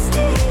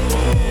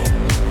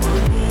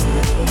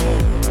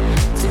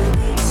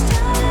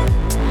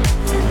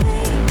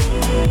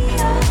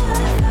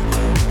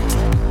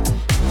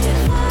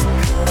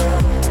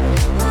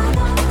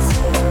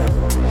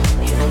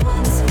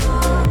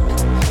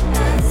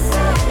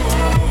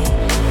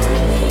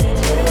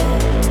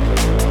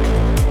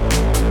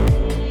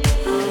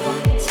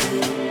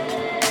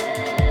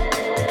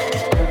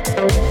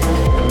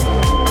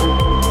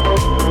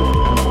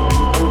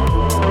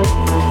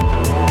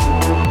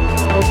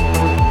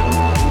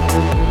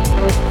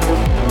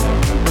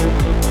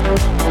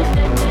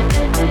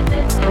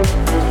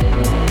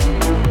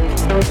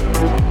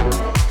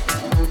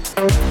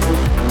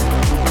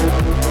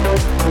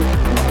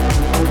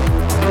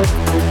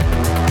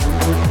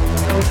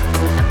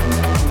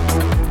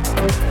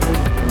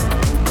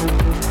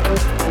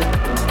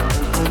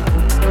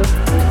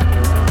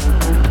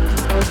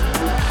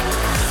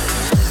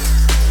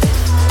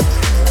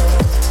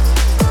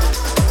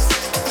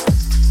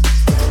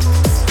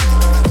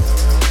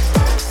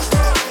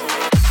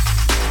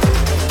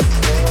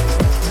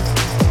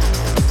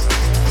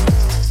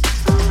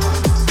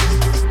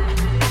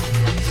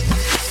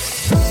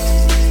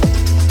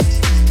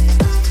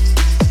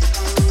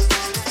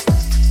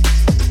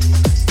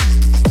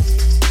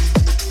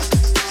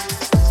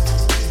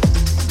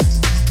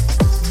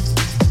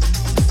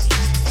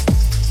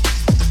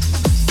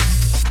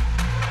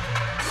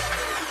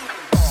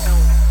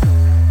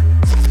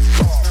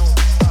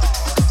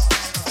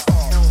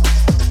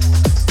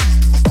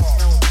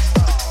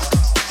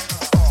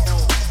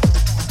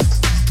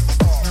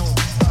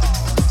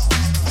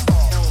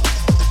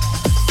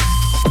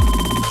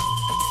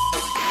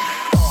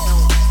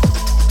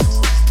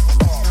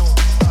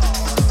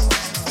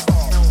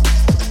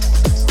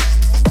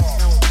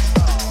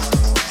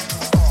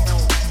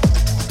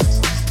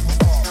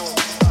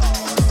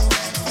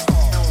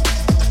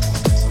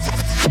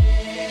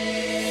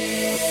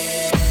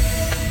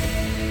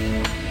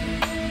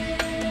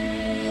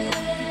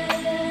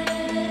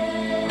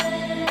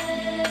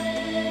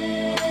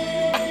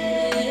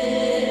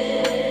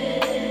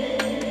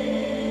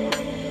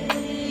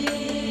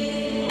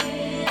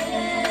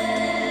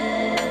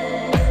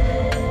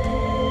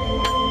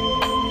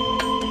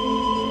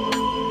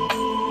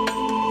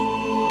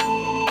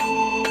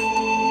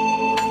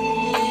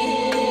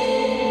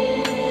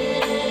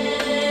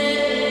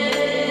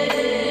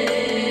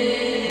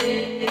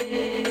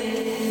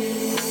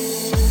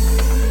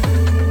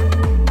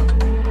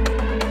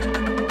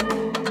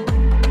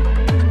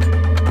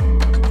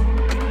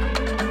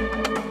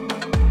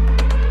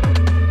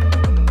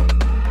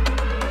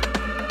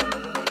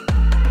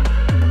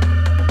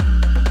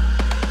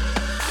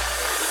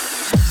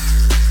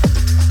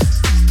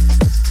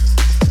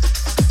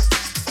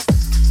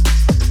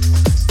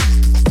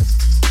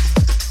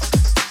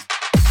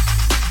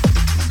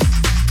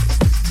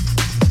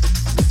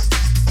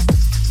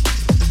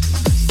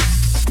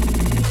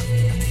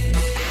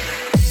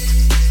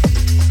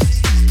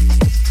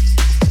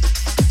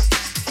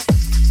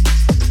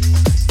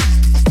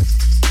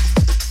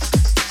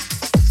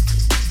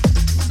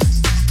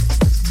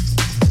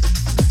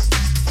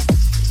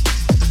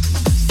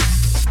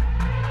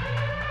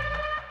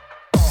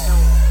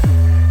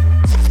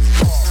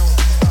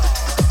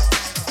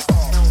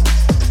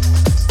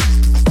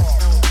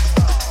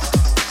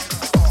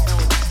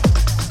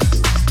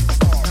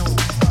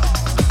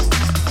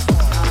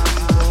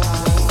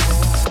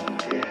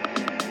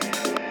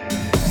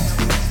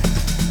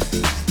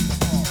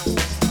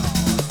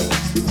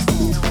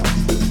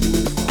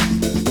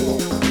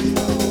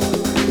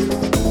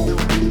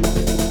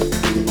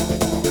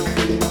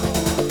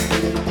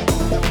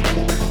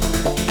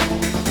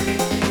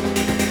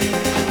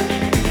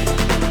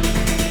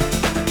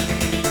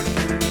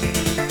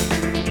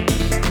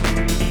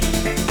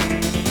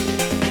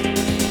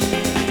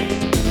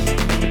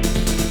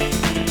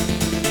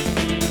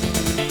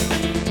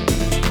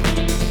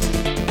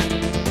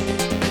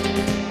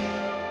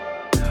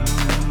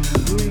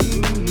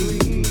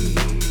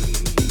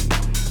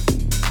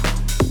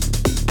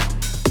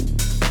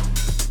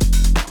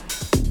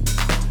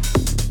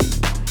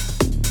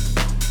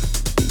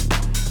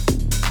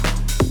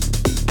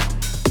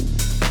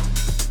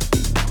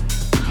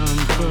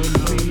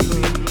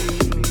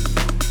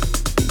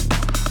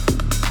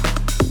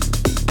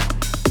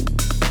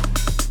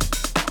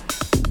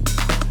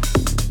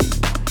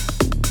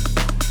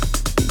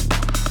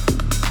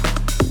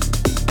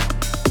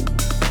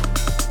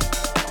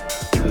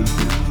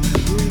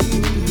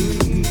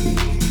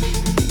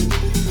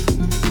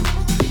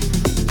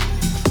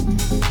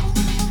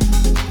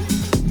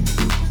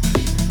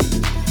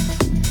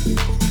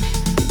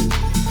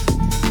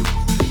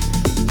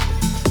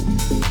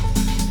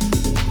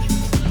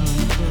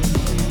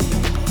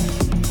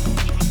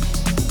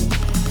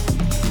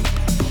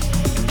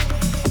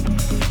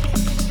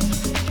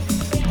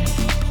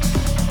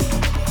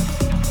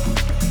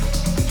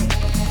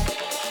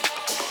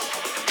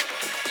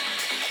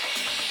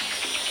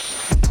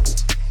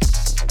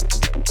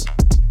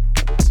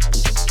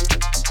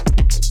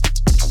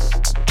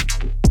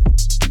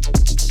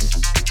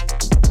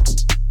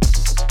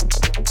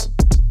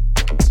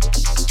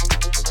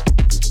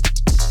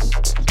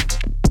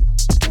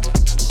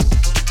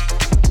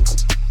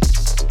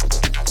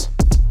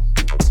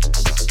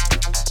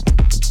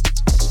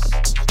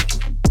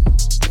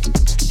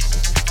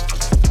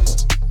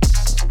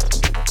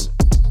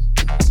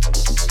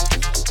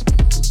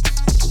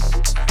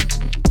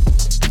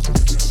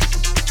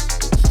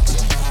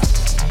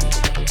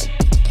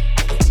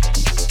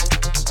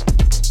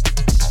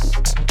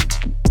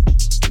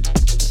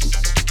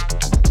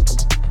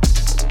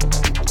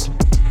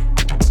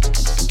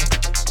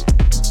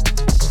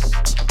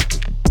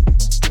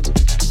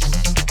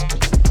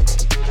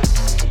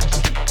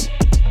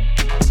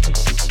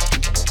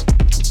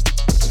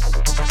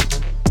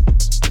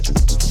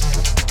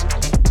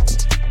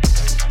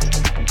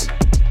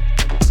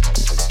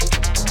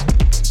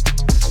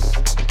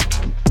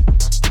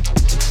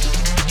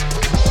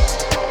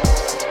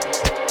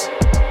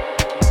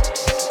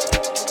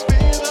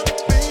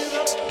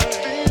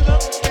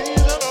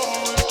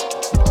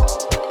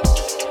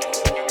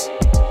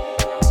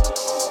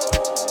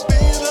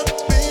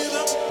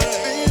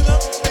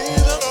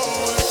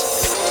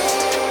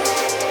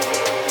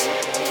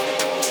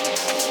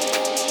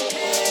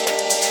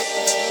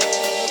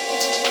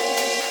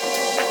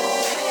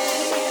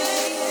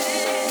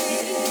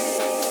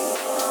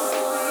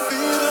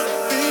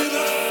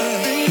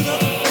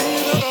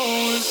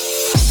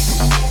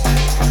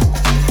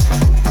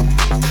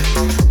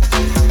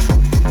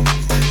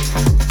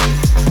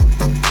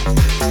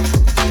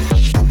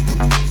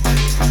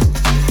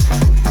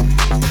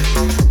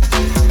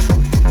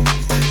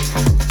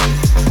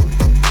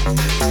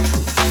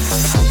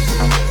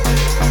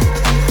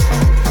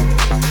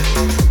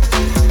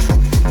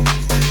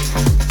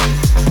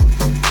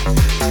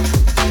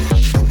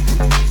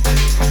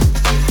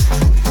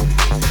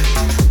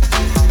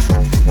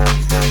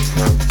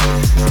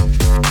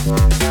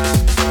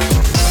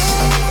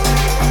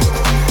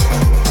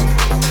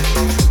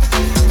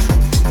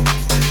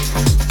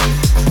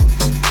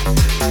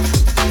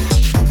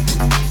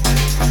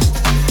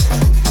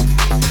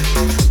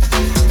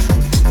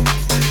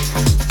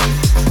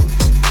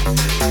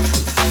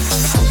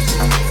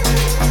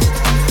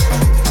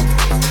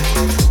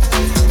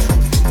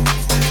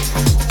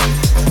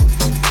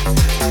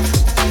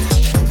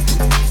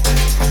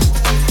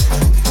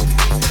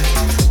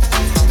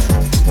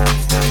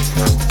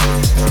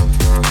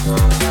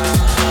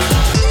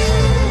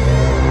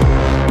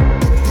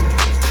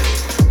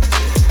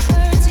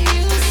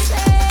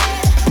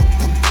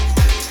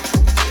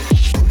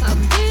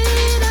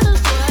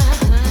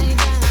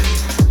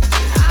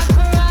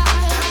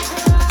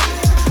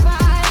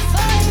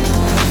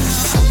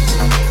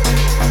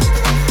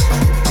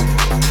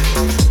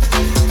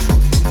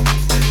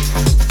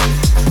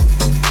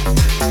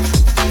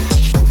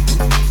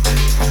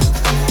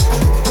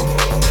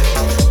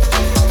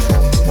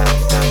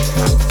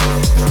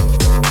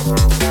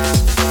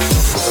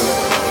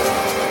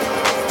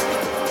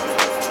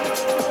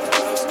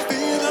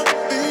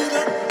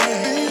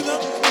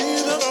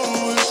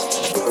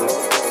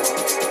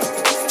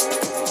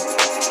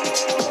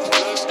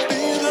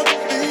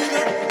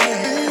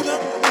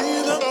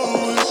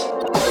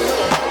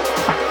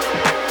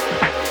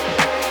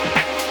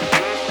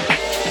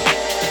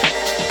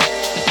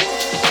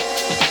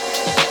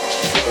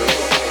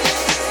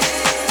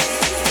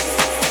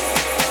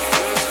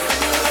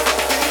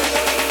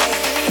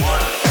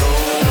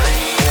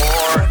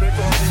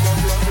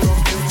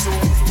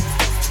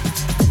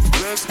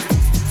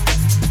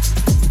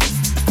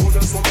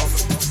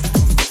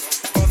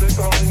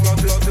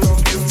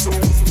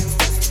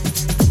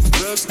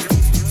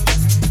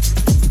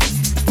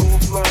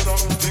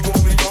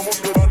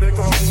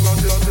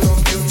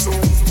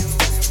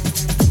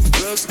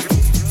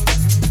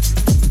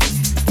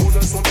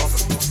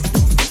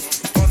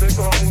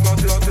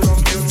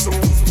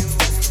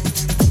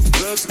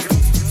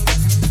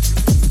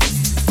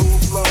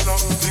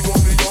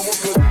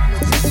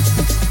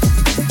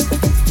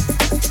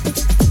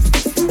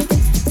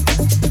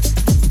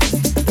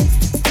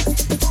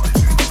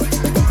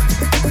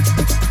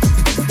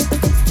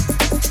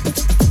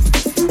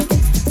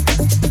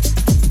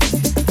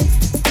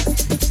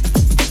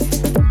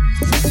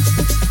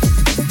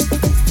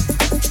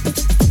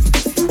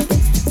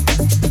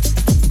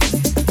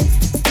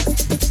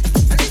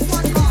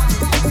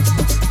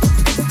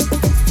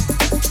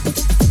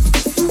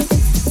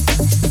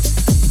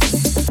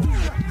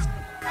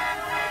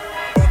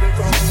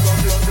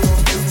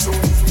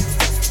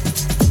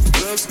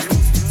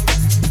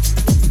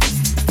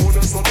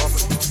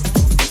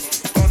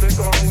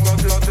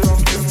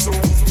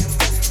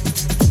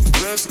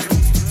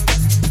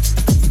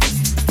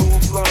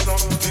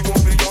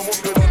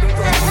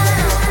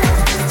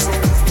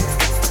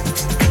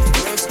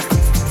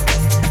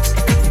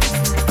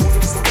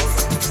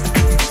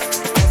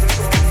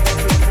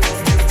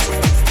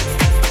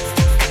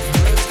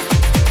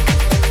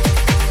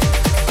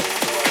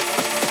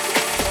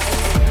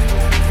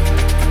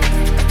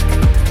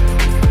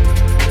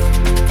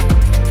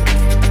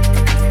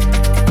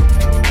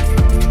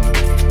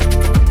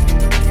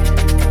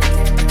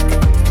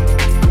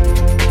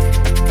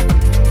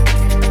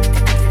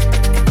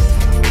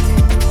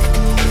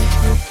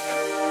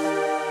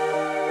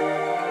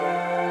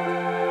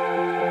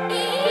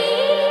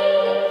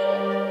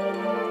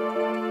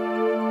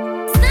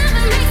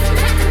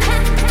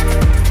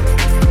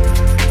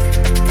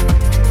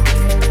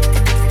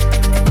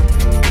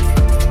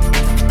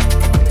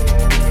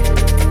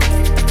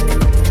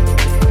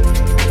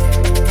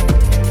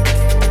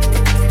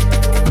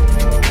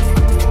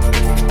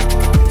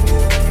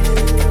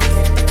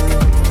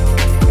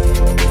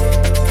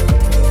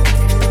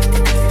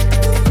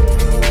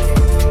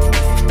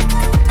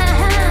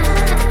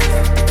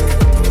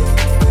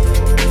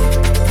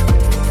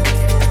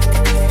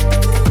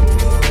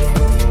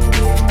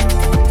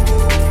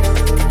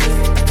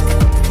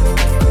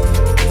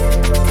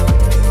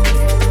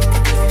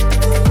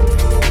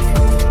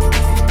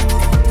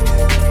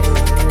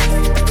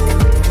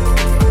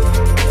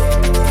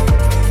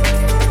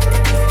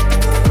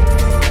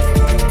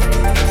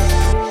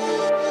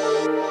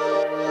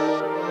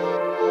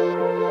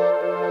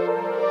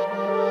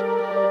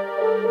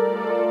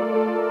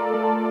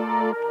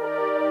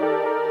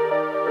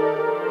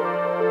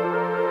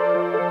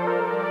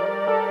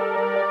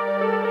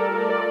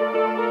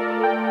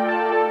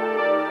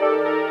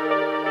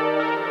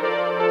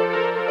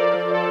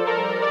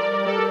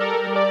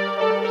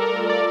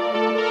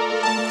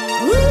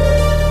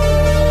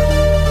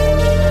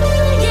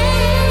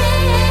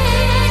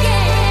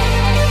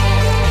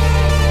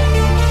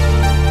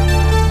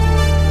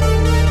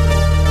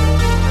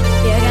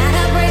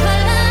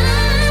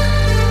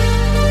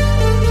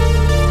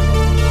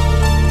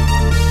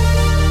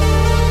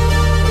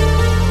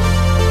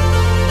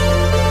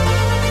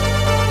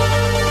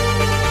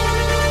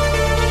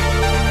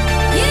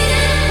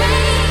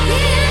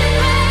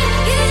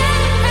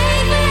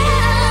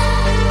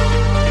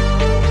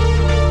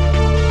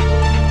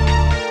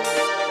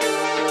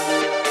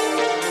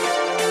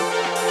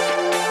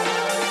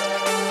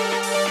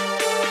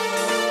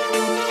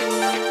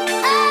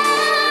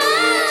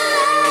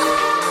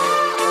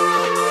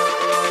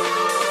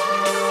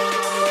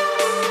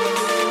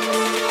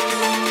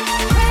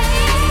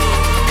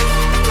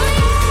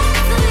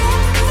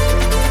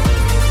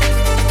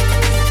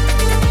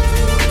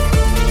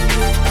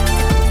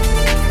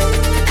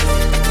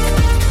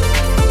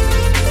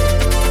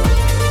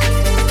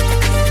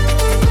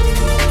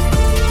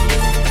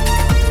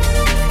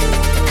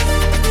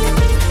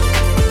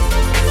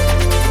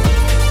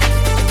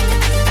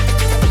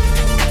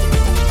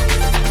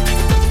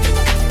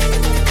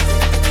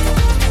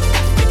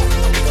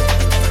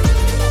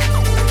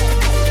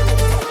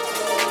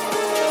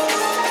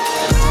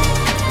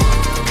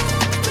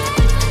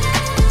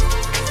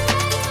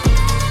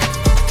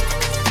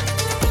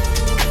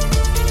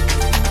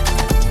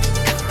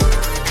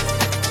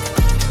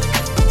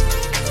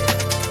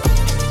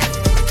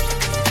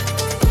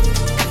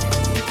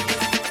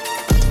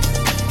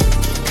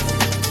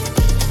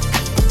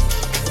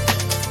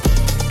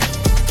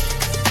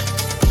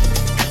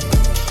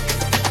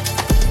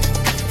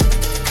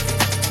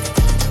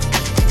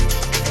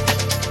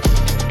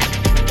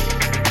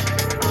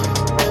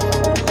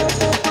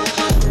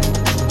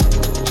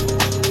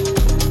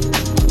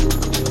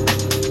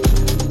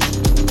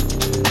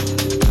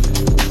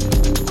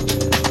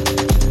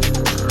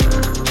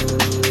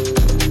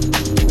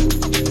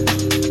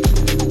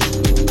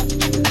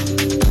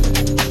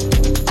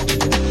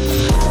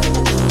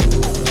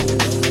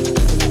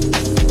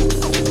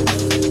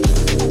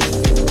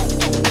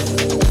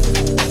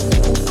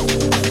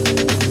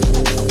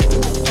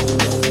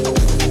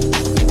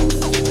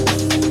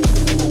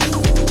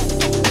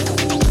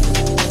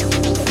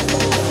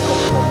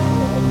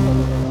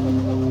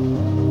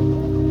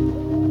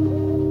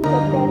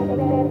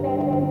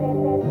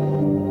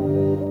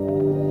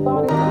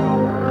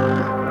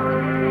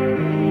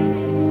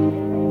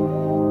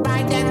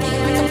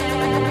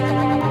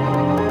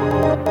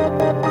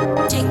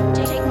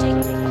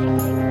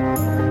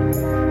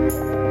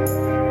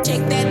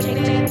 Take that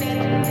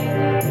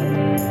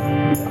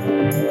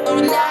all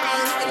night.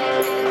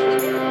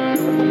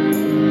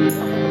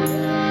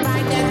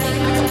 Ride that thing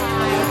like a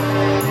bike.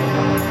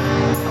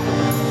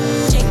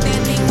 Take that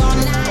thing all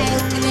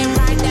night and then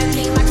ride that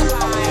thing like a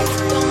bike.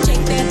 Don't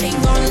take that thing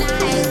all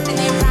night and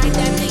then ride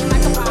that thing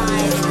like a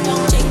bike.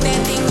 Don't take that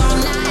thing all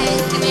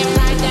night and then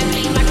ride that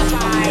thing like a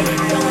bike.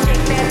 Don't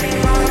take that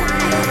thing all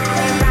night and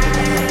then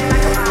ride that thing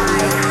like a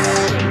bike.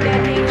 Take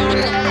that thing all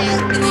night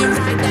and then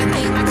ride that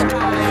thing like a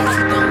bike.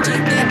 Don't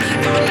take that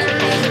thing all night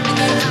and then ride that thing like a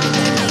bike.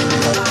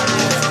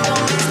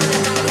 Don't mess with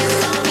the bike,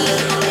 it's on me.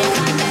 And then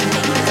ride that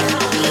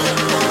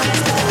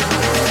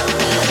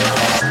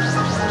thing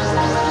like a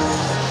pony. Don't mess with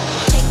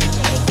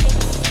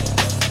the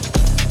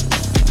bike, it's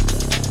on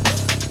me.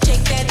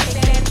 Take that all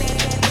night.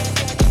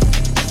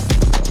 Ride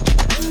that thing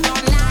like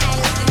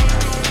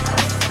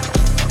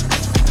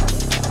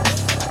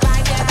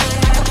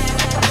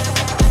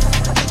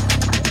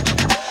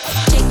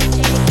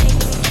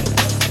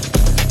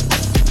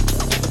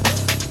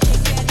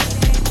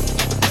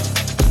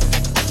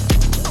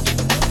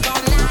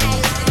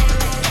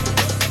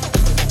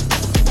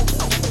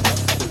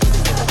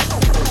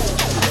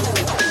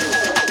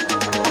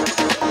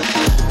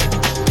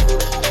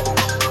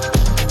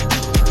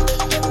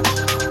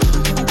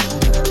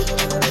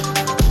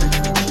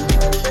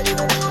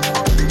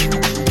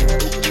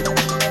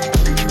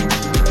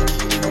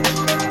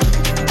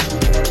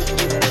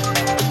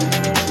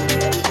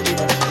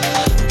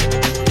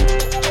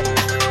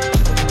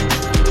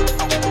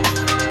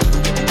a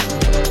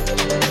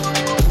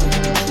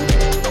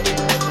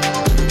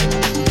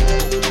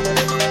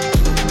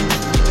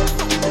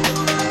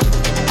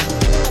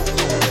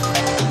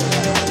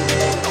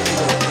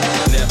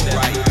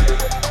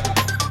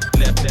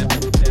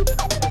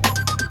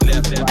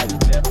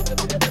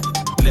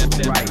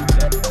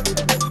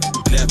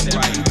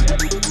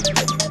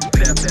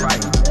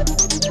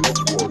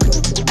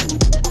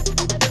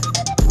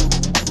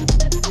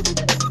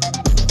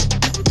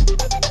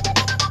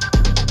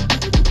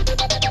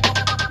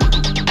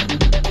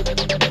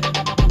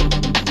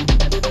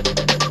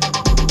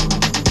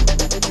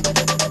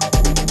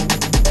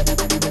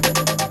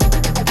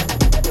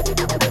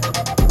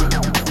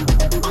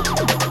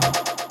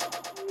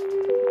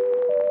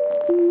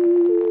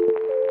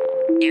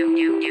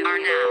You are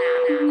now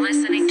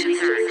listening to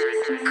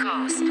Third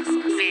Coast Bass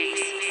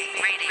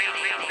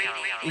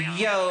Radio.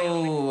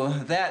 Yo,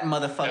 that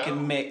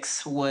motherfucking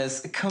mix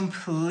was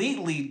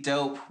completely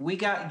dope. We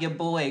got your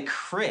boy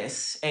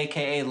Chris,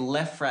 aka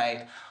Left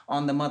Right,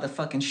 on the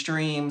motherfucking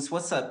streams.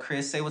 What's up,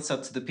 Chris? Say what's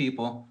up to the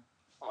people.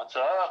 What's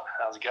up?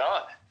 How's it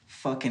going?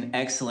 Fucking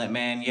excellent,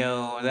 man.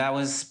 Yo, that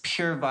was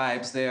pure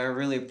vibes there. I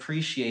really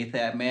appreciate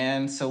that,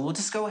 man. So we'll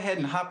just go ahead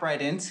and hop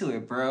right into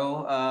it,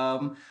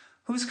 bro.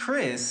 Who's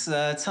Chris?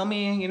 Tell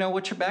me,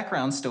 what's your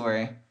background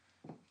story?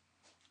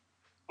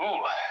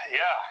 Ooh,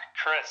 yeah,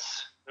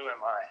 Chris. Who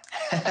am I?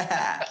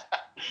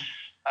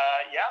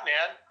 Yeah,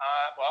 man.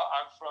 Well,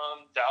 I'm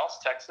from Dallas,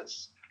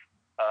 Texas.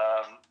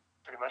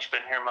 Pretty much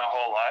been here my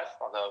whole life,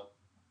 although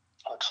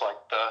looks like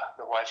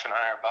the wife and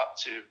I are about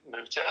to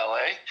move to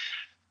LA.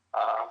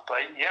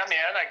 But yeah,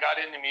 man, I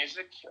got into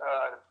music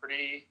at a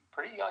pretty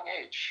young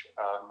age.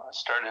 I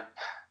started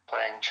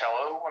playing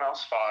cello when I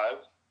was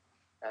 5.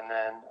 And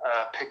then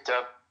picked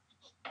up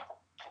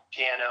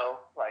piano,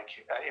 like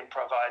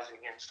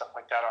improvising and stuff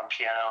like that on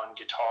piano and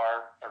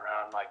guitar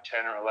around like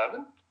 10 or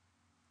 11.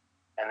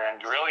 And then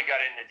really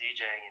got into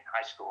DJing in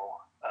high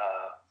school.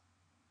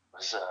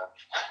 Was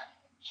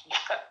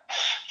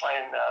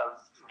playing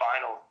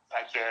vinyl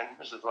back then.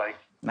 This was like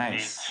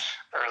nice.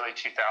 The early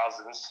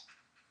 2000s.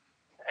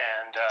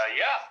 And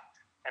yeah.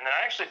 And then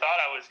I actually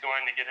thought I was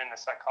going to get into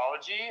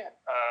psychology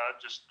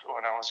just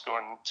when I was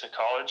going to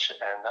college,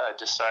 and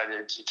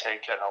decided to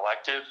take an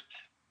elective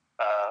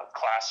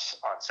class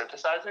on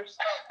synthesizers.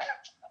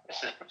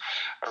 This is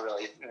a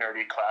really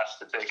nerdy class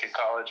to take in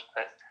college,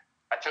 but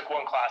I took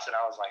one class and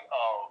I was like,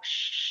 oh,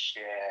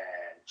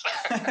 shit.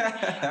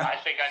 I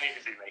think I need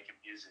to be making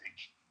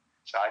music.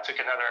 So I took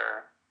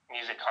another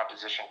music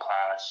composition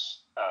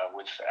class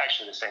with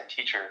actually the same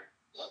teacher.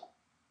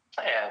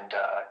 And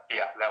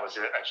yeah, that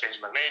was it. I changed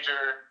my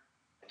major.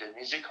 I did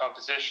music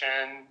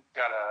composition,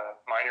 got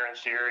a minor in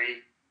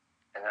theory,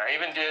 and I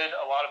even did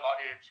a lot of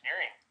audio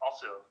engineering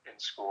also in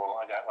school.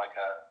 I got like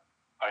a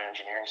audio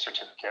engineering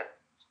certificate.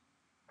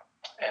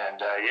 And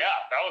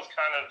yeah, that was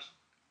kind of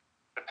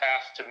the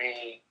path to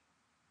me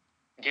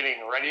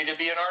getting ready to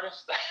be an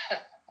artist.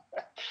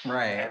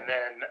 Right. And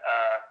then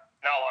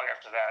not long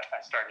after that, I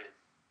started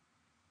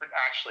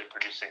actually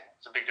producing.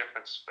 It's a big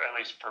difference, at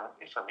least for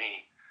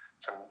me,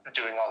 from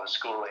doing all the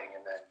schooling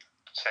and then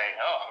saying,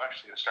 oh, I'm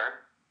actually going to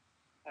start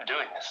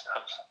doing this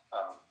stuff.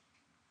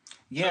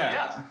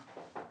 Yeah.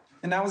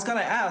 And I was going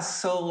to ask,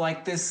 so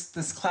like this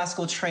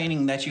classical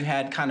training that you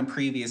had kind of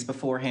previous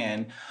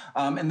beforehand,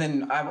 and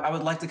then I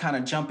would like to kind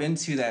of jump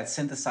into that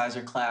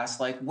synthesizer class.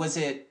 Like, was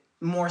it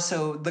more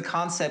so the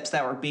concepts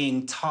that were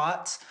being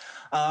taught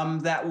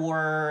that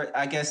were,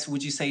 I guess,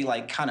 would you say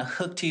like kind of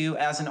hooked you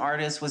as an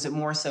artist? Was it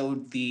more so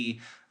the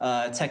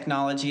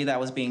technology that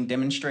was being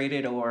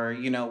demonstrated, or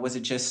was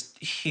it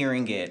just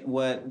hearing it?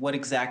 What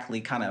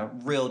exactly kind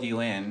of reeled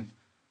you in?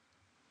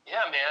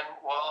 Yeah, man.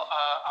 Well,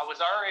 I was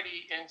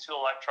already into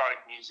electronic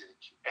music,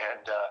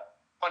 and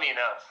funny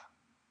enough,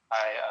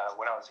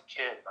 when I was a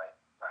kid, my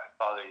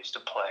father used to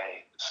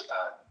play.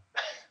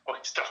 We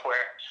used to wear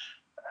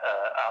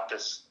out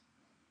this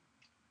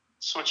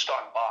switched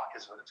on Bach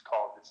is what it's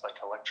called. It's like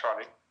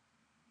electronic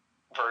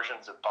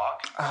versions of Bach.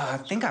 I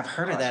think I've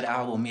heard of that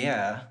album.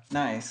 Yeah,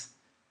 nice.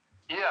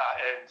 Yeah,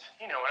 and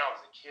when I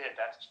was a kid,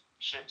 that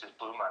shit just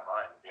blew my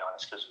mind, to be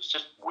honest, because it was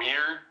just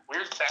weird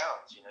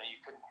sounds. You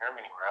couldn't hear them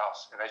anywhere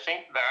else. And I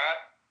think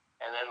that,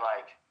 and then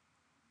like,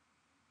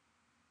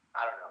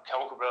 I don't know,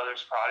 Chemical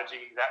Brothers,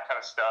 Prodigy, that kind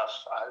of stuff,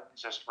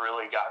 just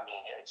really got me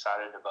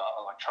excited about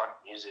electronic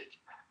music.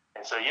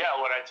 And so, yeah,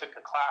 when I took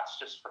a class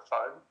just for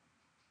fun,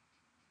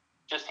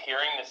 just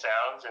hearing the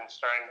sounds and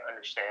starting to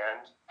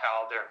understand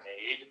how they're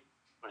made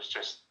was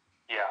just,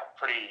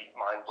 pretty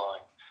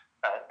mind-blowing.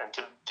 And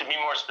to be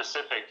more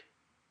specific,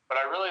 what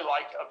I really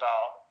like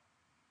about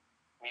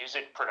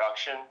music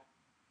production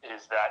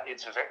is that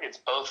it's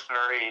both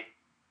very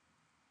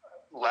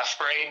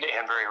left-brained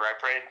and very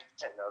right-brained.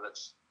 I know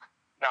that's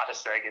not a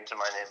seg into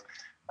my name,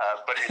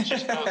 but it's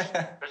just both.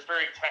 There's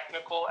very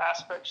technical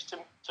aspects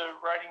to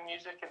writing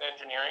music and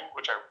engineering,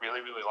 which I really,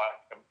 really like.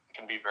 It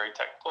can be very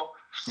technical.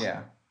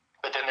 Yeah.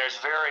 But then there's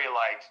very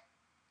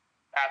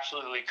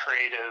absolutely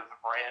creative,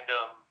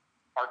 random,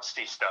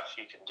 artsy stuff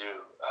you can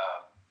do.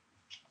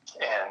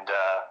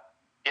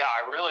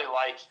 I really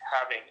like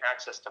having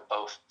access to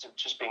both, to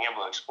just being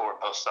able to explore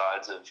both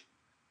sides of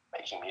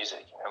making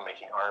music,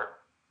 making art.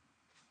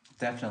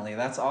 Definitely.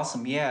 That's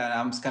awesome. Yeah. And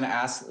I'm just going to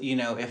ask,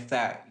 if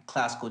that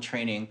classical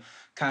training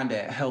kind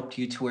of helped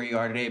you to where you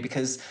are today,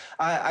 because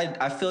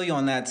I feel you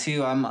on that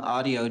too. I'm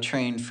audio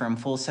trained from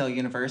Full Sail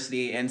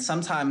University, and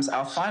sometimes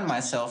I'll find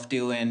myself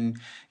doing,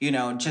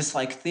 just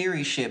like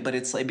theory shit, but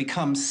it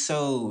becomes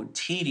so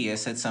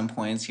tedious at some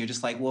points. You're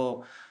just like,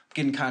 well,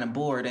 getting kind of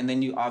bored, and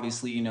then you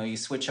obviously you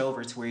switch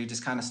over to where you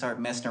just kind of start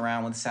messing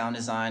around with sound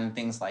design and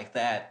things like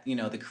that,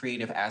 the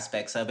creative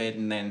aspects of it,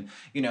 and then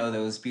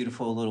those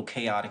beautiful little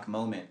chaotic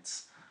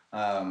moments.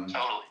 Totally.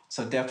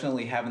 So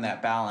definitely having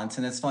that balance.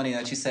 And it's funny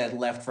that you said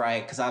left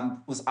right, because I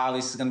was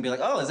obviously going to be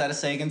like, oh, is that a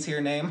Sagan to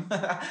your name?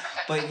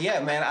 But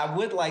yeah, man, I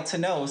would like to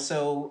know.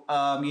 So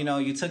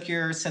you took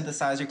your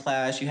synthesizer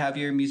class, you have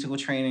your musical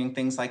training,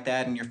 things like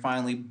that, and you're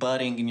finally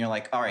budding, and you're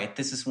like, all right,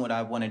 this is what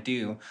I want to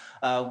do.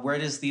 Where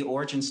does the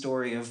origin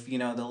story of the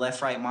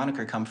left right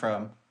moniker come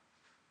from?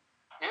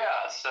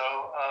 Yeah, so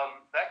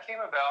that came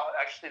about.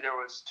 Actually, there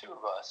was two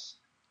of us,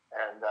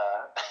 and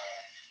I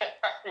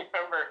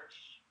remember.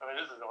 It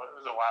was a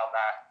while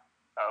back.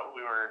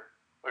 We were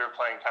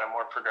playing kind of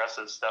more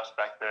progressive stuff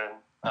back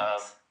then,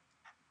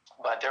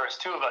 but there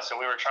was two of us, and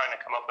we were trying to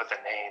come up with a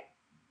name.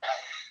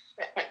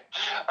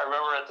 I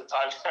remember at the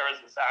time there was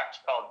this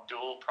act called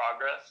Dual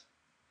Progress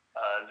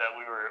that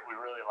we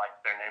really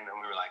liked their name, and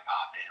we were like,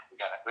 oh man, we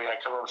gotta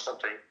come up with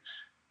something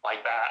like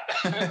that.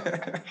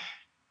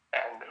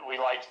 And we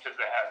liked because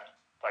they had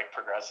like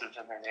progressive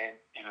in their name,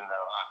 even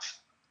though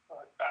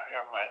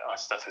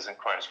my stuff isn't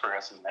quite as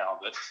progressive now,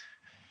 but.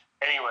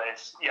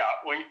 Anyways,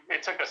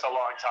 it took us a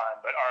long time,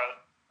 but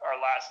our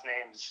last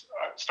names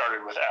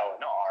started with L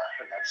and R,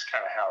 and that's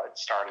kind of how it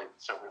started.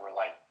 So we were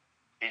like,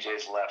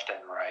 DJ's Left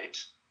and Right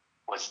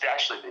was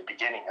actually the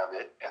beginning of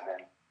it, and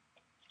then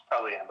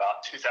probably in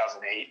about 2008,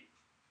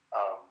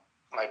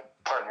 my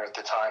partner at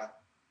the time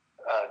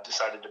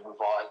decided to move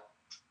on.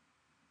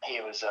 He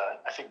was,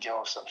 I think,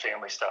 dealing with some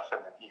family stuff, and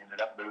then he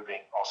ended up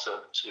moving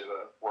also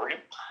to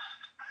Oregon.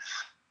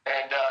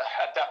 And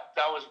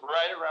that was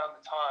right around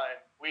the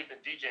time, we'd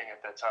been DJing at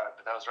that time,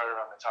 but that was right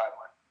around the time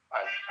when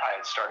I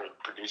had started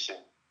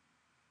producing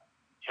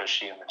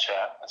Yoshi in the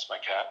chat. That's my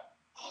cat.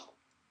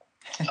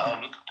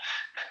 And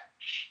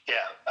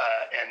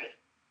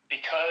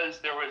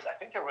because I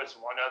think there was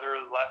one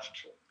other left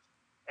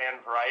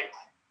and right,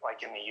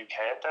 like in the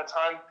UK at that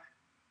time,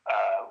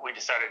 I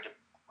decided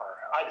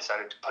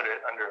to put it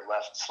under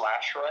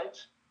left/right.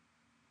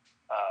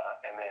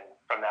 And then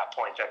from that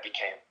point, that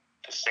became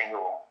the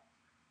single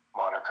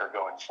moniker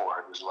going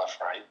forward, was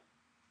Left Right.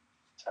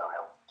 So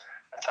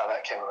that's how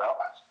that came about.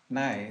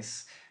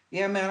 Nice.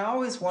 Yeah, man, I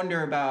always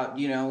wonder about,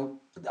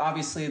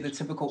 obviously the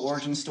typical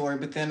origin story,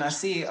 but then I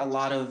see a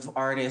lot of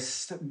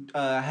artists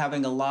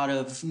having a lot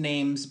of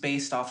names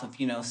based off of,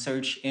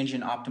 search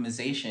engine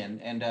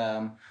optimization. And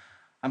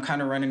I'm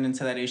kind of running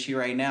into that issue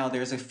right now.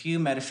 There's a few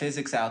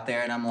metaphysics out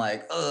there, and I'm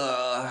like,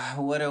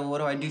 what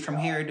do I do from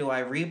here? Do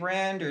I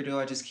rebrand, or do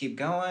I just keep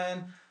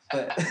going?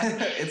 But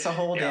it's a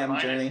whole damn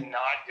journey. Mine is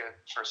not good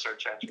for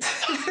search engines. I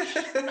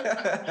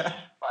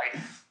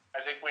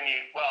think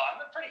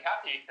I'm pretty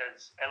happy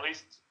because at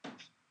least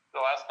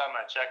the last time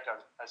I checked, I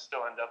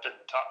still end up in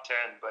the top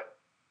 10. But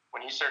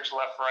when you search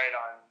left, right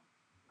on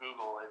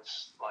Google,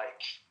 it's like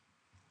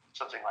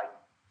something like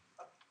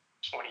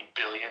 20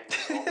 billion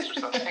results or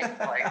something.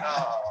 Like,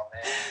 oh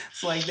man.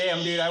 It's like,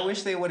 damn, dude, I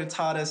wish they would have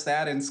taught us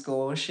that in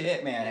school.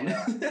 Shit, man.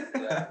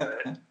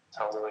 Yeah,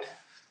 totally.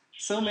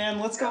 So, man,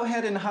 let's go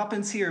ahead and hop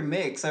into your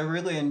mix. I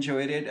really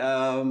enjoyed it.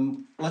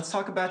 Let's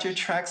talk about your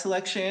track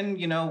selection.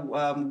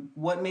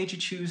 What made you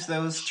choose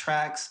those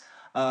tracks?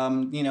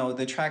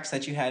 The tracks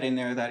that you had in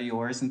there that are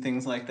yours and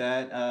things like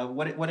that.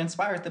 What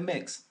inspired the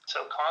mix?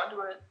 So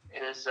Conduit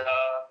is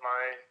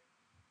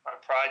my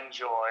pride and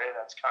joy.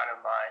 That's kind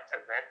of my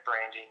event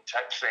branding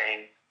type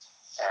thing.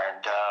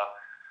 And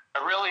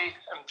I really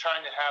am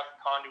trying to have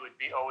Conduit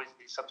always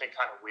be something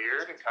kind of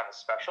weird and kind of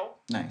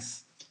special.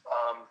 Nice.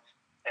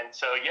 And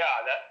so,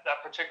 that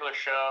particular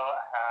show,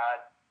 I had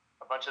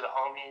a bunch of the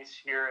homies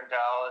here in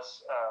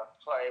Dallas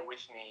play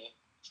with me.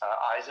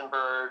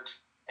 Eisenberg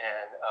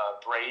and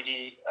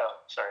Brady.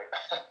 Oh, sorry.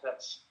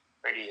 That's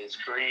Brady is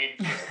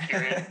Greed,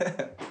 period.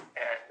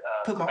 And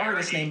put my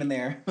artist name in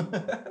there.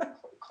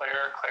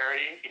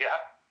 Clarity,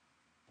 yeah.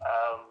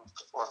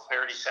 Or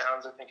Clarity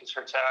Sounds, I think is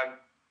her tag.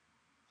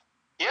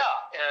 Yeah,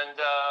 and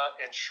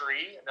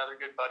Shree, another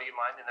good buddy of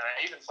mine. And then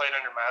I even played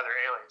under my other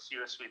alias,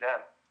 USV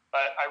Them.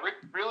 But I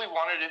really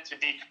wanted it to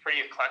be pretty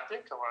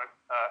eclectic. I want,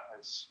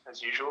 as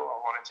usual, I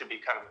want it to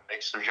be kind of a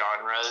mix of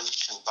genres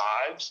and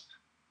vibes.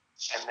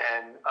 And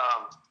then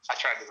I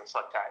tried to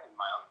reflect that in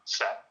my own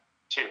set,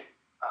 too.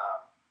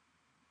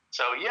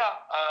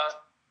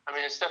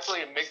 It's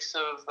definitely a mix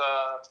of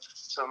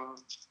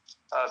some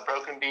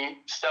broken beat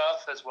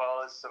stuff as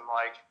well as some,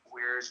 like,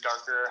 weird,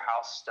 darker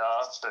house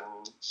stuff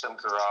and some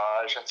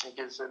garage, I think,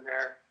 is in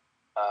there.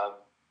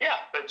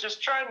 But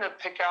just trying to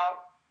pick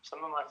out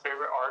some of my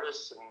favorite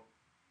artists and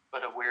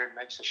put a weird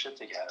mix of shit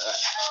together.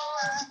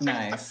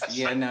 Nice.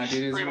 Yeah, no,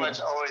 dude. Pretty much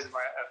always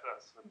my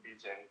FS with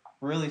DJ.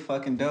 Really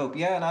fucking dope.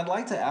 Yeah, and I'd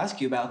like to ask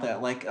you about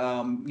that. Like,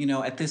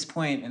 at this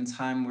point in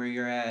time where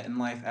you're at in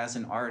life as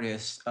an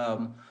artist,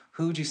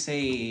 who would you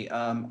say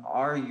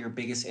are your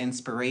biggest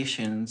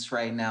inspirations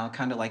right now?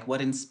 Kind of like what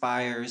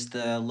inspires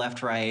the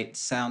left-right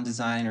sound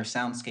design or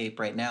soundscape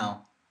right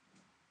now?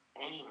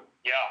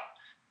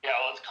 Yeah,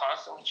 well, it's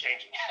constantly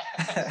changing.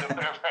 So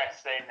whatever I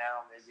say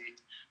now, maybe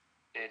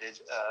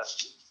dated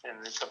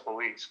in a couple of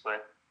weeks.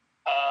 But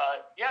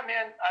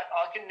man,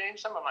 I can name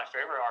some of my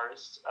favorite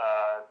artists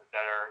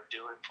that are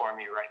doing for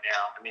me right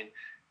now. I mean,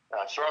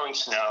 Throwing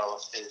Snow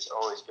has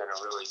always been a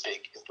really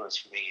big influence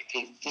for me.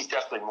 He's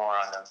definitely more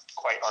on the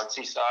quite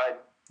artsy side.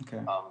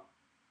 Okay.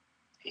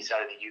 He's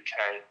out of the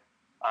UK.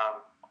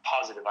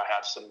 Positive I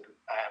have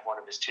one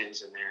of his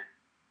tunes in there.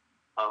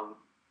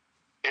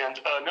 And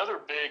another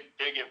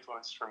big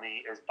influence for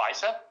me is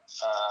Bicep.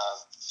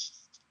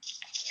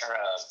 They're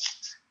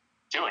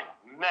doing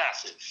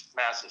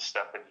massive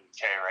stuff in the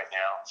UK right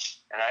now.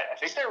 And I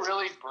think they're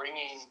really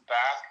bringing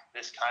back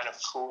this kind of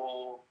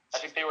cool, I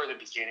think they were the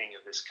beginning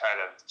of this kind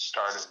of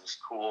start of this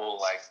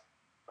cool, like,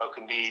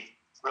 broken beat,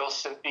 real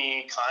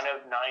synthy, kind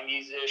of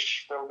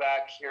 90s-ish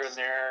throwback here and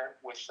there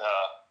with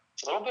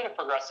a little bit of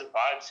progressive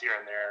vibes here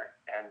and there.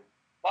 And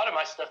a lot of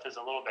my stuff is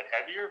a little bit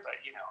heavier, but,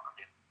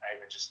 I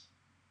even just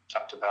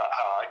talked about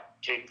how I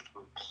came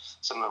from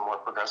some of the more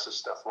progressive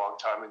stuff a long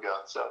time ago.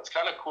 So it's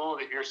kind of cool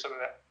to hear some of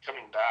that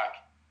coming back.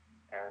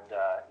 And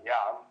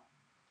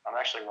I'm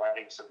actually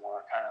writing some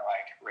more kind of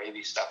like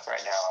ravey stuff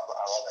right now.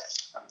 I love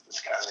it.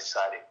 It's kind of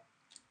exciting.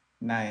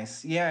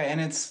 Nice. Yeah,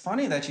 and it's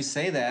funny that you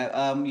say that.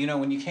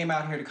 When you came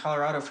out here to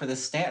Colorado for the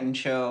Stanton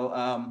show,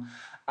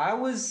 I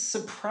was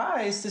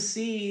surprised to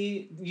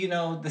see,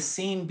 the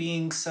scene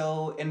being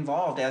so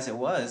involved as it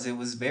was. It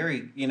was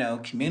very,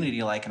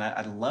 community-like, and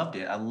I loved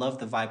it. I loved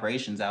the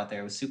vibrations out there.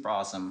 It was super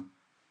awesome.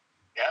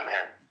 Yeah,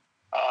 man.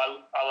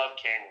 I love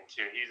Canyon,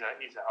 too. He's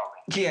a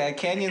homie. Yeah,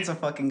 Canyon's a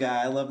fucking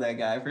guy. I love that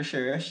guy, for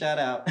sure. Shout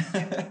out.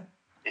 Yeah,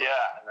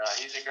 no,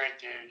 he's a great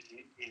dude.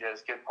 He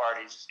does good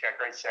parties. He's got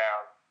great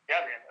sound.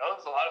 Yeah, man, that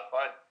was a lot of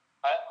fun.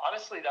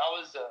 Honestly,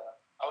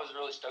 I was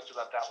really stoked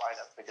about that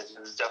lineup because it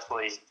was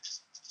definitely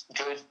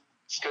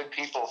good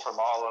people from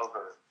all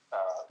over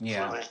flew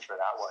in for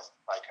that one.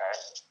 Like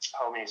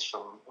homies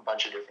from a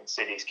bunch of different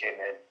cities came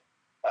in.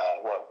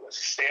 What was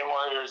it? Stan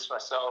Warriors,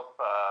 myself,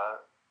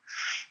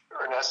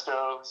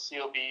 Ernesto,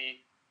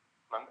 CLB,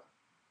 and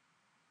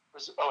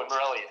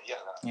Morelia.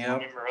 Yeah,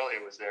 Morelia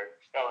was there.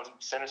 Oh, and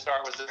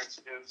Sinistar was there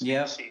too. So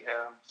you see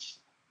him.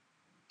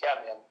 Yeah,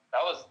 man,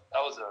 that was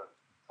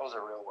a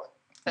real one.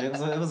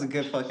 It was a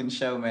good fucking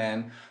show,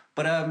 man.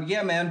 But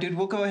man, dude,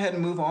 we'll go ahead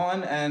and move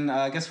on, and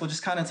I guess we'll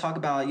just kind of talk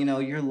about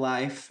your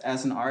life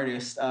as an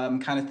artist,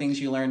 kind of things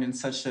you learned in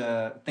such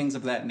things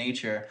of that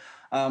nature.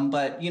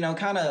 But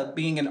kind of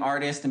being an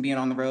artist and being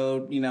on the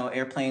road,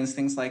 airplanes,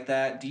 things like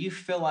that. Do you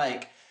feel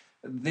like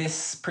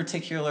this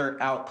particular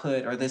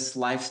output or this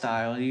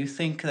lifestyle? Do you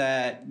think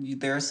that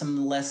there are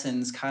some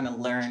lessons kind of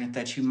learned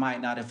that you might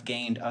not have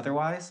gained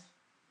otherwise?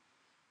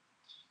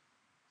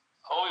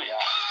 Oh yeah.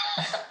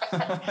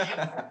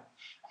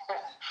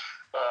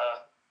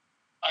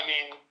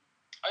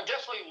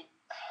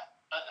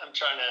 I'm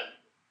trying to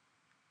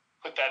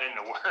put that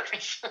into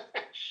words.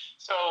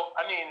 So,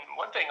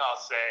 one thing I'll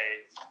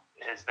say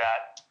is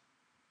that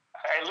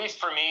I at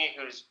least for me,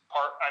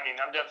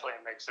 I'm definitely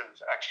a mix of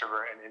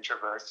extrovert and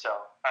introvert.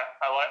 So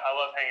I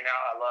love hanging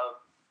out. I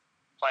love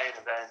playing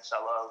events. I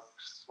love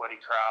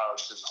sweaty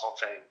crowds and the whole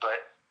thing.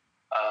 But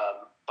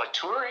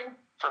touring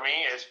for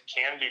me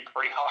can be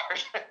pretty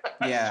hard.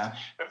 Yeah.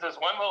 If there's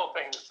one little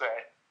thing to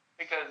say,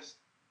 because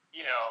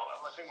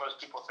I think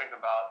most people think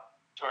about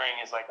touring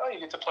is like, oh,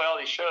 you get to play all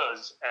these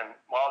shows, and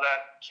while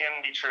that can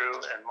be true,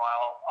 and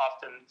while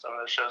often some of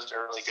those shows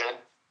are really good,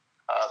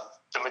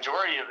 the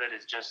majority of it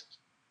is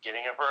just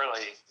getting up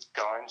early,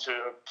 going to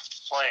a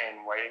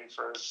plane, waiting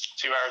for 2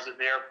 hours at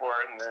the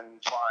airport, and then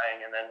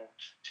flying, and then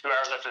 2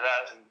 hours after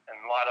that, and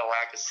a lot of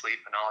lack of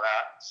sleep and all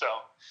that. So,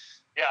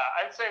 yeah,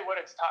 I'd say what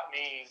it's taught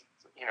me,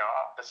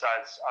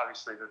 besides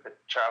obviously that the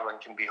traveling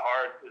can be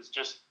hard, is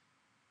just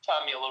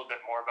taught me a little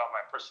bit more about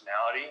my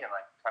personality and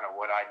like kind of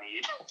what I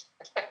need.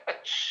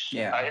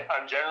 Yeah.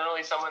 I'm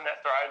generally someone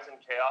that thrives in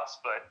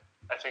chaos, but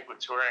I think with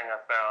touring, I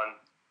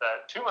found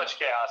that too much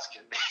chaos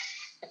can be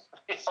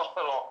a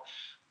little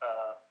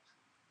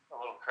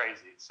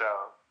crazy. So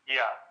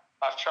yeah,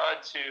 I've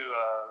tried to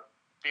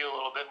be a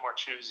little bit more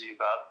choosy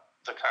about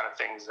the kind of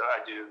things that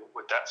I do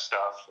with that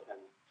stuff, and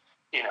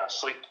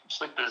sleep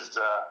is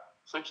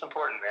sleep's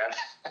important, man.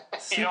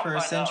 You don't Super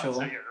find essential.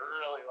 out until you're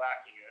really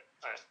lacking it.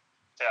 But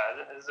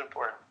yeah, it is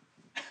important.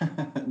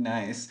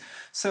 Nice.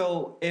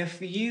 So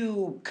if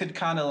you could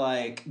kind of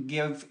like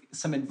give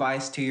some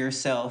advice to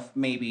yourself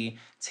maybe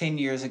 10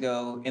 years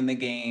ago in the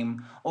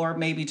game, or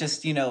maybe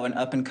just, an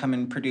up and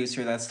coming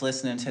producer that's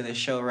listening to this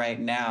show right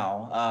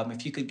now,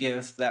 if you could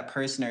give that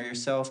person or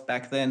yourself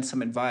back then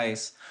some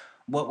advice,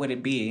 what would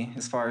it be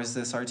as far as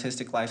this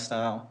artistic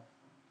lifestyle?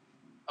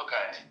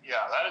 Okay,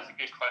 yeah, that is a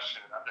good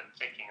question. I've been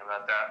thinking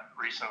about that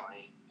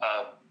recently.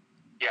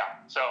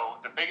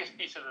 So the biggest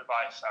piece of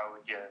advice I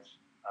would give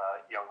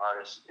young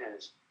artists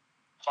is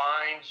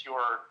find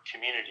your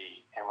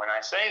community. And when I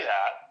say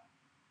that,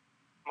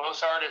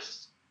 most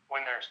artists,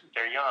 when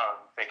they're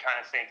young, they kind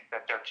of think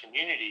that their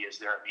community is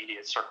their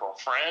immediate circle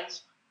of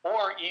friends,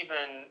 or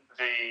even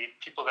the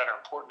people that are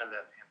important to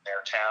them in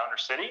their town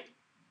or city.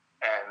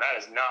 And that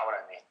is not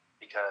what I mean,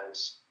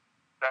 because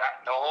the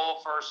whole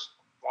first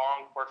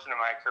long portion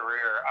of my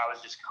career, I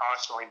was just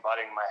constantly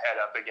butting my head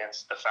up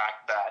against the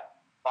fact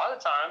that a lot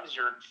of times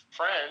your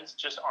friends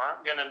just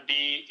aren't going to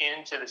be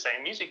into the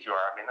same music you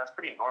are. I mean, that's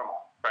pretty normal,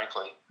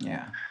 frankly.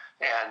 Yeah.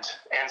 And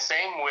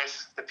same with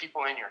the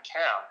people in your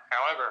town.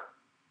 However,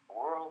 the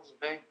world's a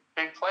big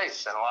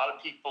place, and a lot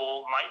of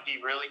people might be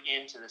really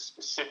into the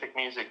specific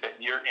music that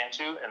you're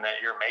into and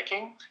that you're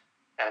making.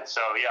 And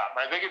so, yeah,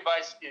 my big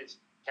advice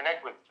is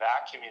connect with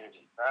that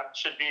community. That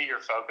should be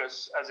your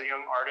focus as a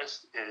young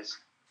artist, is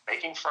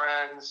making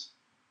friends,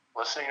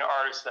 listening to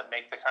artists that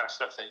make the kind of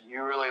stuff that you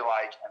really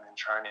like, and then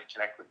trying to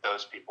connect with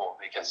those people.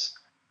 Because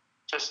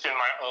just in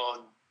my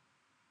own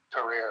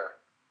career,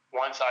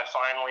 once I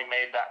finally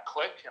made that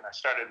click and I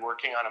started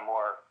working on a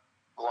more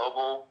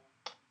global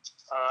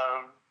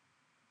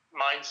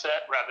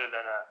mindset rather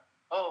than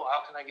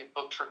how can I get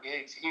booked for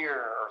gigs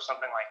here or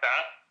something like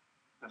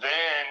that,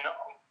 then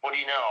what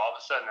do you know? All of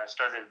a sudden I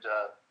started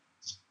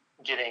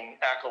getting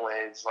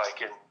accolades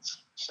like in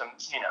some,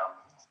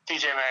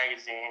 DJ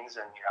magazines,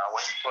 and I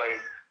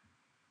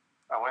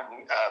went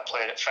and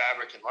played at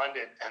Fabric in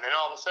London, and then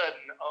all of a sudden,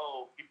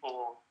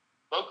 people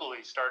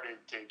locally started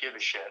to give a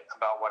shit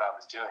about what I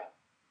was doing.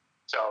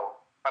 So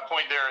my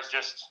point there is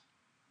just,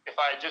 if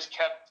I just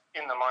kept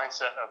in the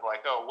mindset of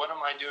like, what am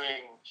I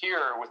doing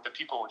here with the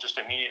people just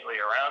immediately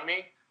around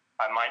me,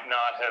 I might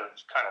not have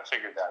kind of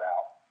figured that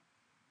out.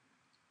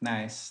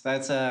 Nice.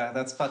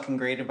 That's fucking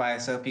great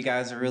advice. I hope you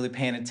guys are really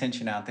paying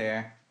attention out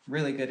there.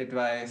 Really good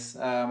advice.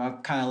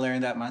 I've kind of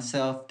learned that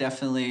myself.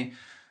 Definitely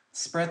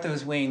spread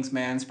those wings,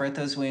 man. Spread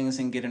those wings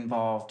and get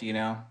involved,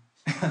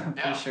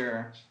 For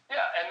sure.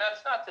 Yeah, and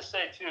that's not to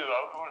say, too,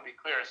 I want to be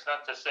clear, it's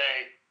not to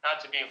say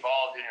not to be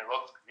involved in your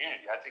local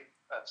community. I think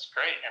that's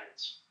great, and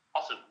it's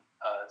also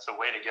it's a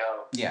way to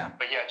go. Yeah.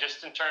 But yeah,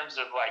 just in terms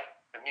of like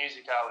the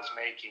music I was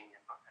making,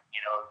 and,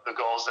 the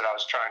goals that I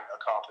was trying to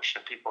accomplish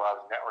and people I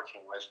was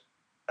networking with,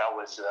 that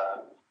was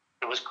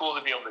it was cool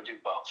to be able to do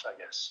both, I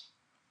guess.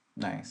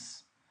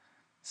 Nice.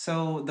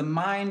 So the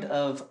mind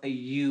of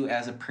you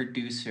as a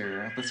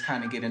producer, let's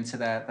kind of get into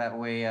that. That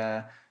way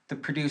the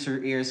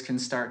producer ears can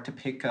start to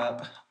pick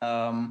up.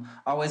 I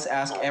always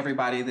ask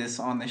everybody this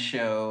on the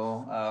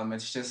show.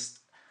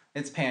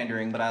 It's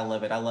pandering, but I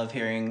love it. I love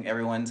hearing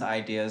everyone's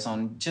ideas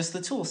on just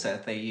the tool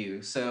set they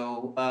use.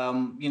 So,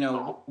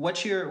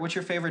 what's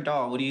your favorite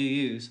DAW? What do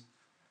you use?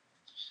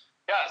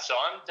 Yeah, so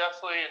I'm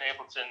definitely an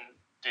Ableton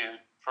dude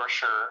for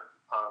sure.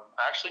 I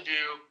actually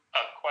do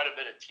quite a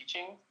bit of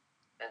teaching.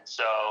 And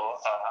so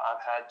I've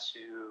had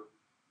to,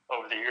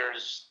 over the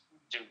years,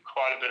 do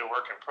quite a bit of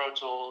work in Pro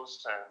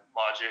Tools and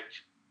Logic,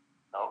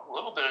 a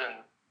little bit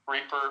in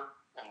Reaper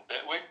and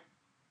Bitwig.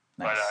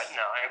 Nice. But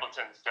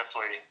Ableton is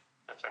definitely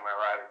my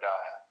ride or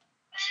die.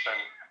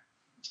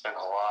 Spend a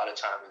lot of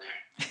time in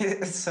there.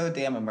 It's so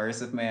damn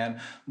immersive,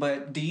 man.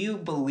 But do you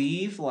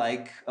believe,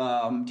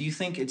 do you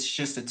think it's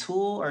just a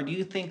tool, or do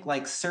you think,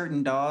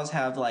 certain DAWs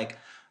have,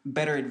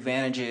 better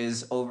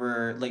advantages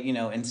over, like, you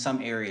know, in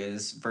some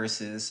areas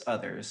versus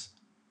others?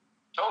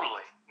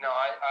 Totally. No,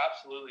 I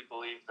absolutely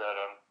believe that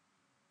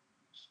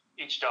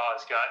each DAW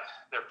has got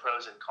their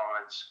pros and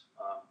cons.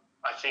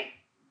 I think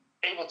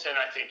Ableton,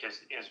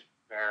 is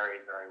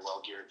very, very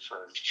well geared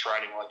for just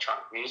writing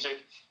electronic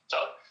music. So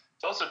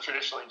it's also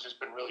traditionally just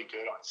been really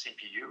good on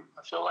CPU,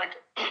 I feel like.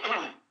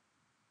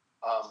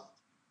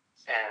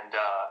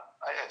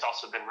 It's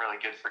also been really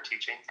good for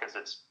teaching because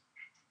it's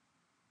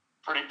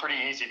pretty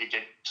easy to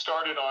get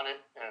started on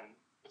it, and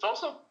it's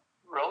also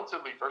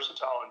relatively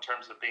versatile in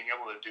terms of being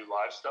able to do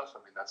live stuff. I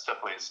mean, that's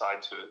definitely a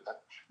side to it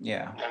that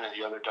none of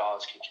the other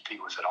DAWs can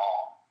compete with at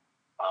all.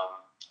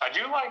 I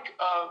do like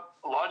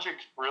Logic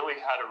really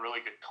had a really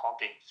good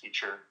comping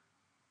feature,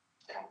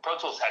 and Pro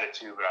Tools had it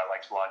too, but I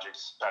liked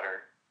Logic's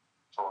better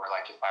for,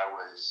 like, if I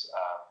was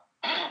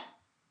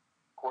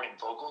recording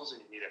vocals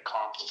and you need to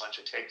comp a bunch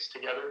of takes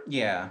together.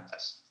 Yeah.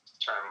 That's the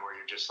term where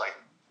you're just like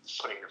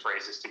putting the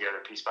phrases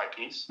together piece by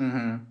piece.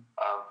 Mm-hmm.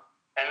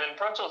 And then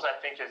Pro Tools, I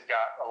think, has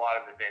got a lot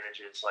of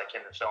advantages, like in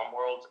the film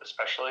world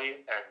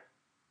especially, and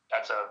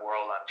that's a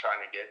world I'm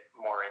trying to get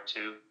more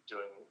into,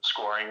 doing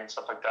scoring and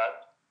stuff like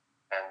that.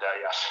 And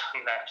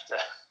I'm gonna have to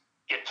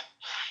get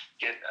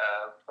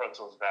Pro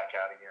Tools back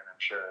out again, I'm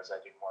sure, as I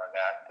do more of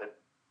that. But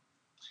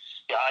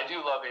yeah, I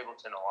do love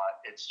Ableton a lot.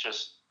 It's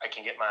just I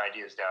can get my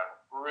ideas down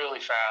really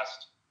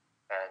fast,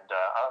 and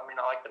I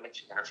like the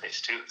mixing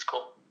interface too. It's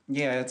cool.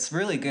 Yeah, it's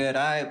really good.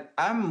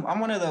 I'm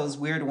one of those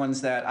weird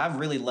ones that I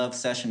really love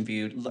Session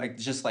View, like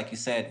just like you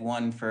said,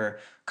 one for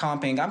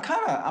comping.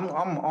 I'm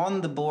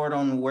on the board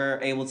on where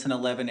Ableton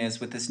 11 is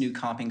with this new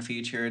comping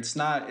feature. It's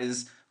not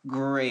as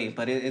great,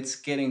 but it's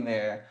getting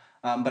there.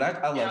 But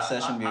I love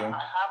Session View. I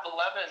have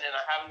 11 and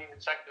I haven't even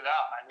checked it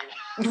out. I need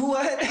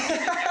What?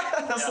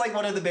 That's like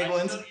one of the big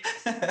ones.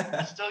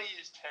 I still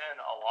use 10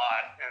 a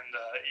lot, and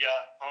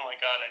oh my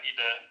god, I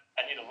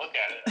need to look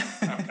at it.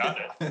 I've got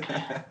it.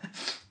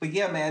 But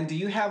yeah, man, do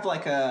you have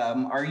like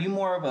are you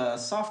more of a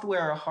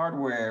software or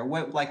hardware?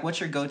 What's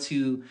your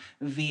go-to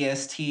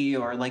VST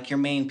or like your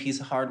main piece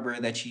of hardware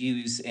that you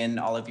use in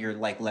all of your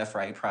like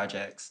left-right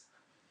projects?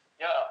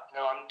 Yeah,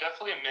 no, I'm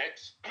definitely a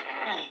mix.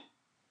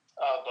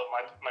 But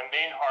my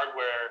main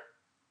hardware,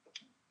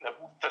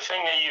 the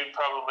thing that you'd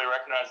probably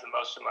recognize the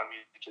most in my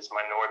music is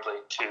my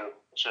Nordly 2.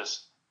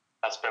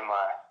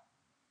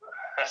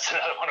 That's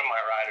another one of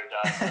my ride or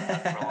dies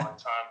for a long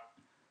time.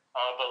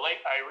 But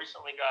I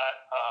recently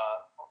got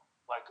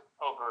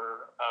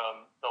over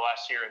the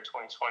last year in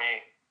 2020,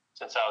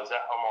 since I was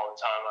at home all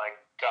the time, I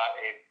got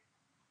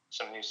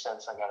some new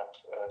synths. I got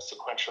a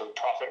Sequential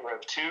Prophet Rev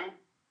 2,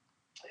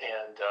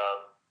 and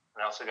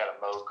I also got a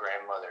Moog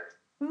Grandmother,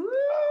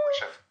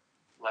 which I'm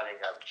letting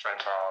a friend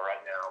borrow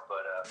right now.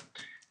 But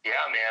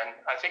yeah, man,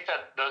 I think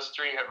that those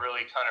three have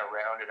really kind of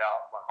rounded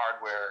out my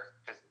hardware,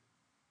 because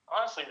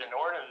honestly, the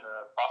Nord and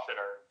the Prophet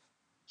are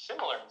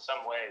similar in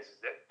some ways.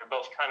 They're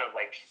both kind of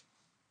like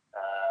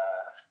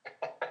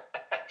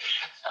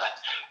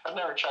I've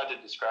never tried to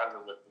describe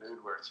them with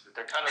mood words, but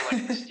they're kind of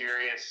like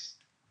mysterious,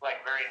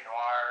 like very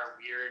noir,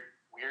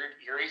 weird,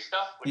 eerie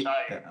stuff, which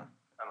I'm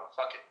a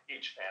fucking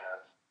huge fan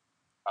of.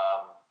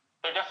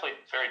 They're definitely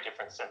very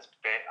different synths.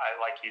 I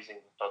like using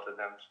both of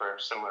them for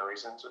similar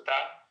reasons with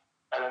that.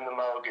 And then the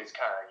Moog is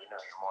kind of, your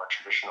more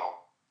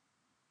traditional,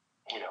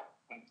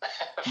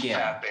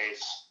 fat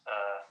bass,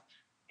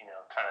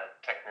 kind of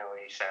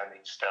technically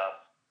sounding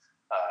stuff,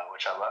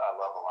 which I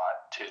love a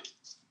lot too.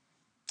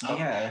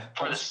 Yeah.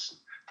 For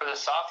the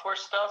software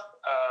stuff,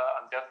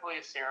 I'm definitely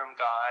a Serum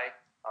guy.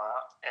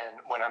 And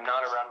when I'm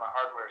not around my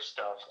hardware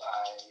stuff,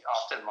 I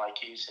often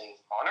like using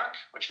Monarch,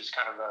 which is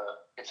kind of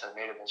it's a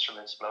Native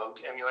Instruments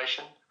Moog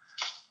emulation.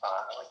 I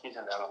like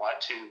using that a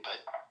lot too.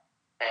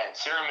 And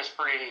Serum is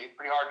pretty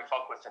hard to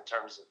fuck with in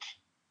terms of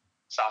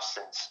soft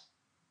synths.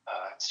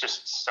 It's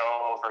just so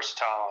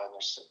versatile, and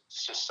there's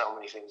just so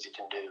many things you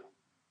can do.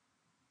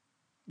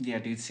 Yeah,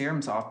 dude,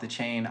 Serum's off the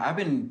chain. I've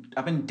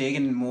been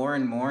digging more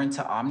and more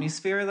into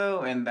Omnisphere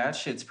though, and that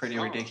shit's pretty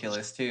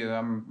ridiculous too.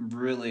 I'm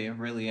really,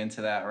 really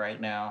into that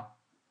right now.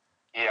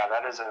 Yeah,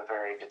 that is a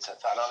very good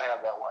synth. I don't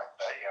have that one,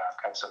 but yeah,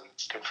 I've got some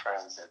good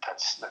friends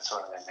that's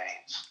one of their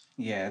names.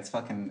 Yeah,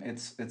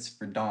 it's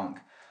for donk.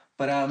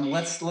 But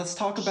let's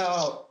talk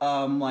about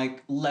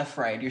like left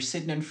right. You're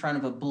sitting in front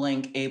of a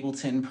blank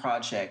Ableton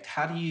project.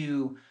 How do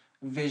you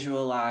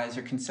visualize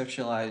or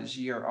conceptualize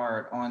your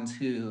art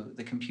onto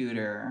the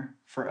computer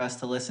for us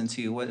to listen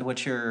to?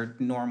 What's your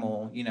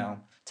normal,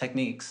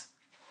 techniques?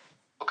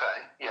 Okay,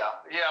 yeah.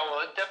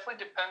 Well, it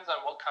definitely depends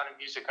on what kind of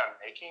music I'm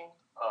making.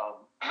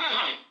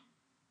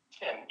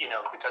 And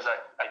because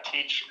I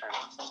teach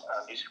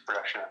music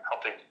production, I'm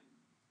helping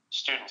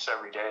students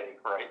every day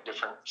write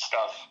different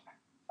stuff.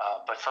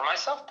 But for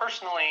myself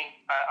personally,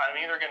 I'm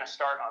either going to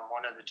start on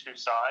one of the two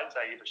sides.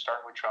 I either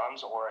start with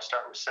drums or I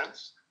start with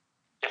synths.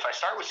 If I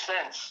start with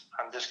synths,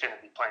 I'm just going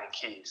to be playing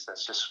keys.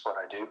 That's just what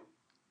I do.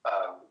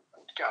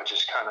 I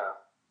just kind of,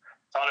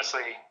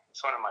 honestly,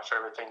 it's one of my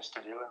favorite things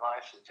to do in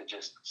life, is to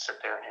just sit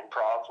there and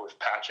improv with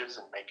patches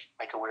and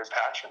make a weird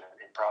patch and then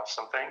improv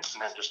some things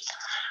and then just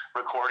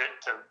record it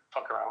to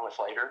fuck around with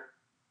later.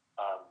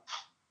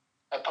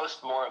 I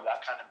post more of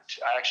that kind of.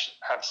 I actually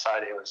have a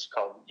side alias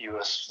called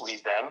US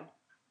Lead Them,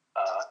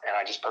 and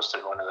I just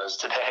posted one of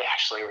those today.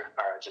 Actually, or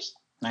just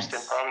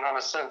improvising on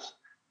a synth.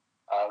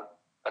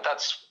 But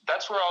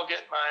that's where I'll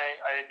get my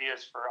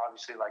ideas for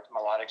obviously like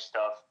melodic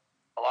stuff.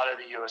 A lot of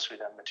the US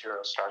Lead Them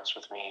material starts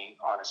with me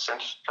on a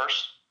synth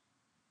first.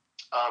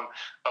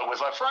 But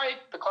with Left Right,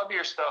 the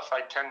clubbier stuff,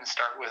 I tend to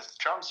start with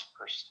drums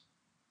first.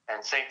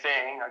 And same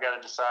thing, I got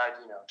to decide,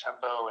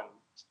 tempo and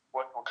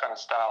what kind of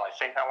style I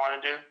think I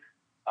want to do.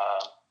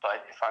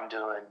 But if I'm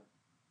doing,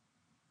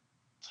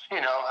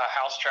 a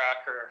house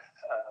track or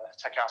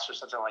tech house or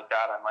something like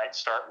that, I might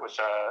start with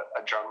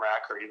a drum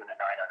rack or even a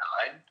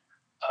 909.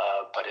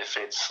 But if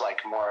it's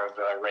like more of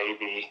a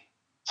ravey,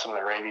 some of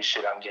the ravey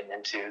shit I'm getting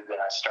into, then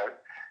I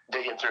start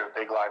digging through a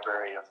big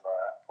library of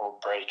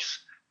old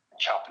breaks and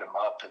chopping them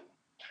up and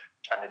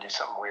trying to do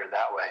something weird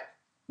that way.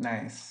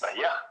 Nice. But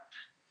yeah,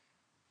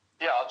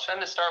 I'll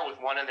tend to start with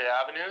one of the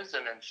avenues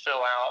and then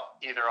fill out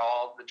either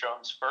all the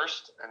drums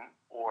first,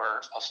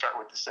 or I'll start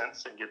with the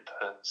synths and get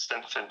the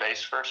synths and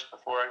bass first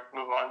before I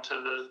move on to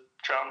the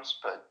drums.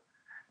 But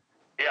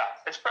yeah,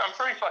 I'm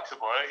pretty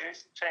flexible.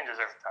 It changes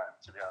every time,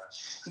 to be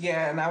honest.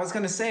 Yeah, and I was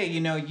going to say,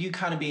 you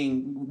kind of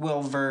being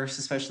well-versed,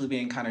 especially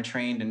being kind of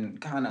trained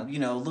and kind of,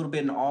 a little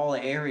bit in all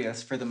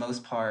areas for the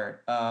most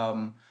part.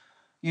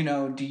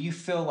 Do you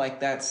feel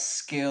like that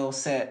skill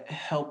set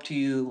helped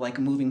you like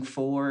moving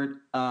forward,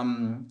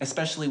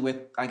 especially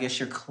with, I guess,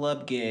 your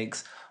club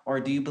gigs? Or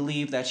do you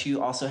believe that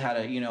you also had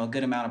a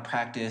good amount of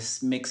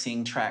practice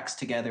mixing tracks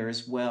together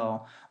as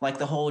well? Like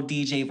the whole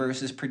DJ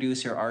versus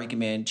producer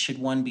argument, should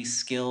one be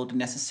skilled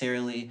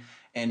necessarily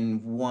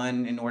in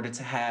one in order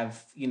to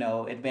have,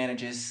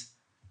 advantages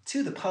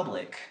to the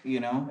public,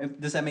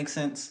 Does that make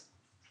sense?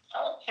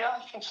 Yeah, I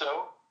think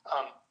so.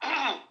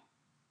 I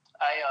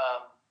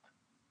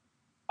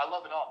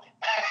love it all.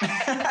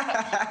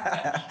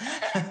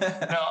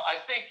 No, I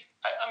think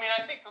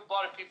a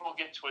lot of people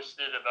get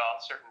twisted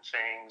about certain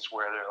things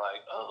where they're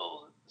like,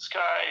 oh, this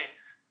guy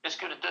is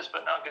good at this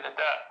but not good at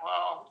that.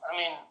 Well,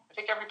 I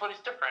think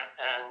everybody's different.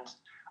 And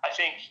I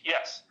think,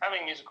 yes,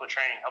 having musical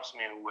training helps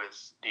me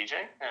with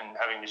DJing, and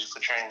having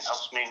musical training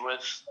helps me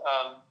with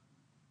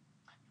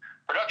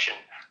production.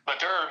 But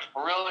there are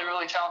really,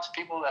 really talented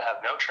people that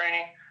have no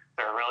training.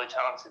 There are really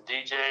talented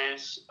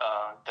DJs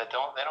that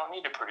don't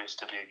need to produce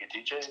to be a good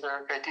DJ.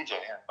 They're a great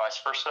DJ, and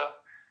vice versa.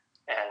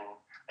 And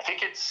I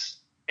think it's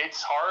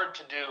hard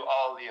to do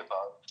all of the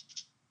above.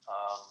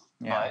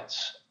 But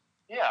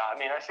yeah,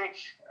 I think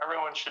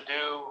everyone should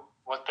do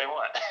what they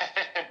want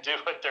and do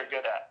what they're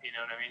good at. You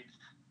know what I mean?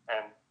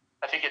 And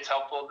I think it's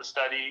helpful to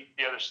study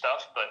the other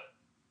stuff, but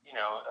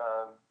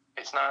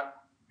it's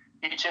not,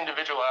 each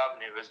individual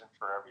avenue isn't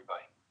for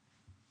everybody.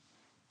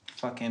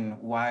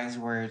 Fucking wise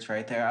words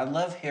right there. I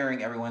love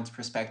hearing everyone's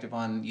perspective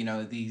on,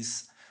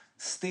 these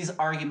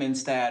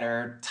arguments that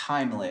are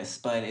timeless,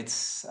 but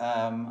it's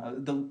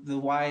the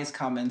wise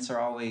comments are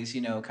always,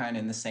 kind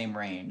of in the same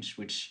range,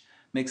 which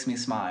makes me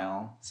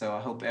smile. So I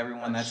hope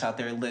everyone that's out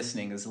there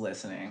listening is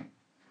listening.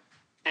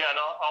 Yeah, and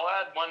I'll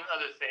add one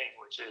other thing,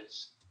 which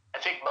is I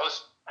think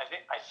most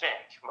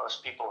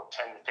people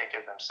tend to think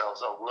of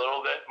themselves a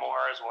little bit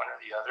more as one or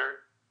the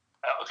other.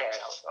 Okay,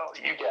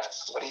 you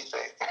guess. What do you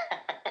think?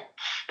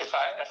 If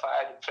I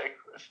had to pick,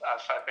 if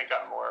I think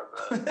I'm more of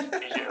a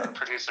DJ or a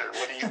producer,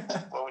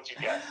 what would you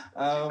guess?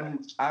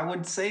 I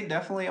would say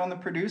definitely on the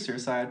producer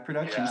side,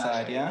 production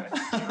side. Yeah.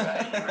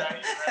 You're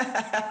right.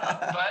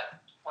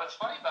 But what's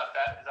funny about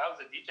that is I was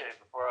a DJ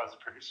before I was a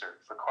producer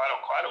for quite a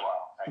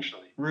while,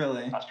 actually.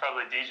 Really? I was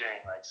probably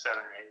DJing like 7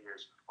 or 8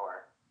 years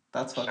before.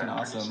 That's fucking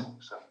awesome.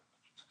 So,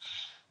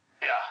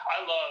 yeah,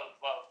 I love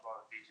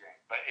DJing,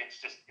 but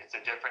it's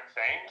a different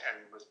thing.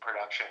 And with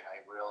production,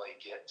 I really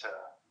get to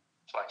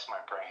flex my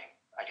brain,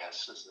 I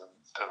guess is the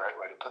right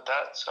way to put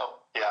that.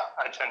 So yeah,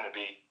 I tend to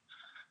be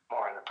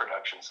more on the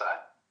production side.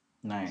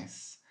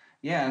 Nice.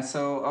 Yeah, and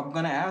so I'm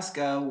gonna ask,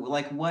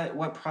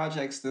 what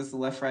projects does the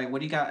Left Right? What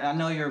do you got? I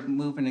know you're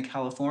moving to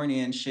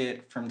California and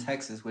shit from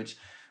Texas, which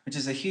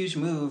is a huge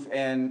move,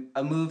 and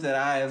a move that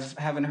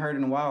haven't heard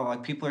in a while.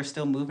 Like, people are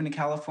still moving to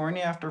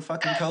California after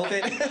fucking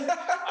COVID. It's going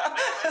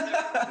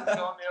the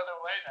other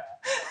way now.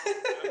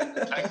 I'm moving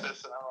to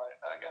Texas, and I'm like,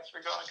 I guess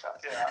we're going.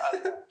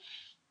 Yeah.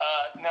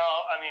 No,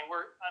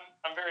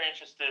 I'm very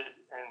interested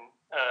in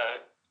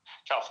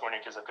California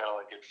because I've got a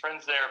lot of good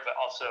friends there, but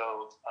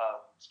also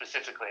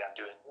specifically I'm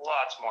doing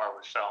lots more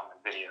with film and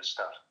video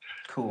stuff.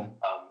 Cool.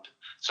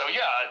 So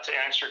yeah, to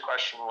answer your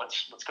question,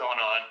 what's going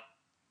on?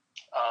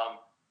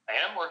 I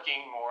am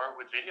working more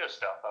with video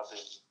stuff. I've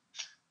been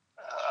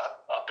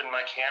up in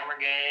my camera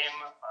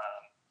game.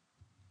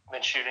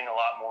 Been shooting a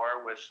lot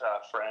more with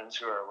friends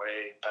who are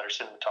way better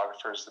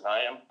cinematographers than I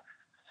am,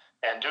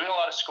 and doing a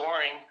lot of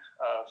scoring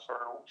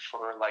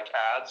for like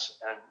ads,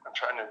 and I'm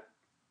trying to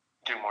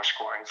do more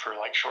scoring for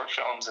like short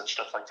films and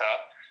stuff like that.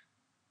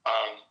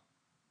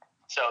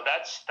 So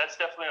that's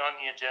definitely on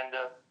the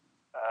agenda.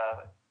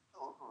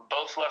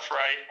 Both Left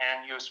Right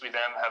and US We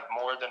Them have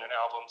more than an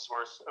album's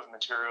worth of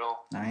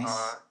material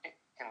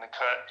in the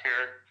cut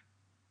here.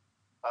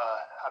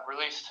 I've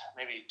released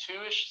maybe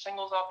 2-ish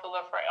singles off the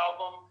Left Right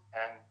album,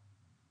 and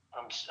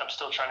I'm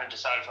still trying to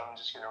decide if I'm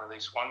just going to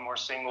release one more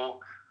single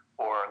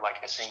or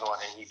like a single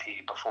on an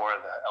EP before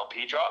the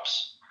LP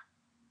drops.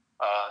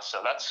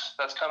 So that's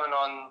coming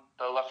on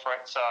the Left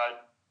Right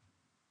side.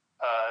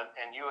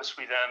 And US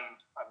We Them,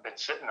 I've been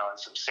sitting on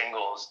some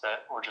singles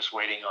that we're just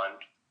waiting on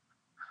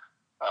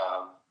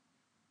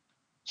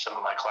some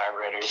of my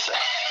collaborators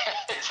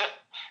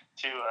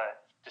to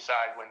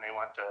decide when they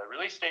want the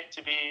release date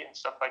to be and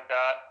stuff like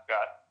that. I've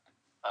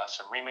got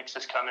some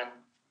remixes coming.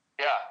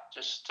 Yeah,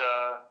 just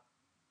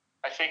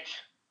I think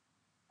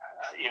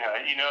you know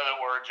the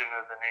origin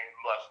of the name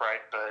Left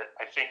Right, but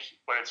I think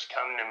what it's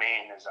come to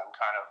mean is I'm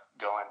kind of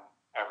going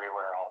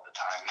everywhere all the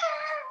time.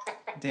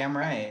 Damn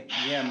right.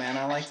 Yeah, man,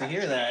 I like to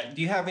hear that.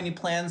 Do you have any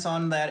plans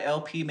on that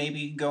LP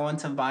maybe going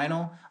to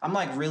vinyl? I'm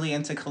like really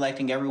into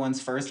collecting everyone's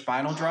first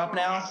vinyl drop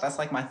now. That's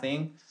like my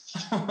thing.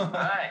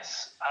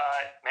 Nice.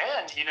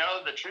 Man, you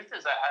know, the truth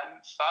is I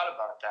hadn't thought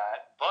about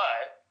that,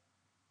 but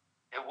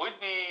that would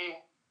be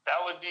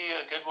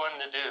a good one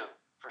to do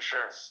for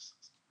sure.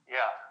 Yeah.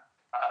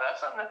 That's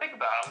something to think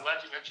about. I'm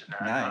glad you mentioned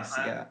that. Nice,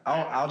 yeah.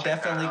 I'll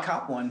definitely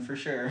cop one for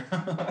sure.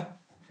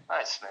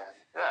 Nice, man.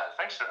 Yeah,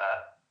 thanks for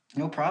that.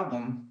 No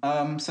problem.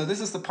 So this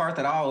is the part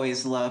that I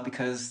always love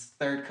because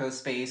Third Coast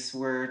Space,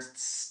 we're,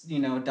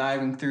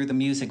 diving through the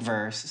music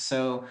verse.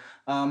 So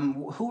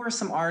who are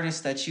some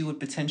artists that you would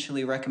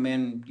potentially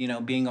recommend,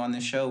 being on the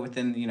show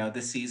within,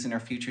 this season or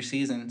future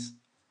seasons?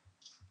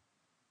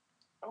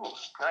 Oh,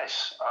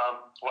 nice.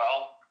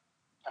 Well,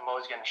 I'm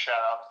always going to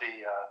shout out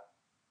the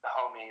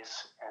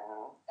homies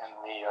and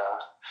the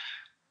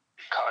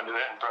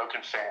Conduit and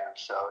Broken fam.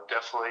 So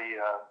definitely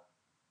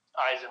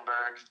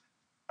Eisenberg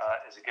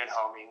is a good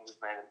homie.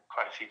 We've made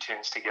quite a few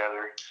tunes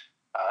together.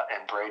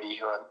 And Brady,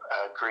 who I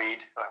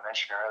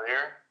mentioned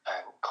earlier,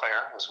 and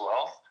Claire as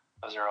well.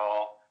 Those are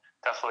all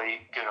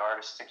definitely good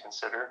artists to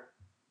consider.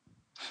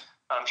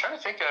 I'm trying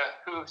to think of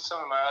who some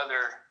of my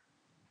other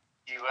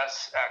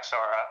U.S. acts are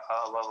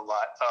I love a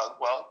lot.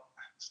 Well,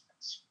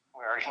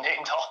 we already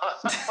named all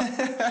of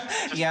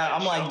them. Yeah,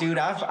 I'm like, dude,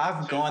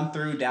 I've gone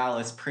through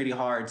Dallas pretty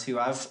hard too.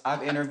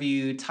 I've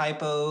interviewed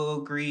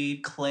Typo,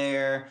 Greed,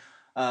 Claire,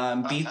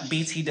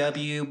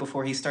 BTW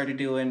before he started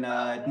doing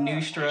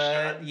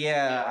Nustra.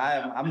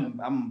 Yeah,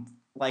 I'm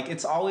like,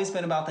 it's always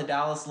been about the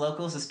Dallas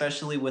locals,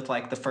 especially with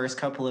like the first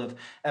couple of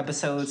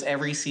episodes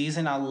every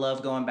season. I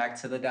love going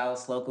back to the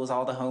Dallas locals,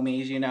 all the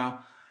homies,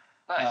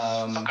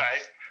 Nice.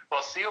 Okay.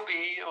 Well, COB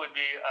would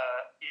be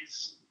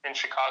he's in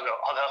Chicago,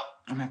 although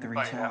I'm gonna have to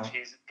reach out.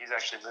 He's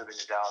actually moving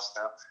to Dallas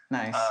now.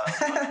 Nice.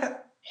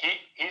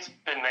 He's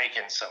been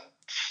making some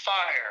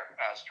fire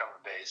ass drum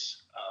and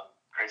bass,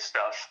 great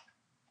stuff.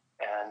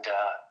 And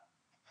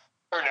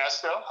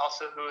Ernesto,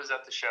 also who was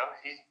at the show,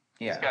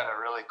 he's got a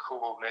really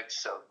cool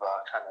mix of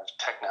kind of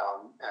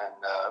techno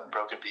and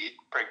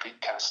breakbeat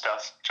kind of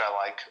stuff, which I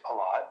like a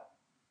lot.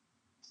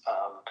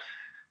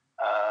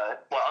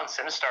 Well, and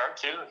Sinistar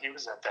too. He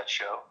was at that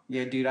show.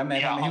 Yeah, dude, I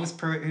met him. He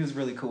was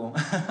really cool.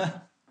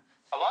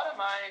 A lot of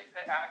my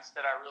acts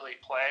that I really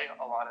play,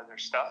 a lot of their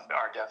stuff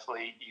are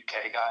definitely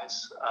UK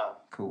guys.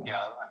 Cool.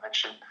 Yeah, I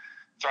mentioned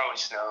Throwing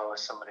Snow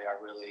is somebody I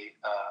really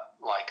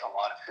like a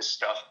lot of his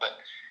stuff, but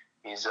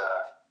I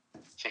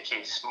think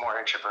he's more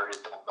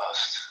introverted than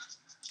most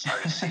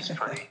artists. He's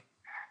pretty.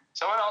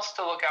 Someone else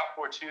to look out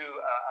for too,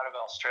 out of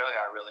Australia,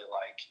 I really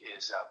like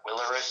is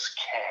Willerus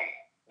K.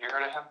 You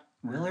heard of him?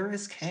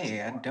 Willerus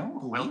K. I don't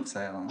believe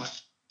so.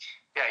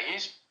 Yeah,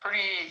 he's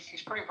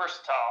pretty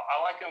versatile.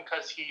 I like him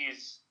because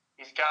he's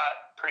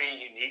got pretty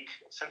unique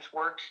synth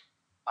work,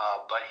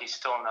 but he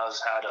still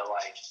knows how to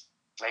like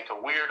make a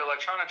weird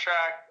electronica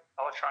track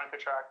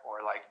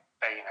or like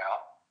bang it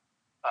out.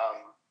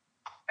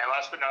 And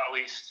last but not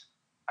least,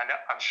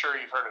 I'm sure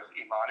you've heard of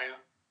Imanu.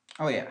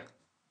 Oh yeah.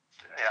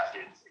 Yeah,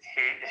 dude.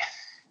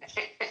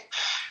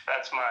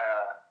 That's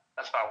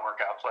my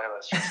workout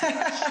playlist.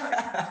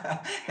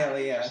 Hell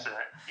yeah. Just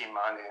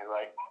Imanu,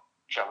 like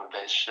drum and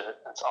bass shit.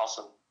 That's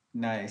awesome.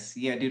 Nice.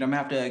 Yeah, dude, I'm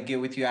going to have to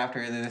get with you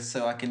after this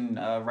so I can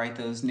write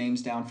those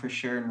names down for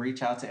sure and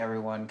reach out to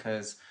everyone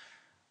because,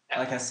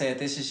 like I said,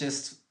 this is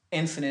just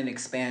infinite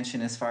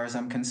expansion as far as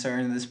I'm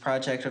concerned, this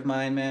project of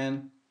mine,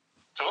 man.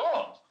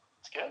 Cool.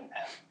 It's good,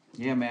 man.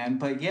 Yeah, man.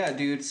 But yeah,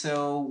 dude,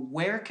 so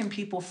where can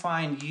people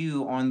find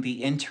you on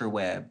the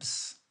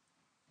interwebs?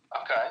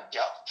 Okay,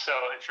 yeah. So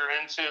if you're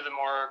into the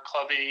more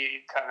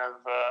clubby kind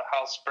of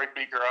house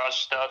breakbeat garage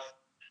stuff,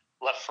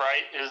 Left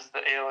Right is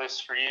the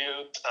alias for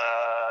you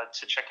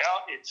to check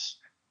out. It's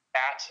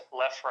at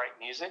Left Right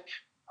Music.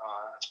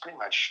 It's pretty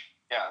much,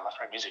 Left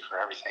Right Music for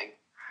everything.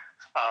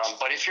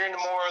 But if you're into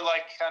more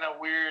like kind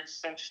of weird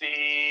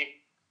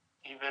synthy,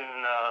 even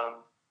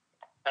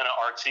kind of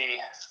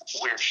artsy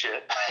weird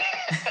shit,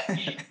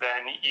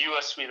 then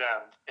US We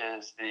Them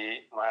is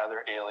my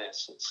other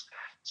alias.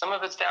 Some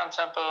of it's down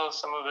tempo,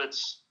 some of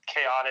it's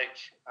chaotic.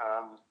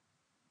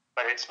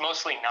 but it's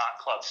mostly not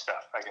club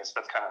stuff. I guess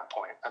that's kind of the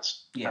point.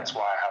 That's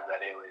why I have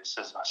that alias.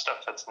 Is my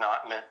stuff that's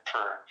not meant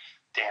for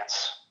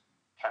dance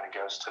kind of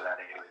goes to that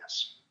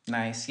alias.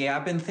 Nice. Yeah,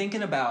 I've been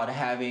thinking about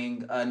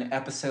having an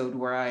episode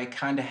where I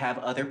kind of have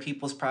other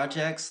people's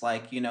projects,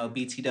 like,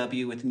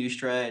 BTW with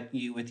Nustra,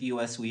 you with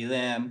US We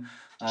Them,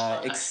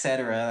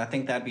 etc. I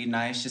think that'd be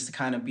nice just to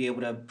kind of be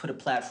able to put a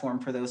platform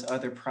for those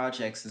other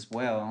projects as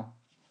well.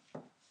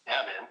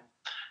 Yeah, man.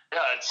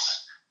 Yeah,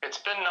 it's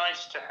been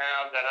nice to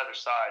have that other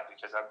side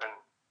because I've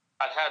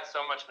had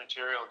so much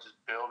material just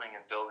building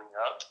and building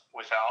up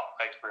without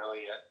like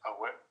really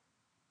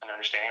an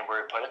understanding of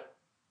where to put it.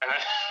 And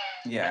then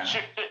yeah,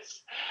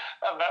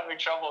 I'm having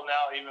trouble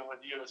now even with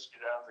US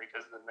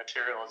because the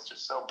material is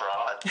just so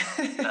broad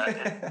that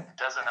it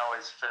doesn't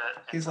always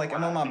fit. He's like,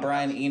 I'm on my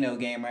Brian Eno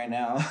game right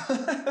now.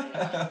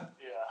 yeah,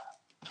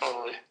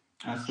 totally.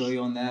 I feel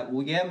you on that.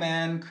 Well, yeah,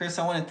 man, Chris,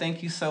 I want to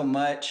thank you so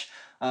much.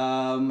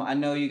 I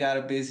know you got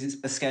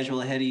a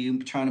schedule ahead of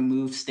you trying to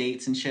move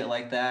states and shit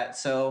like that.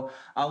 So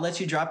I'll let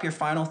you drop your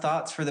final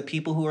thoughts for the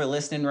people who are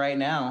listening right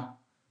now.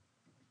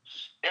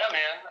 Yeah, man.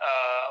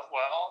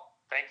 Well,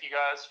 thank you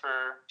guys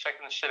for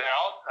checking the shit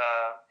out.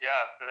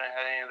 If there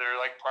had any other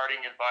like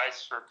parting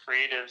advice for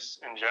creatives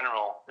in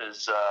general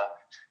is,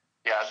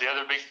 the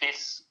other big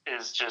piece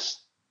is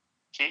just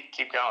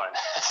keep going,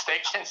 stay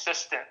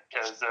consistent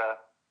because,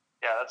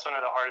 that's one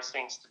of the hardest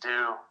things to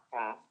do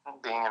in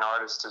being an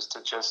artist is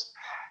to just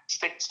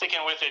sticking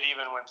with it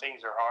even when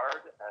things are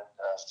hard and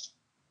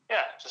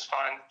just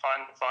find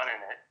fun in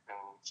it and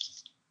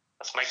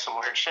let's make some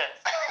weird shit.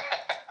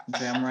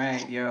 Damn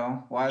right,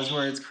 yo. Wise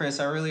words, Chris.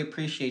 I really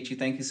appreciate you.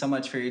 Thank you so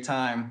much for your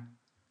time.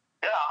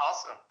 Yeah,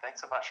 awesome.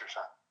 Thanks so much,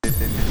 Rashawn.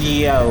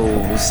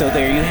 Yo, so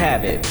there you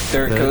have it.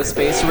 Third Coast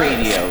Space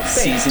Radio,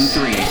 Season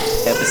 3,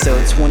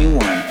 Episode 21.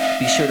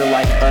 Be sure to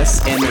like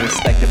us and the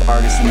respective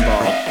artists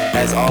involved.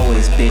 As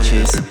always,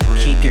 bitches,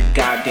 keep your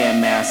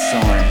goddamn masks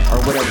on.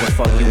 Or whatever the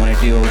fuck you want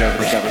to do, or whatever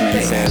the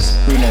government says.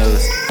 Who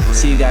knows?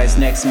 See you guys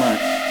next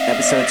month.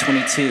 Episode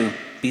 22.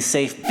 Be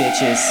safe,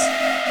 bitches.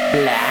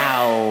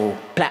 Blow.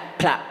 Plop,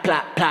 plop,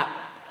 plop, plop.